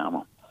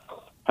Alabama.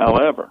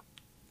 However,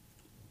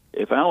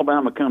 if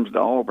Alabama comes to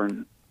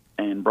Auburn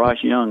and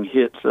Bryce Young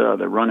hits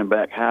the running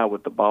back high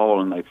with the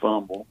ball and they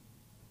fumble,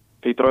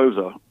 if he throws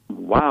a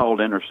wild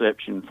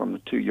interception from the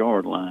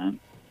 2-yard line,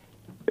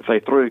 if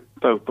they throw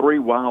 3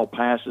 wild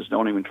passes,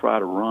 don't even try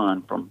to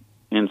run from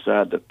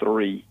inside the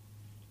 3,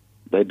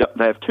 they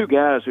have 2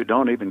 guys who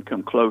don't even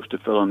come close to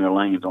filling their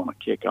lanes on a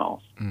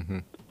kickoff. Mm-hmm.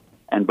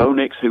 And Bo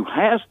Nix, who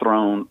has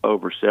thrown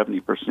over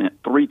 70%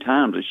 3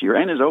 times this year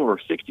and is over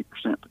 60%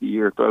 for the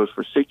year, throws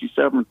for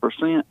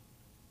 67%,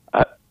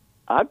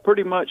 I'd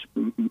pretty much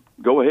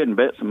go ahead and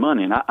bet some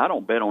money. And I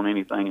don't bet on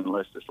anything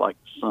unless it's like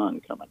the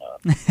sun coming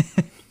up.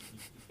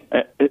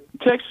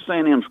 Texas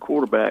A&M's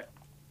quarterback,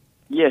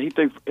 he had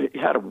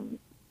an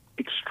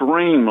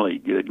extremely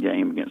good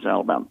game against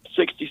Alabama,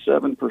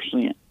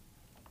 67%.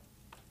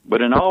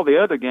 But in all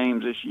the other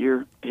games this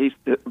year,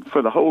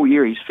 for the whole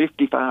year, he's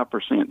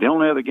 55%. The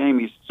only other game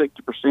he's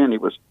 60%. He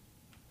was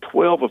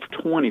 12 of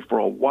 20 for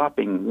a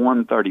whopping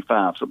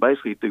 135. So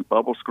basically, he threw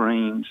bubble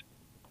screens,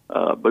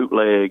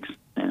 bootlegs,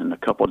 and a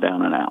couple of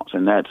down and outs,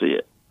 and that's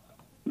it.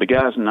 The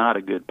guy's not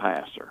a good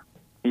passer.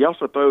 He's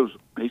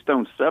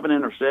thrown 7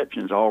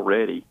 interceptions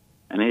already,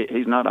 and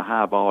he's not a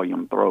high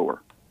volume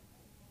thrower.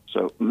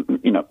 So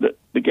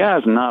the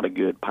guy's not a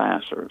good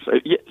passer. So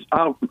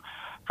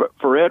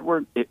For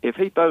Edward, if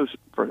he throws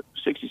for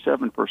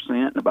 67%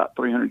 and about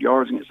 300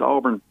 yards against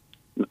Auburn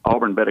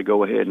better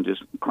go ahead and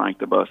just crank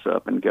the bus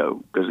up and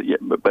go.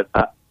 But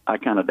I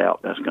kind of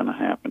doubt that's going to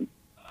happen.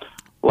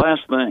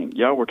 Last thing,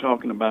 y'all were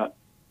talking about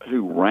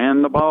who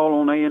ran the ball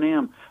on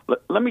A&M.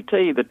 Let me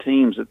tell you the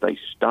teams that they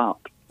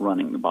stopped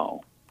running the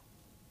ball.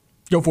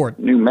 Go for it.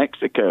 New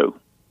Mexico,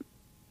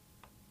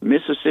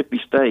 Mississippi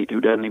State, who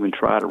doesn't even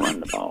try to run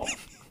the ball,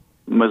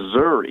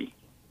 Missouri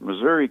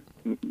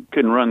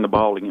couldn't run the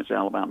ball against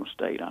Alabama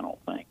State, I don't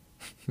think.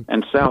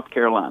 And South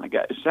Carolina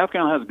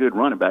has a good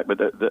running back,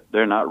 but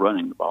they're not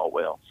running the ball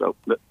well. So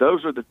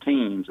those are the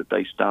teams that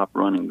they stopped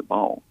running the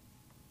ball.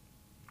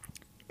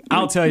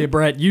 I'll tell you,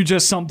 Brett, you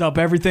just summed up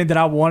everything that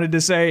I wanted to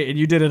say, and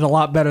you did it a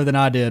lot better than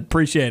I did.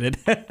 Appreciate it.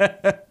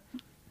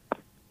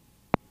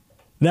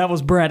 That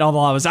was Brett on the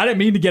line. I didn't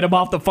mean to get him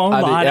off the phone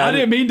line. I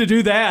didn't mean to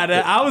do that.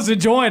 I was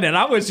enjoying it.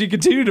 I wish you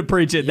continued to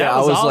preach it. That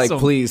was awesome.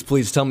 Like,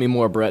 please tell me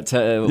more, Brett.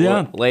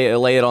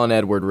 Lay it on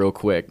Edward real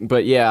quick.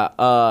 But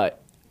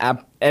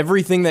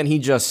everything that he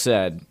just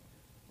said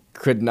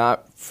could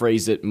not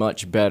phrase it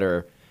much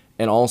better.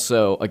 And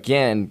also,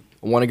 again,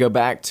 I want to go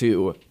back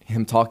to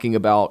him talking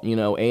about,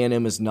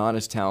 A&M is not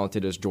as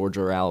talented as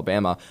Georgia or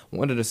Alabama. I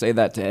wanted to say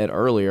that to Ed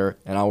earlier,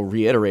 and I'll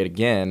reiterate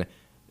again.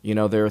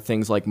 There are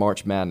things like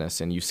March Madness,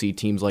 and you see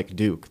teams like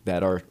Duke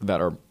that are.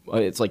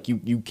 It's like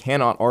you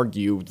cannot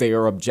argue they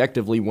are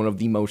objectively one of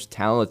the most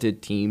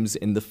talented teams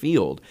in the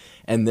field,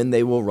 and then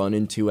they will run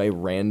into a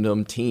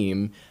random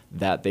team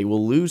that they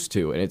will lose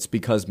to, and it's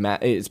because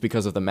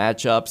of the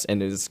matchups,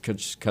 and it's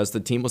because the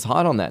team was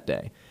hot on that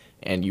day.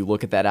 And you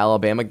look at that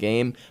Alabama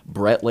game,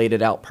 Brett laid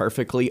it out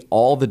perfectly.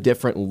 All the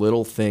different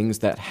little things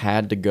that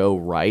had to go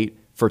right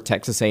for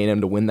Texas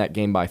A&M to win that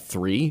game by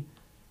 3.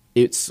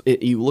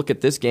 You look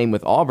at this game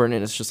with Auburn,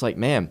 and it's just like,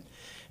 man,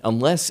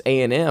 unless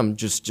A&M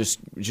just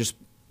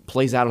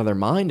plays out of their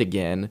mind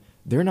again,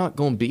 they're not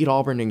going to beat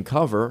Auburn in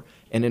cover.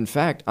 And in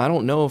fact, I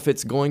don't know if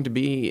it's going to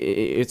be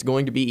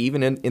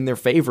even in their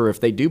favor if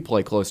they do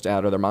play close to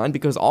out of their mind,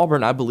 because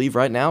Auburn, I believe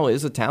right now,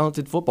 is a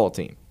talented football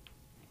team.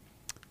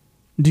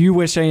 Do you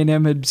wish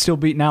A&M had still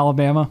beaten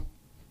Alabama?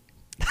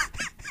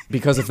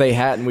 Because if they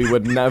hadn't, we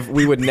would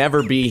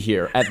never be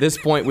here. At this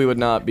point, we would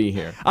not be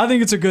here. I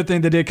think it's a good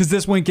thing they did, because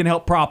this win can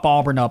help prop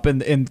Auburn up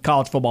in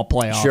college football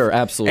playoff. Sure,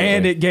 absolutely.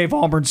 And it gave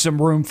Auburn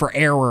some room for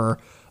error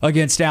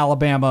against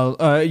Alabama.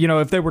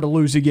 If they were to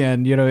lose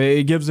again,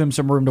 it gives them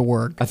some room to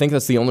work. I think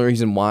that's the only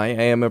reason why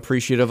I am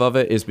appreciative of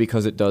it, is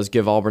because it does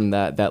give Auburn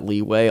that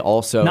leeway.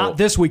 Also, not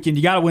this weekend.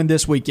 You got to win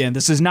this weekend.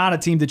 This is not a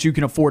team that you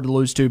can afford to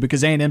lose to,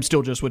 because A&M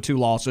still just with 2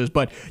 losses.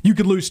 But you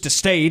could lose to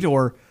State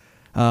or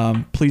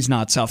please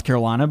not South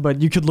Carolina,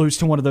 but you could lose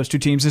to one of those 2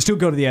 teams and still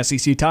go to the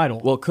SEC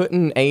title. Well,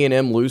 couldn't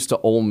A&M lose to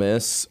Ole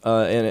Miss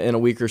in a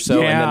week or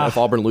so? Yeah. And then if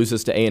Auburn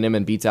loses to A&M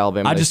and beats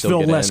Alabama, I they just still feel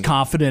get less in.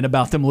 confident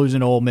about them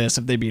losing to Ole Miss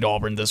if they beat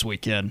Auburn this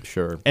weekend.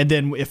 Sure. And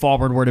then if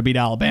Auburn were to beat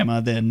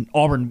Alabama, then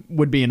Auburn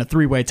would be in a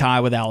 3-way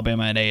tie with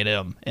Alabama and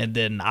A&M. And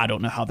then I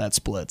don't know how that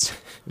splits.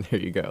 There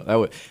you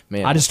go.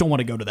 I just don't want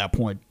to go to that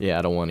point. Yeah,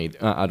 I don't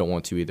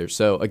want to either.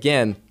 So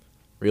again,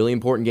 really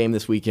important game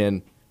this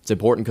weekend. It's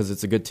important because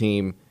it's a good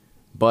team,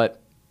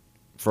 but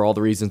for all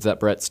the reasons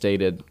that Brett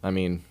stated, I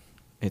mean,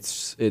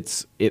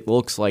 it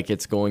looks like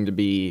it's going to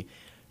be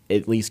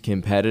at least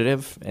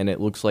competitive, and it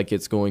looks like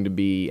it's going to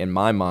be, in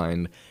my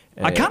mind,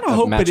 I kind of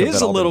hope it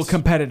is a little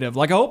competitive.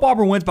 Like, I hope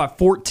Auburn wins by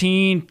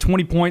 14,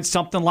 20 points,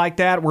 something like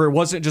that, where it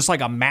wasn't just like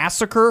a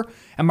massacre.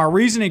 And my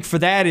reasoning for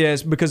that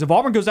is because if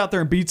Auburn goes out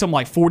there and beats them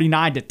like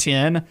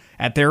 49-10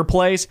 at their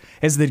place,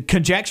 is the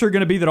conjecture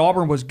going to be that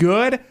Auburn was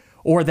good,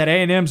 or that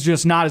A&M's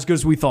just not as good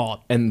as we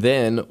thought? And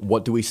then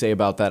what do we say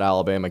about that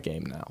Alabama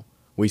game now?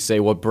 We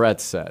say what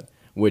Brett said,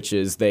 which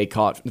is they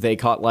caught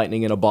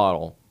lightning in a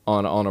bottle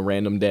on a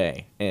random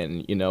day,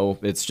 and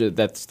it's just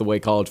that's the way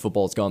college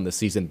football has gone this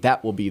season.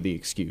 That will be the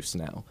excuse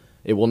now.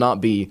 It will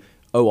not be,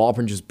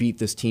 Auburn just beat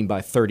this team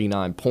by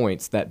 39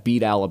 points that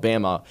beat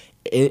Alabama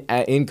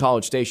in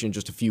College Station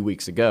just a few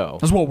weeks ago.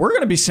 That's what we're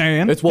going to be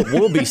saying. It's what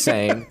we'll be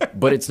saying,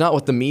 but it's not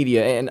what the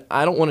media, and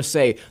I don't want to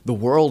say the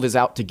world is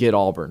out to get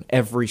Auburn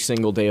every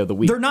single day of the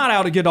week. They're not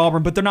out to get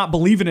Auburn, but they're not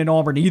believing in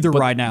Auburn either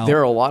right now. There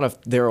are a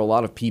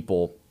lot of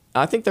people.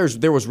 I think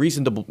there was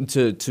reason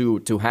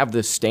to have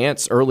this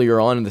stance earlier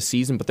on in the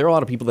season, but there are a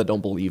lot of people that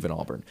don't believe in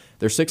Auburn.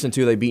 They're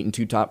 6-2. They've beaten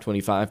 2 top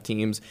 25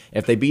 teams.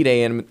 If they beat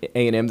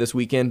A&M this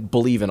weekend,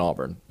 believe in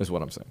Auburn is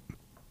what I'm saying.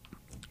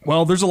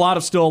 Well, there's a lot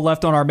of still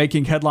left on our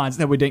making headlines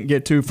that we didn't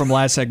get to from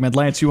last segment.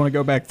 Lance, you want to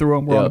go back through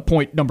them? We're on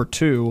point number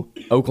 2.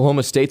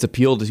 Oklahoma State's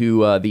appeal to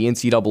the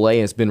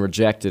NCAA has been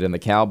rejected, and the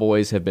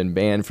Cowboys have been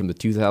banned from the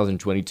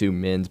 2022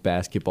 men's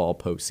basketball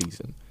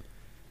postseason.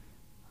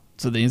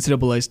 So the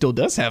NCAA still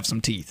does have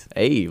some teeth.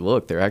 Hey,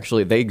 look,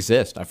 they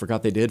exist. I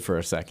forgot they did for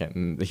a second,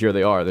 and here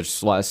they are. They're just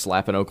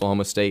slapping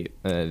Oklahoma State.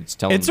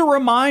 It's a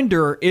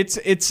reminder.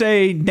 It's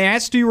a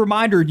nasty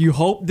reminder. You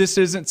hope this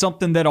isn't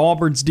something that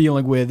Auburn's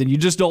dealing with, and you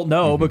just don't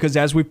know because,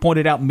 as we've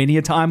pointed out many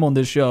a time on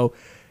this show,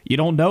 you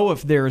don't know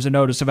if there is a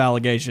notice of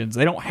allegations.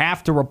 They don't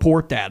have to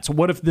report that. So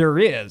what if there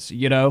is,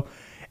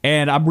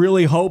 And I'm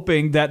really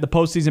hoping that the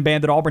postseason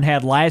ban that Auburn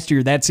had last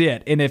year, that's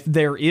it. And if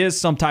there is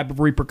some type of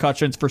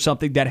repercussions for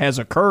something that has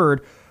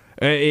occurred,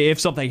 if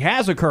something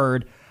has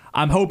occurred,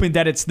 I'm hoping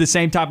that it's the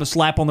same type of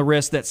slap on the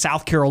wrist that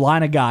South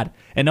Carolina got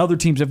and other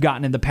teams have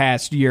gotten in the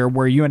past year,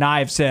 where you and I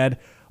have said,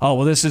 oh,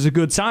 well, this is a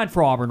good sign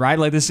for Auburn, right?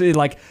 Like, this is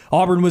like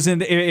Auburn was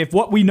in. If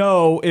what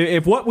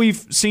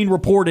we've seen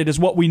reported is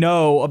what we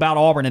know about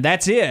Auburn, and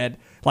that's it,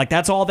 like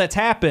that's all that's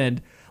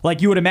happened. Like,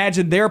 you would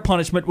imagine their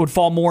punishment would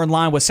fall more in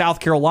line with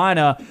South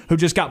Carolina, who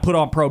just got put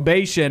on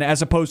probation,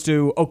 as opposed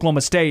to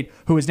Oklahoma State,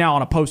 who is now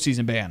on a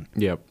postseason ban.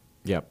 Yep.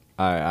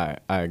 I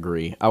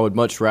agree. I would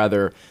much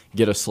rather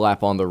get a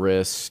slap on the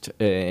wrist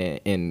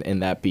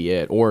and that be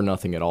it, or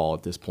nothing at all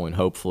at this point,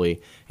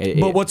 hopefully.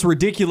 But what's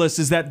ridiculous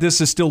is that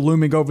this is still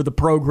looming over the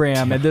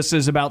program, and this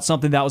is about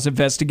something that was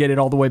investigated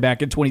all the way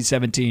back in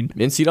 2017.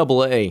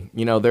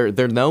 NCAA,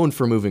 they're known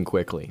for moving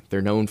quickly.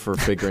 They're known for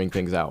figuring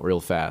things out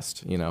real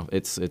fast.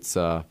 It's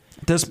at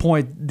this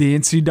point, the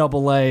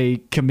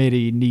NCAA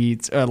committee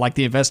needs, the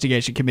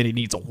investigation committee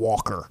needs a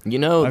walker.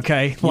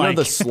 Okay?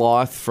 The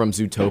sloth from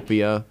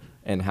Zootopia?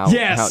 And how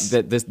that's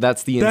the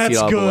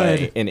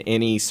NCAA in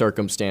any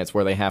circumstance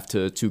where they have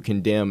to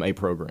condemn a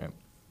program.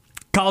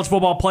 College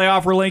football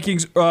playoff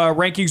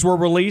rankings were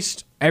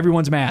released.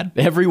 Everyone's mad.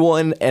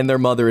 Everyone and their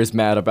mother is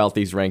mad about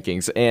these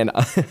rankings. And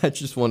I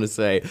just want to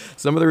say,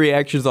 some of the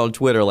reactions on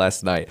Twitter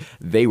last night,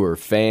 they were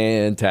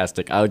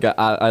fantastic.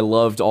 I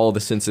loved all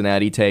the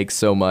Cincinnati takes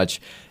so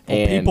much.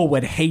 Well, people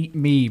would hate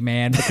me,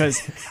 man,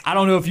 because I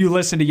don't know if you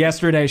listened to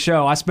yesterday's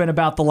show. I spent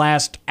about the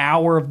last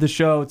hour of the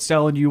show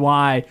telling you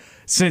why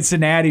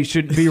Cincinnati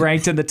shouldn't be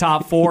ranked in the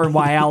top 4 and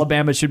why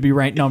Alabama should be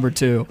ranked number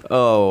 2.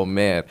 Oh,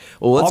 man.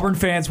 Well, Auburn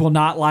fans will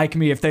not like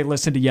me if they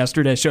listen to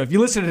yesterday's show. If you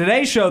listen to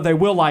today's show, they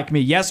will like me.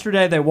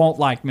 Yesterday, they won't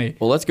like me.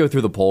 Well, let's go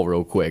through the poll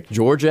real quick.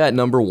 Georgia at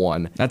number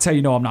 1. That's how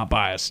you know I'm not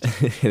biased.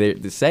 Hey,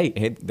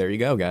 there you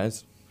go,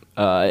 guys.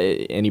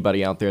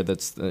 anybody out there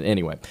that's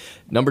anyway.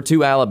 Number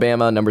 2,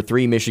 Alabama. Number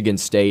 3, Michigan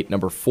State.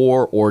 Number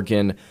 4,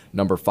 Oregon.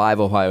 Number 5,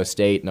 Ohio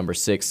State. Number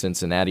 6,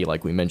 Cincinnati,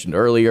 like we mentioned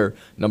earlier.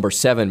 Number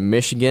 7,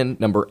 Michigan.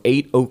 Number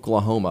 8,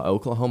 Oklahoma.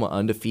 Oklahoma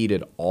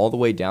undefeated all the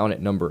way down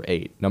at number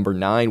 8. Number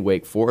 9,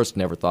 Wake Forest.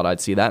 Never thought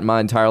I'd see that in my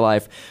entire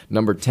life.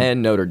 Number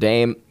 10, Notre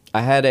Dame. I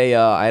had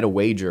a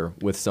wager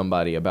with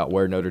somebody about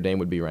where Notre Dame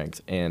would be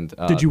ranked, and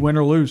did you win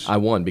or lose? I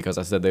won because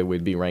I said they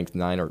would be ranked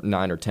 9 or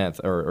 10th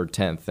or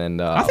 10th,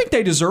 and I think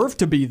they deserve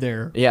to be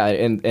there. Yeah,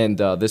 and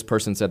this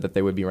person said that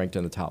they would be ranked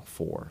in the top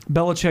 4.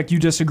 Belichick, you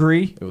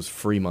disagree? It was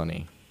free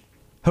money.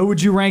 Who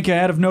would you rank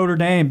ahead of Notre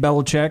Dame,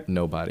 Belichick?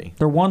 Nobody.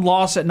 Their one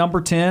loss at number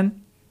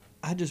 10.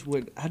 I just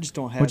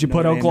don't have. Would you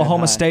put Notre Dame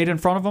Oklahoma that high. State in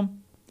front of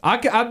them?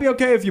 I'd be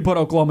okay if you put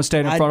Oklahoma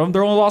State in front of them.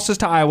 Their only loss is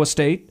to Iowa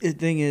State. The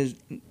thing is,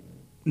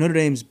 Notre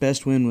Dame's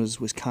best win was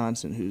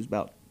Wisconsin, who's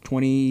about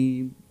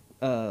 20.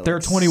 They're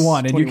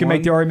 21, and you can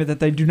make the argument that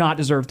they do not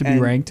deserve to be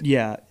ranked.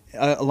 Yeah,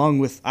 along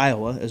with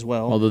Iowa as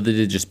well. Although they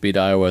did just beat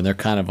Iowa, and they're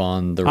kind of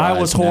on the rise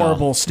Iowa's now.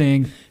 horrible,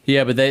 Sting.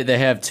 Yeah, but they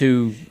have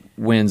 2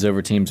 wins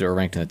over teams that are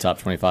ranked in the top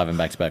 25 in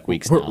back-to-back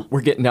weeks now.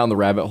 We're getting down the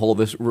rabbit hole of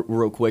this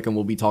real quick, and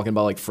we'll be talking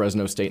about like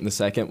Fresno State in a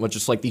second, with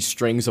just like these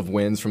strings of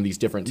wins from these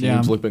different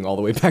teams looping all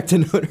the way back to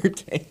Notre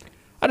Dame.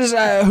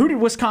 Who did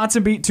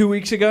Wisconsin beat 2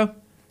 weeks ago?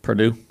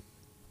 Purdue.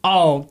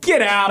 Oh,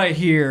 get out of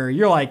here.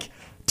 You're like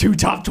 2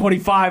 top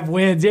 25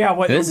 wins. Yeah,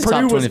 what? It is a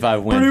top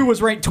 25 win. Purdue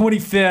was ranked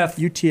 25th.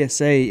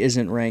 UTSA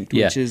isn't ranked,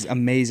 which is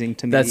amazing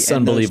to me. That's And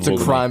unbelievable.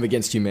 It's a crime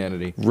against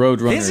humanity.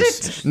 Roadrunners.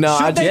 Is it? No,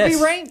 Should they be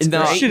ranked?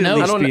 No, They should at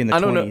least be in the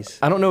 20s.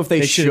 I don't know if they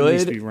should should. at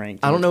least be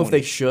ranked in I don't the know if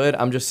they 20s. should.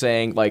 I'm just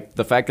saying, like,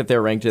 the fact that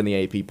they're ranked in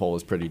the AP poll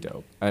is pretty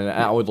dope, and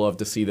I would love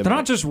to see them. They're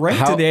not just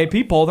ranked in the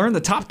AP poll. They're in the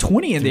top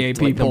 20 in the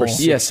AP like poll. number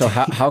 6. Yeah, so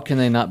how can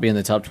they not be in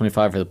the top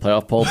 25 for the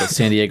playoff poll, but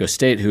San Diego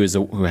State, who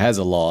has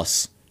a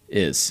loss,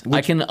 is?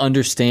 I can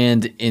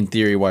understand in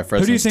theory why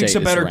Fresno State is Who do you think's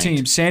a better ranked.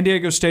 team, San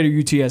Diego State or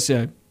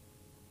UTSA?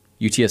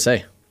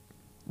 UTSA.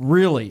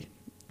 Really?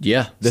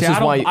 Yeah. This See, is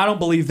why I don't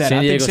believe that. San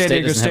I Diego think San State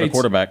Diego doesn't have a State's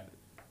quarterback.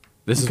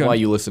 This Okay. is why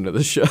you listen to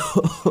this show.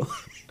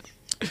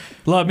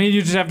 Look, me and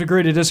you just have to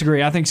agree to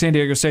disagree. I think San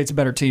Diego State's a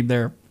better team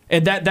there.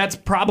 And that's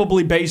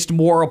probably based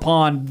more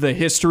upon the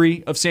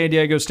history of San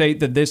Diego State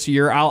than this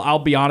year. I'll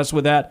be honest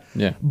with that.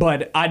 Yeah.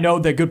 But I know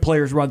that good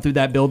players run through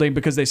that building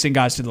because they send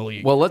guys to the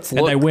league. Well, let's and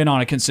look- they win on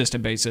a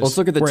consistent basis. Let's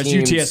look at the Whereas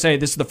teams- UTSA,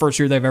 this is the first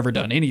year they've ever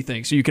done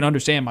anything, so you can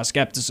understand my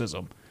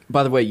skepticism.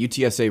 By the way,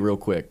 UTSA, real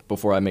quick,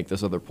 before I make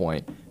this other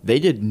point, they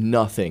did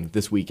nothing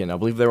this weekend. I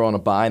believe they were on a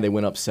bye, and they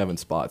went up 7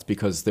 spots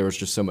because there was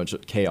just so much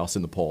chaos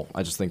in the poll.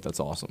 I just think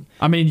that's awesome.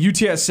 I mean,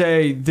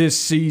 UTSA this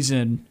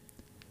season,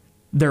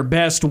 their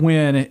best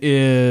win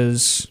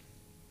is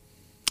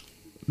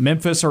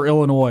Memphis or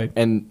Illinois.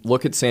 And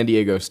look at San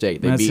Diego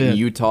State. They That's beat it.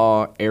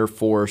 Utah, Air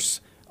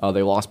Force.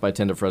 They lost by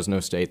 10 to Fresno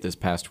State this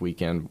past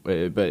weekend.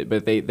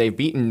 But they've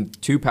beaten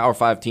 2 Power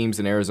 5 teams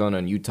in Arizona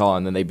and Utah,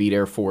 and then they beat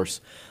Air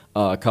Force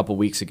a couple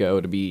weeks ago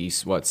to be,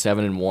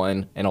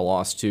 7-1, and a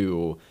loss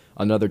to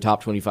another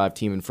top 25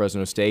 team in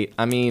Fresno State.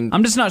 I mean,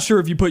 I'm just not sure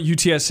if you put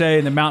UTSA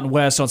in the Mountain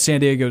West on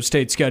San Diego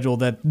State's schedule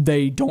that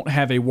they don't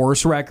have a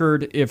worse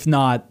record, if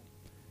not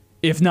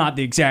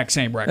the exact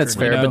same record. That's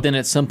fair, you know? but then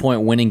at some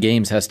point, winning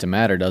games has to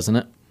matter, doesn't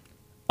it?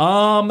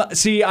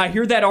 See, I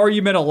hear that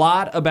argument a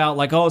lot about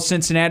like, oh,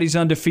 Cincinnati's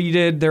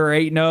undefeated, they're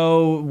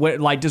 8-0.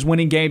 Like, does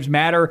winning games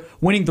matter?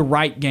 Winning the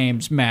right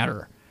games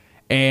matter.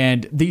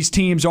 And these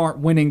teams aren't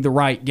winning the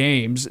right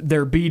games.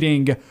 They're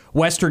beating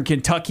Western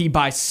Kentucky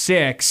by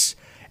 6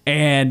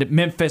 and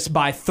Memphis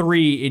by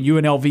 3 and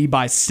UNLV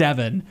by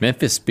 7.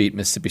 Memphis beat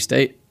Mississippi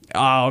State,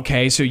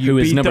 Okay, so you who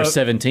is beat number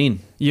 17.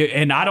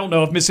 and I don't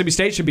know if Mississippi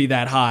State should be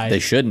that high. They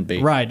shouldn't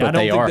be, Right, but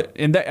I don't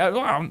they think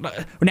are.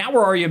 Now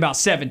we're arguing about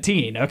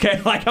 17.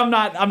 Okay, like I'm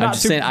not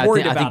just too saying,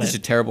 worried I think about these are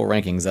it. terrible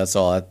rankings. That's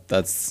all.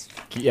 That's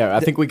yeah, I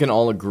think we can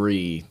all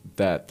agree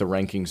that the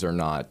rankings are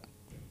not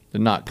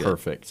they're not good.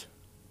 perfect.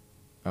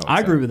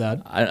 I agree with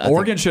that. I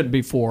Oregon shouldn't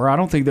be 4. I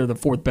don't think they're the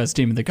 4th best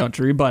team in the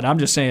country, but I'm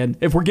just saying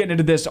if we're getting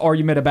into this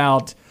argument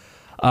about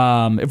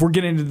if we're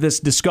getting into this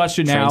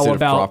discussion now Transitive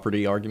about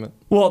property argument.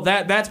 well,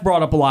 that's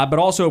brought up a lot, but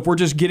also if we're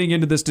just getting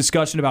into this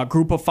discussion about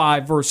Group of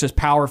 5 versus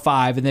Power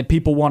 5, and then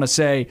people want to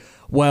say,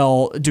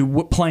 well,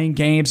 do playing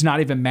games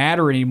not even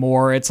matter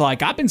anymore? It's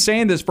like, I've been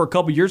saying this for a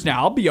couple years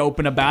now. I'll be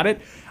open about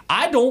it.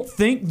 I don't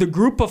think the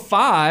Group of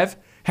 5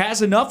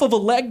 has enough of a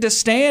leg to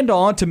stand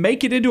on to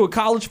make it into a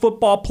college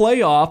football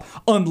playoff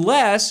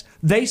unless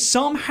they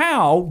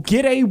somehow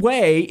get a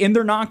way in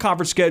their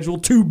non-conference schedule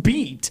to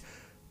beat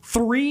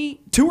 2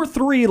 or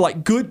 3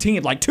 like good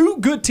teams, like 2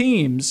 good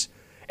teams,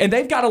 and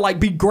they've got to like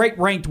be great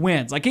ranked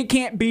wins. Like it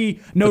can't be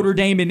Notre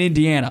Dame and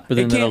Indiana. But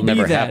then it can't that'll be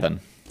never that. happen.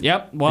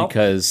 Yep. Well,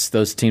 Because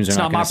those teams are it's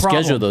not not going to my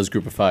schedule problem. those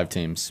Group of 5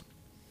 teams.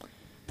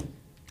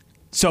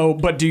 so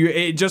but do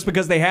you just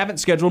because they haven't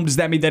scheduled them, does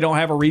that mean they don't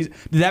have a reason?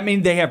 Does that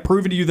mean they have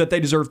proven to you that they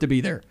deserve to be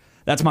there?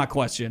 That's my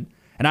question.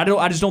 And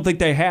I just don't think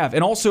they have.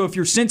 And also, if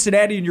you're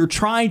Cincinnati and you're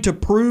trying to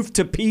prove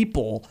to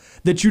people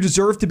that you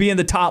deserve to be in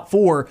the top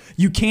 4,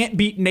 you can't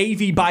beat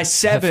Navy by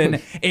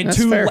 7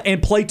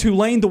 and play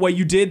Tulane the way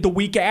you did the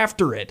week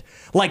after it.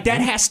 Like,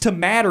 that has to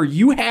matter.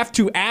 You have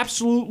to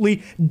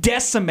absolutely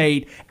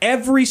decimate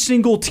every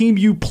single team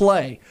you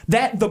play.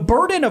 The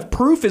burden of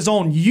proof is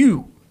on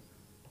you.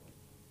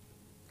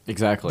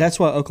 Exactly. That's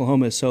why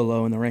Oklahoma is so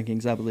low in the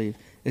rankings, I believe,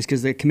 is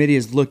because the committee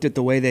has looked at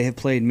the way they have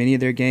played many of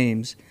their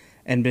games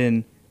and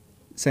been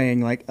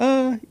saying, like,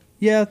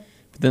 yeah.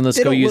 But then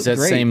let's go use that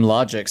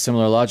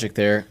similar logic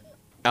there.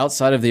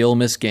 Outside of the Ole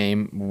Miss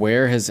game,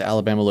 where has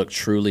Alabama looked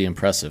truly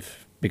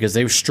impressive? Because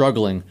they were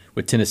struggling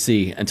with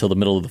Tennessee until the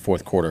middle of the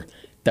fourth quarter.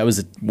 That was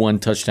a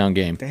 1-touchdown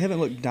game. They haven't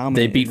looked dominant.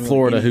 They beat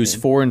Florida, who's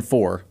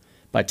 4-4,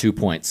 by 2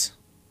 points.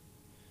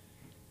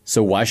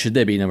 So why should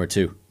they be number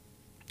 2?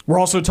 We're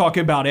also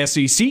talking about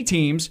SEC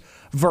teams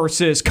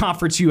versus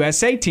Conference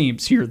USA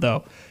teams here,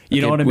 though.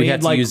 You know what I mean? We have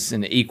to use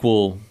an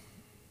equal.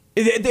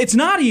 It's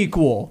not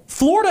equal.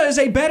 Florida is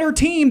a better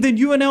team than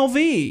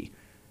UNLV.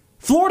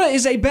 Florida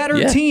is a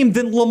better team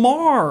than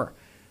Lamar.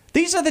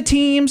 These are the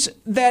teams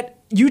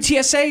that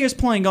UTSA is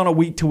playing on a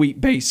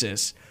week-to-week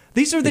basis.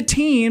 These are the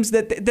teams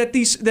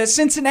that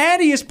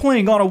Cincinnati is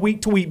playing on a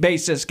week-to-week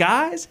basis,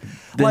 guys.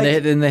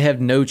 Then they have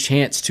no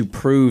chance to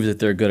prove that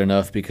they're good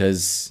enough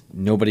because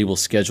nobody will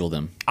schedule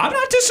them. I'm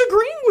not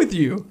disagreeing with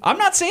you. I'm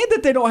not saying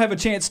that they don't have a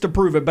chance to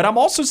prove it, but I'm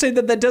also saying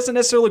that doesn't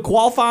necessarily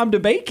qualify them to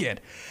make it.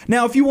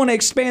 Now, if you want to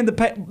expand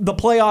the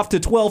playoff to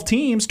 12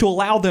 teams to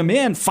allow them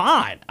in,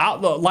 fine.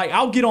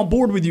 I'll get on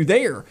board with you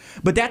there.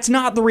 But that's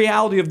not the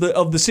reality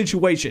of the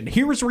situation.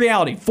 Here is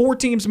reality: 4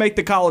 teams make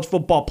the college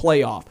football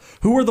playoff.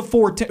 Who are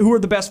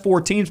the best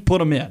 4 teams? Put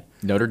them in.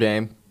 Notre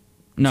Dame.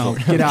 No,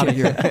 get out of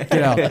here.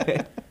 Get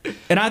out.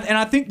 And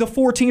I think the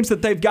 4 teams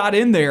that they've got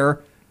in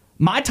there.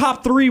 My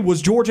top 3 was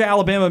Georgia,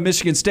 Alabama,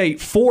 Michigan State.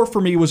 4 for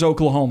me was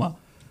Oklahoma.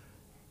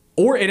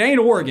 Or it ain't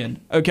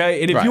Oregon,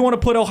 okay? And if you want to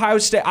put Ohio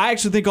State, I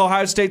actually think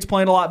Ohio State's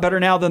playing a lot better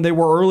now than they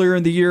were earlier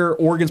in the year.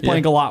 Oregon's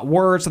playing a lot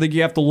worse. I think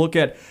you have to look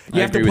at,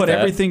 you have to put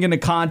everything into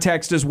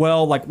context as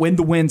well, like when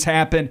the wins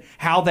happened,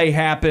 how they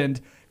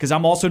happened, because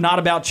I'm also not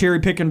about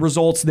cherry picking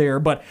results there.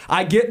 But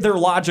I get their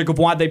logic of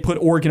why they put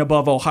Oregon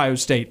above Ohio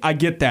State. I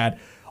get that.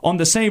 On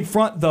the same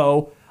front,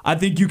 though, I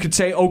think you could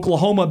say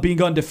Oklahoma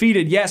being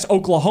undefeated. Yes,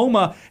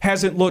 Oklahoma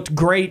hasn't looked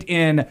great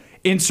in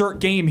insert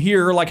game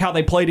here, like how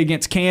they played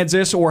against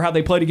Kansas or how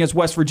they played against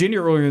West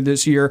Virginia earlier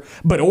this year.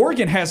 But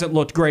Oregon hasn't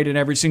looked great in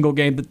every single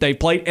game that they've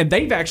played, and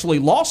they've actually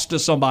lost to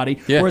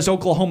somebody, whereas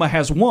Oklahoma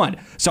has won.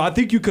 So I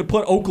think you could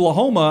put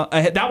Oklahoma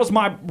ahead. That was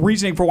my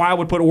reasoning for why I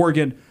would put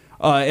Oregon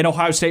and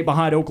Ohio State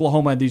behind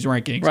Oklahoma in these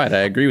rankings. Right, I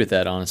agree with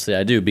that, honestly.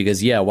 I do,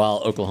 because,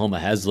 while Oklahoma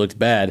has looked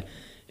bad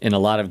in a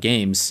lot of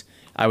games,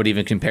 I would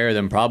even compare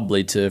them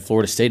probably to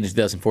Florida State in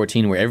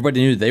 2014, where everybody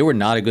knew they were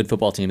not a good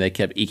football team. They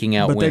kept eking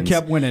out wins. But they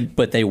kept winning.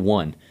 But they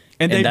won.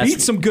 And they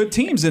beat some good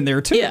teams in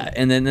there, too. Yeah,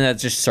 and then that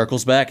just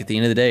circles back. At the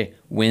end of the day,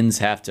 wins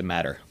have to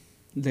matter.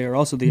 They're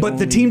also But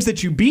the teams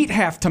that you beat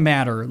have to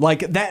matter.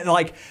 Like a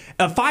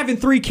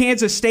 5-3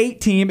 Kansas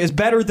State team is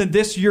better than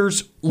this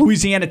year's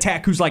Louisiana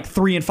Tech, who's like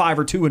 3-5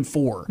 or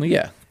 2-4. Well,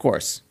 yeah, of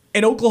course.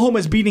 And Oklahoma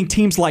is beating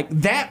teams like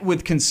that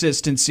with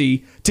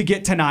consistency to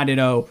get to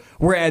 9-0,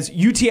 whereas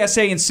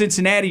UTSA and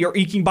Cincinnati are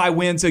eking by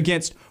wins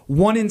against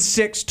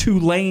 1-6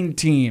 Tulane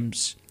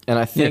teams. And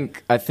I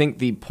think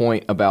the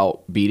point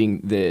about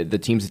beating the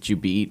teams that you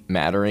beat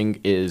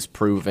mattering is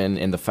proven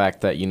in the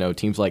fact that,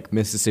 teams like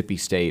Mississippi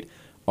State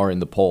are in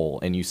the poll,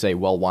 and you say,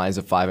 well, why is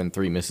a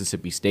 5-3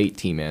 Mississippi State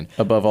team in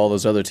above all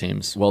those other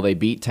teams? Well, they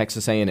beat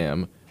Texas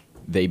A&M,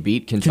 they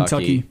beat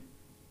Kentucky.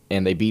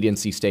 And they beat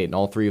NC State, and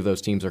all 3 of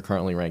those teams are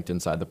currently ranked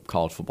inside the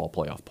college football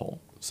playoff poll.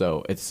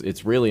 So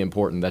it's really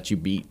important that you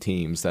beat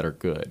teams that are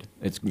good.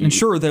 And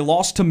sure, they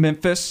lost to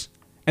Memphis,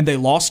 and they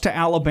lost to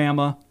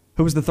Alabama.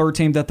 Who was the third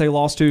team that they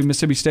lost to?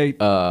 Mississippi State?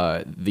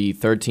 The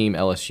third team,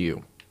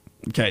 LSU.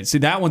 Okay, see,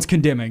 that one's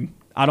condemning.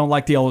 I don't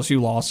like the LSU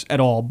loss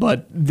at all,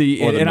 but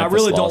I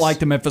really don't like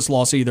the Memphis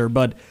loss either.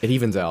 But it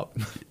evens out.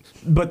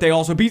 But they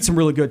also beat some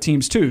really good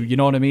teams too. You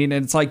know what I mean?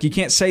 And it's like you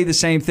can't say the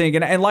same thing.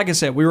 And like I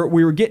said, we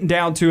were getting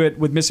down to it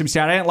with Mississippi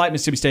State. I didn't like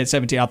Mississippi State at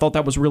 17. I thought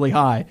that was really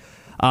high.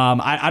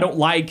 I don't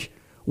like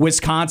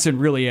Wisconsin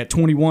really at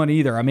 21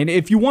 either. I mean,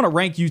 if you want to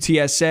rank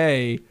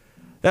UTSA,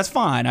 that's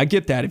fine. I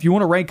get that. If you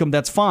want to rank them,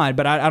 that's fine.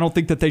 But I don't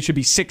think that they should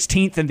be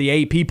 16th in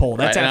the AP poll.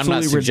 That's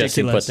absolutely ridiculous. I'm not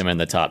suggesting put them in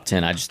the top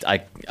 10.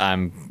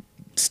 I'm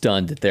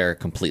stunned that they're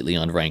completely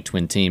unranked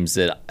when teams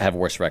that have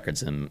worse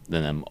records than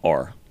them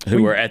are,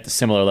 who are at the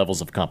similar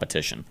levels of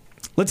competition.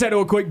 Let's head to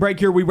a quick break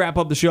here. We wrap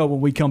up the show when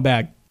we come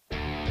back.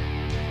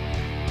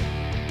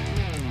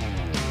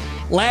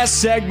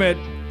 Last segment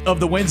of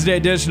the Wednesday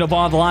edition of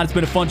On the Line. It's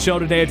been a fun show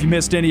today. If you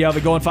missed any of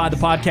it, go and find the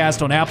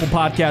podcast on Apple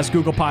Podcasts,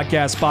 Google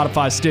Podcasts,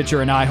 Spotify,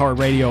 Stitcher, and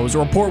iHeartRadio. It was a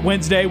Report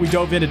Wednesday. We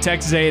dove into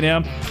Texas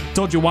A&M.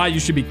 Told you why you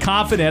should be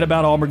confident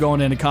about Auburn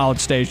going into College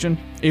Station,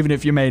 even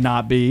if you may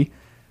not be.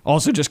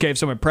 Also just gave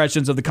some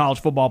impressions of the college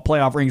football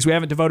playoff rankings. We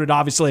haven't devoted,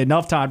 obviously,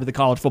 enough time to the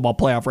college football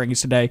playoff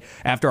rankings today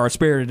after our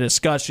spirited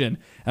discussion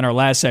in our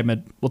last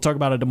segment. We'll talk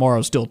about it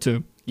tomorrow still,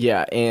 too.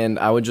 Yeah, and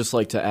I would just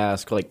like to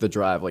ask, the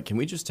drive, can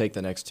we just take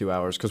the next 2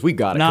 hours? Because we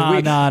got it.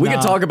 We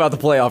can talk about the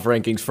playoff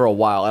rankings for a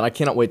while, and I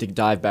cannot wait to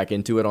dive back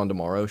into it on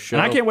tomorrow's show.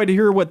 And I can't wait to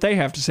hear what they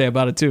have to say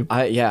about it, too.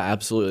 Yeah,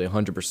 absolutely,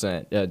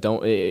 100%.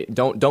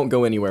 Don't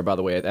go anywhere, by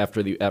the way,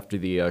 after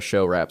the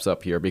show wraps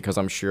up here, because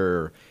I'm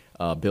sure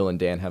Bill and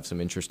Dan have some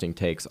interesting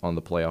takes on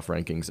the playoff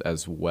rankings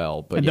as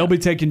well. But they'll be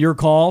taking your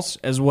calls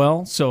as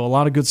well. So a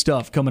lot of good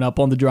stuff coming up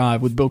on the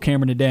drive with Bill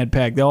Cameron and Dan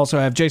Peck. They also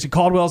have Jason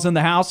Caldwell's in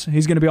the house.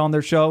 He's going to be on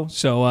their show.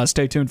 So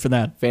stay tuned for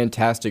that.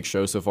 Fantastic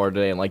show so far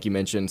today. And like you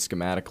mentioned,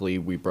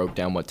 schematically, we broke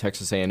down what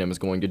Texas A&M is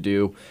going to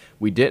do.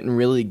 We didn't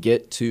really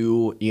get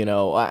to,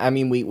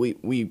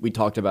 we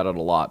talked about it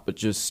a lot, but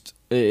just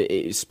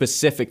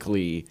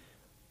specifically,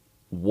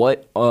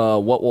 what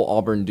will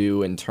Auburn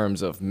do in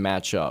terms of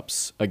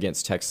matchups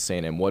against Texas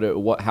A&M?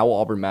 How will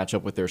Auburn match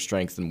up with their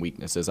strengths and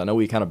weaknesses? I know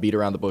we kind of beat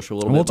around the bush a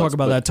little bit. We'll talk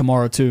about that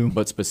tomorrow too.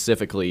 But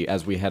specifically,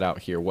 as we head out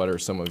here, what are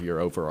some of your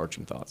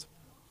overarching thoughts?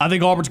 I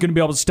think Auburn's going to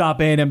be able to stop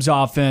A&M's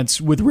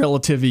offense with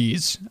relative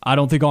ease. I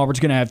don't think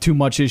Auburn's going to have too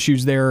much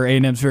issues there.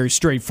 A&M's very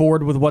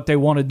straightforward with what they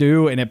want to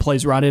do, and it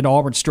plays right into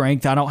Auburn's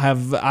strength. I don't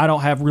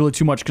have really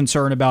too much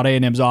concern about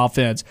A&M's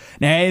offense.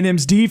 Now,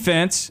 A&M's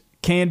defense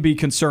can be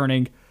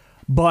concerning,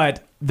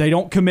 but they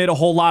don't commit a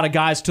whole lot of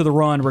guys to the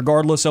run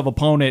regardless of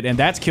opponent, and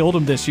that's killed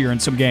them this year in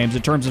some games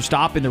in terms of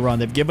stopping the run.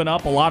 They've given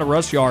up a lot of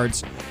rush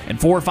yards in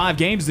 4 or 5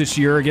 games this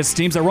year against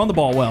teams that run the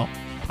ball well.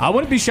 I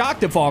wouldn't be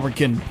shocked if Auburn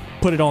can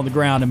put it on the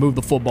ground and move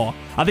the football.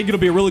 I think it'll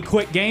be a really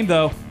quick game,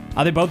 though.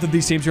 I think both of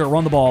these teams are going to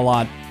run the ball a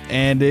lot,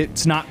 and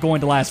it's not going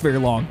to last very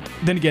long.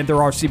 Then again,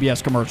 there are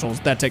CBS commercials.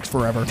 That takes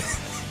forever.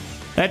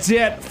 That's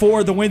it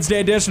for the Wednesday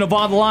edition of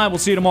On the Line. We'll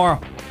see you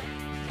tomorrow.